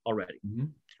fight already.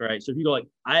 Right. So if you go like,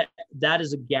 that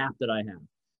is a gap that I have.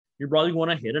 You're probably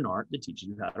want to hit an art that teaches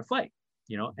you how to fight,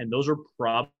 and those are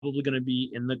probably going to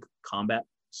be in the combat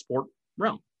sport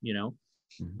realm,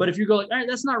 But if you go like, all right,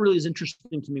 that's not really as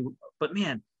interesting to me, but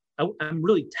man, I'm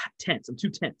really tense. I'm too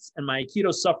tense. And my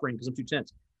Aikido's suffering because I'm too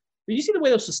tense. But you see the way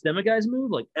those Systema guys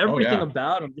move? Like everything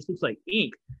about them just looks like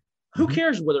ink. Who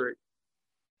cares whether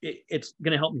it's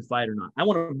going to help me fight or not? I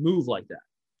want to move like that.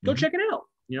 Go check it out.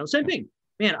 Same thing.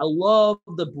 Man, I love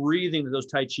the breathing that those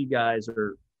Tai Chi guys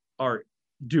are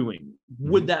doing.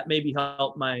 Would that maybe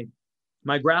help my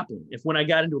grappling? If when I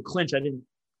got into a clinch, I didn't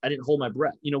hold my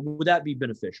breath, would that be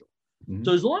beneficial?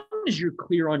 So as long as you're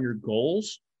clear on your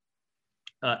goals,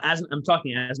 as I'm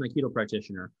talking as an Aikido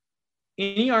practitioner,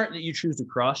 any art that you choose to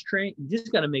cross train, you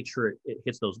just got to make sure it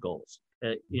hits those goals.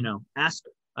 Ask,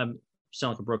 I'm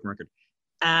sound like a broken record,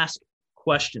 ask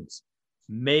questions,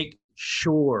 make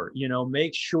sure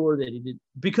that it did,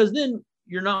 because then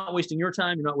you're not wasting your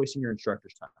time. You're not wasting your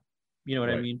instructor's time. You know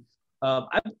what I mean?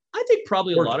 I think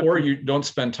probably a lot of people, you don't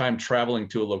spend time traveling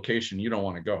to a location you don't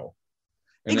want to go,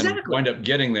 and then wind up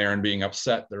getting there and being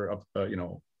upset. They're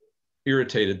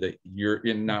irritated that you're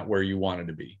in not where you wanted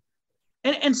to be.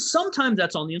 And sometimes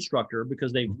that's on the instructor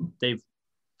because they've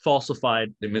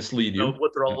falsified, they mislead you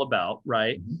what they're all about,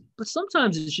 right? But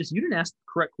sometimes it's just you didn't ask the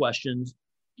correct questions.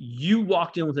 You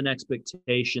walked in with an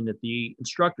expectation that the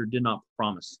instructor did not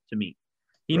promise to meet.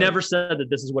 He never said that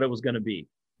this is what it was going to be,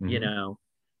 and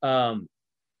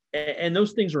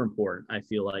those things are important, I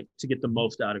feel like, to get the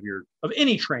most out of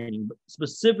any training, but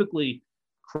specifically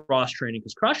cross training,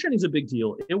 because cross training is a big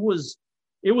deal. It was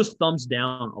thumbs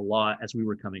down a lot as we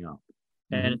were coming up,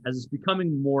 and as it's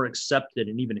becoming more accepted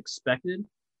and even expected,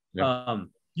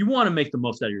 you want to make the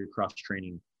most out of your cross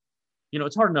training.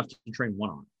 It's hard enough to train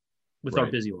one-on with our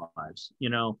busy lives,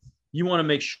 you want to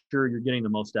make sure you're getting the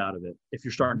most out of it if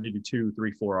you're starting to do 2,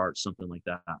 3, 4 arts, something like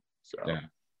that. So yeah.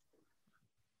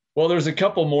 Well, there's a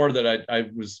couple more that I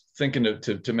was thinking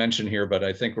to mention here, but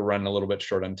I think we're running a little bit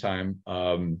short on time.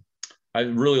 I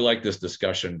really like this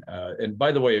discussion. And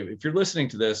by the way, if you're listening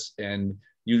to this and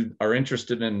you are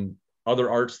interested in other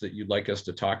arts that you'd like us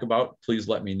to talk about, please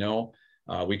let me know.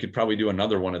 We could probably do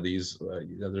another one of these.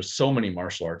 There's so many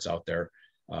martial arts out there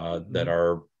that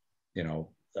are,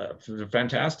 they're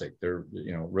fantastic. They're,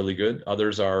 really good.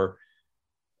 Others are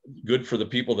good for the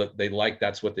people that they like.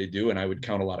 That's what they do. And I would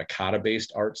count a lot of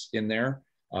kata-based arts in there.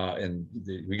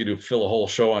 We could fill a whole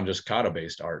show on just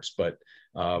kata-based arts. But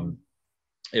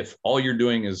if all you're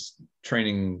doing is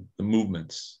training the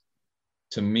movements,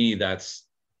 to me, that's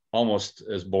almost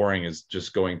as boring as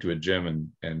just going to a gym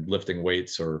and lifting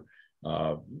weights or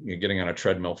getting on a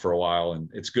treadmill for a while. And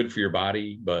it's good for your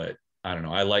body, but I don't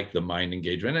know. I like the mind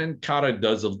engagement, and kata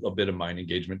does a bit of mind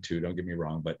engagement too. Don't get me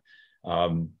wrong, but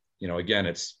again,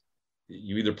 it's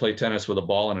you either play tennis with a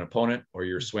ball and an opponent, or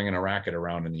you're swinging a racket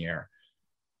around in the air.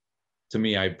 To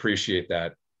me, I appreciate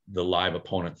that, the live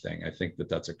opponent thing. I think that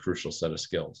that's a crucial set of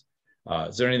skills.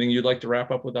 Is there anything you'd like to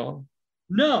wrap up with, Ellen?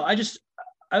 No,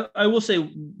 I will say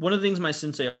one of the things my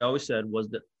sensei always said was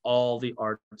that all the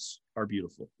arts are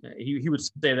beautiful. He would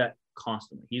say that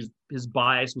constantly. His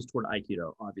bias was toward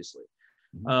Aikido, obviously.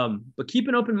 But keep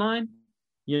an open mind.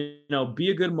 Be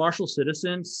a good martial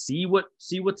citizen. See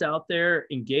what's out there.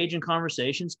 Engage in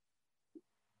conversations.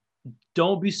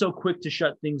 Don't be so quick to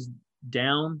shut things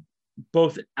down,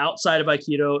 both outside of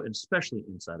Aikido and especially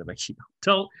inside of Aikido.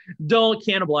 Don't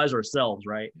cannibalize ourselves,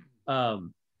 right?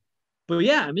 But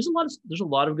yeah, I mean, there's a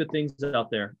lot of good things out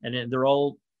there, and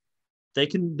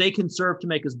they can serve to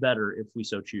make us better if we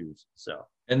so choose. So,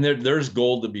 and there's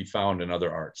gold to be found in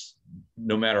other arts,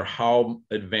 no matter how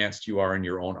advanced you are in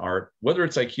your own art, whether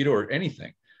it's Aikido or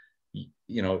anything.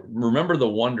 Remember the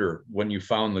wonder when you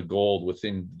found the gold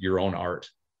within your own art,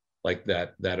 like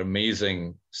that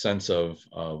amazing sense of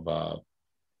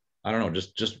I don't know,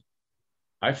 just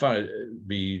I found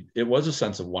it was a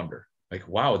sense of wonder. Like,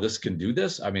 wow, this can do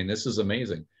this. I mean, this is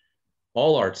amazing.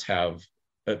 All arts have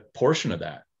a portion of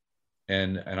that.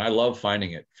 And I love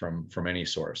finding it from any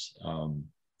source, and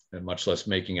much less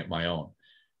making it my own.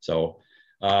 So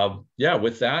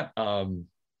with that,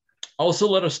 also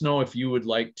let us know if you would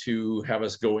like to have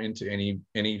us go into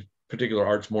any particular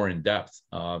arts more in depth.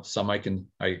 Some I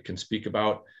can speak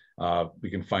about. We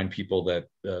can find people that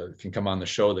can come on the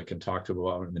show that can talk to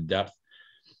about them in depth.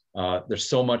 There's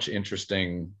so much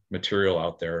interesting material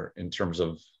out there in terms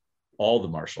of all the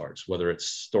martial arts, whether it's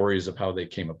stories of how they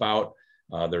came about,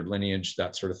 their lineage,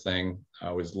 that sort of thing. I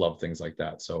always love things like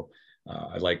that. So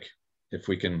I like if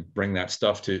we can bring that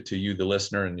stuff to you, the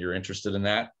listener, and you're interested in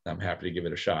that, I'm happy to give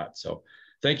it a shot. So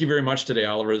thank you very much today,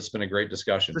 Oliver. It's been a great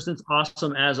discussion. Kristen's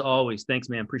awesome as always. Thanks,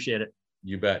 man. Appreciate it.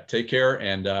 You bet. Take care,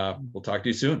 and we'll talk to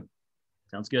you soon.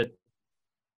 Sounds good.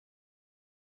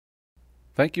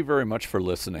 Thank you very much for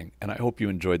listening, and I hope you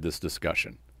enjoyed this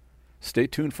discussion. Stay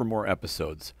tuned for more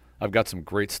episodes. I've got some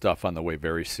great stuff on the way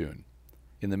very soon.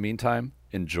 In the meantime,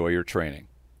 enjoy your training.